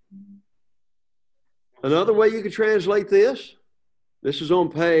righty. Another way you could translate this is on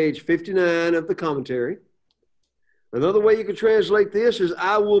page 59 of the commentary. Another way you could translate this is,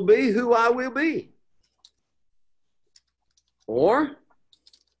 I will be who I will be. Or,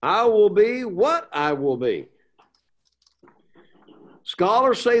 I will be what I will be.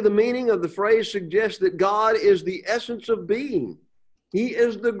 Scholars say the meaning of the phrase suggests that God is the essence of being. He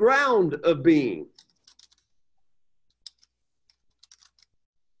is the ground of being.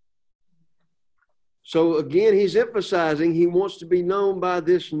 So again, he's emphasizing he wants to be known by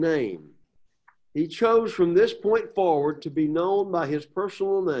this name. He chose from this point forward to be known by his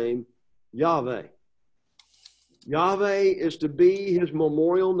personal name, Yahweh. Yahweh is to be his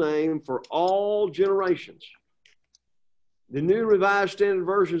memorial name for all generations. The New Revised Standard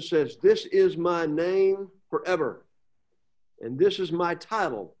Version says, this is my name forever, and this is my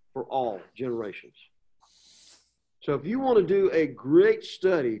title for all generations. So if you want to do a great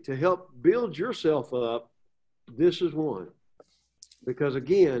study to help build yourself up, this is one. Because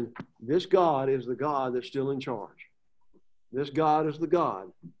again, this God is the God that's still in charge. This God is the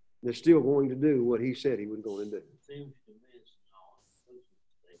God that's still going to do what he said he was going to do.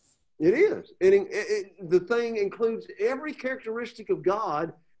 It is. The thing includes every characteristic of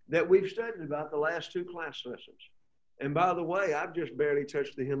God that we've studied about the last 2 class lessons. And by the way, I've just barely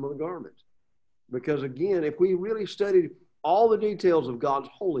touched the hem of the garment. Because again, if we really studied all the details of God's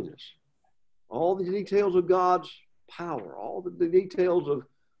holiness, all the details of God's power, all the details of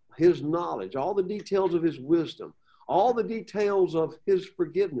his knowledge, all the details of his wisdom, all the details of his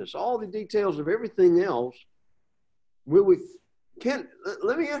forgiveness, all the details of everything else,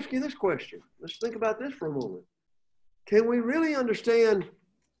 let me ask you this question. Let's think about this for a moment. Can we really understand,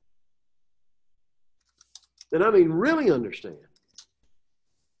 and I mean really understand,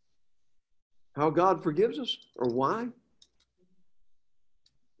 how God forgives us, or why?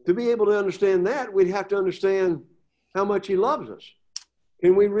 To be able to understand that, we'd have to understand how much he loves us.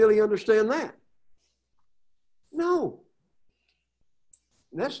 Can we really understand that? No.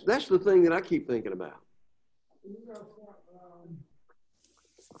 That's the thing that I keep thinking about. You know,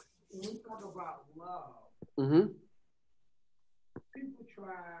 when we talk about love, people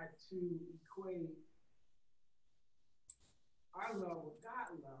try to equate our love with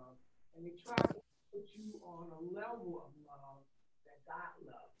God's love, and they try to put you on a level of love that God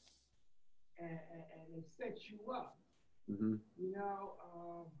loves, and it sets you up. You know,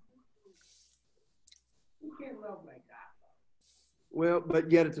 you can't love like God loves. Well,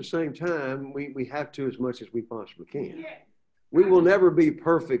 but yet at the same time, we have to as much as we possibly can. Yeah. We will never be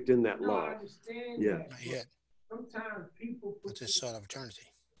perfect in that love. I understand that. Not yet. Sometimes people put It's this side of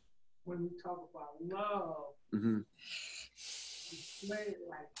eternity. when we talk about love, display it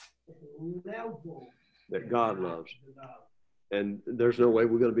like a level That God loves. love. And there's no way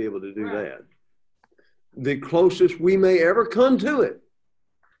we're going to be able to do that. The closest we may ever come to it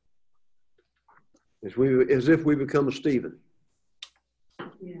As if we become a Stephen.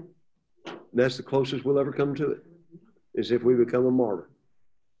 Yeah. That's the closest we'll ever come to it, is if we become a martyr.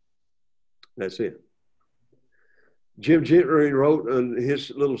 That's it. Jim Gentry wrote in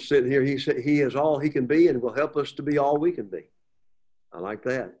his little sit here, he said, he is all he can be and will help us to be all we can be. I like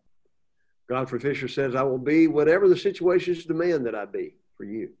that. Godfrey Fisher says, I will be whatever the situations demand that I be for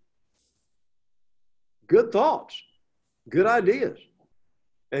you. Good thoughts, good ideas.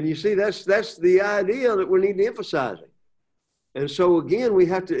 And you see, that's the idea that we need to emphasizing. And so again,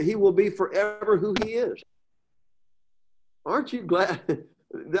 he will be forever who he is. Aren't you glad?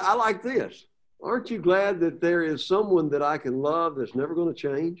 I like this. Aren't you glad that there is someone that I can love that's never going to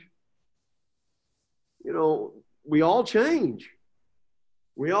change? You know, we all change.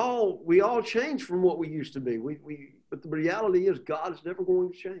 We all change from what we used to be. But the reality is God is never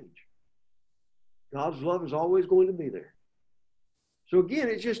going to change. God's love is always going to be there. So again,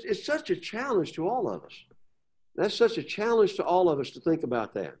 it's such a challenge to all of us. That's such a challenge to all of us to think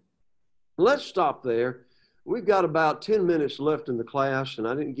about that. Let's stop there. We've got about 10 minutes left in the class, and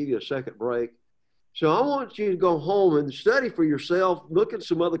I didn't give you a second break. So I want you to go home and study for yourself, look at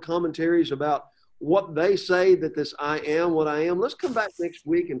some other commentaries about what they say that this I am what I am. Let's come back next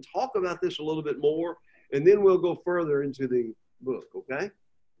week and talk about this a little bit more, and then we'll go further into the book, okay?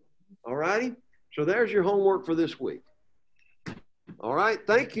 All righty? So there's your homework for this week. All right,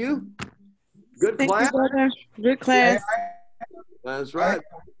 thank you. Good class. Thank you, brother. Good class. That's right.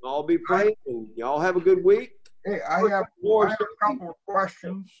 I'll be praying, and y'all have a good week. Hey, I have a couple of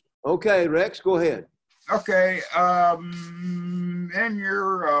questions. Okay, Rex, go ahead. Okay, in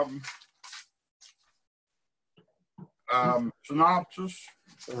your synopsis,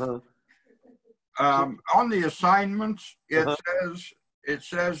 on the assignments, it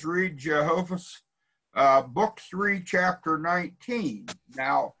says read Jehovah's book 3, chapter 19.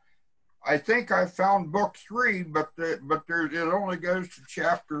 Now, I think I found book 3, but it only goes to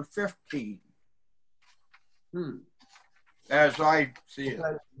chapter 15. As I see it.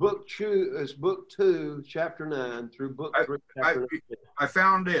 Book 2 is book 2, chapter 9 through book 3, chapter 19. I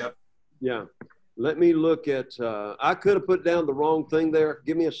found it. Yeah. Let me look at, I could have put down the wrong thing there.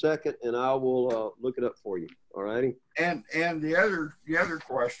 Give me a second and I will look it up for you. All righty. And the other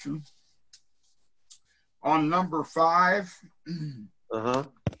question on number 5,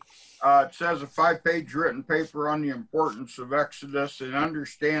 it says a 5-page written paper on the importance of Exodus and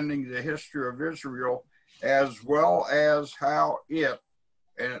understanding the history of Israel, as well as how and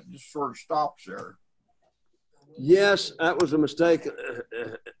it just sort of stops there. Yes, that was a mistake.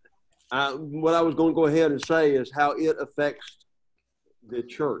 What I was going to go ahead and say is how it affects the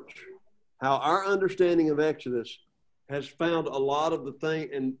church, how our understanding of Exodus has found a lot of the thing,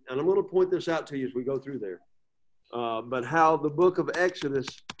 and I'm going to point this out to you as we go through there, but how the book of Exodus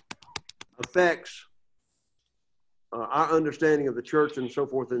affects our understanding of the church and so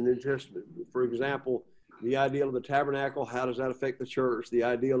forth in the New Testament. For example, the ideal of the tabernacle, how does that affect the church? The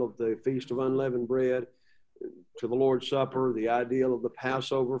ideal of the Feast of Unleavened Bread to the Lord's Supper, the ideal of the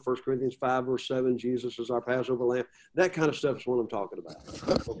Passover, 1 Corinthians 5, verse 7, Jesus is our Passover lamb. That kind of stuff is what I'm talking about,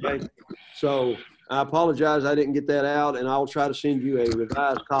 okay? So I apologize I didn't get that out, and I'll try to send you a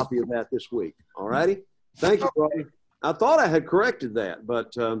revised copy of that this week, all righty? Thank you, buddy. I thought I had corrected that,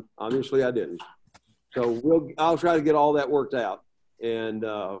 but obviously I didn't. So I'll try to get all that worked out and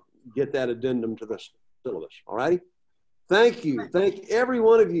get that addendum to the syllabus, all righty? Thank you. Thank every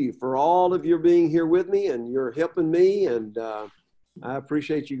one of you for all of your being here with me, and you're helping me, and I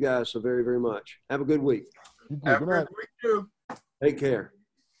appreciate you guys so very, very much. Have a good week. Have a good week too. Take care.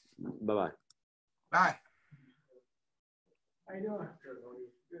 Bye-bye. Bye. How you doing?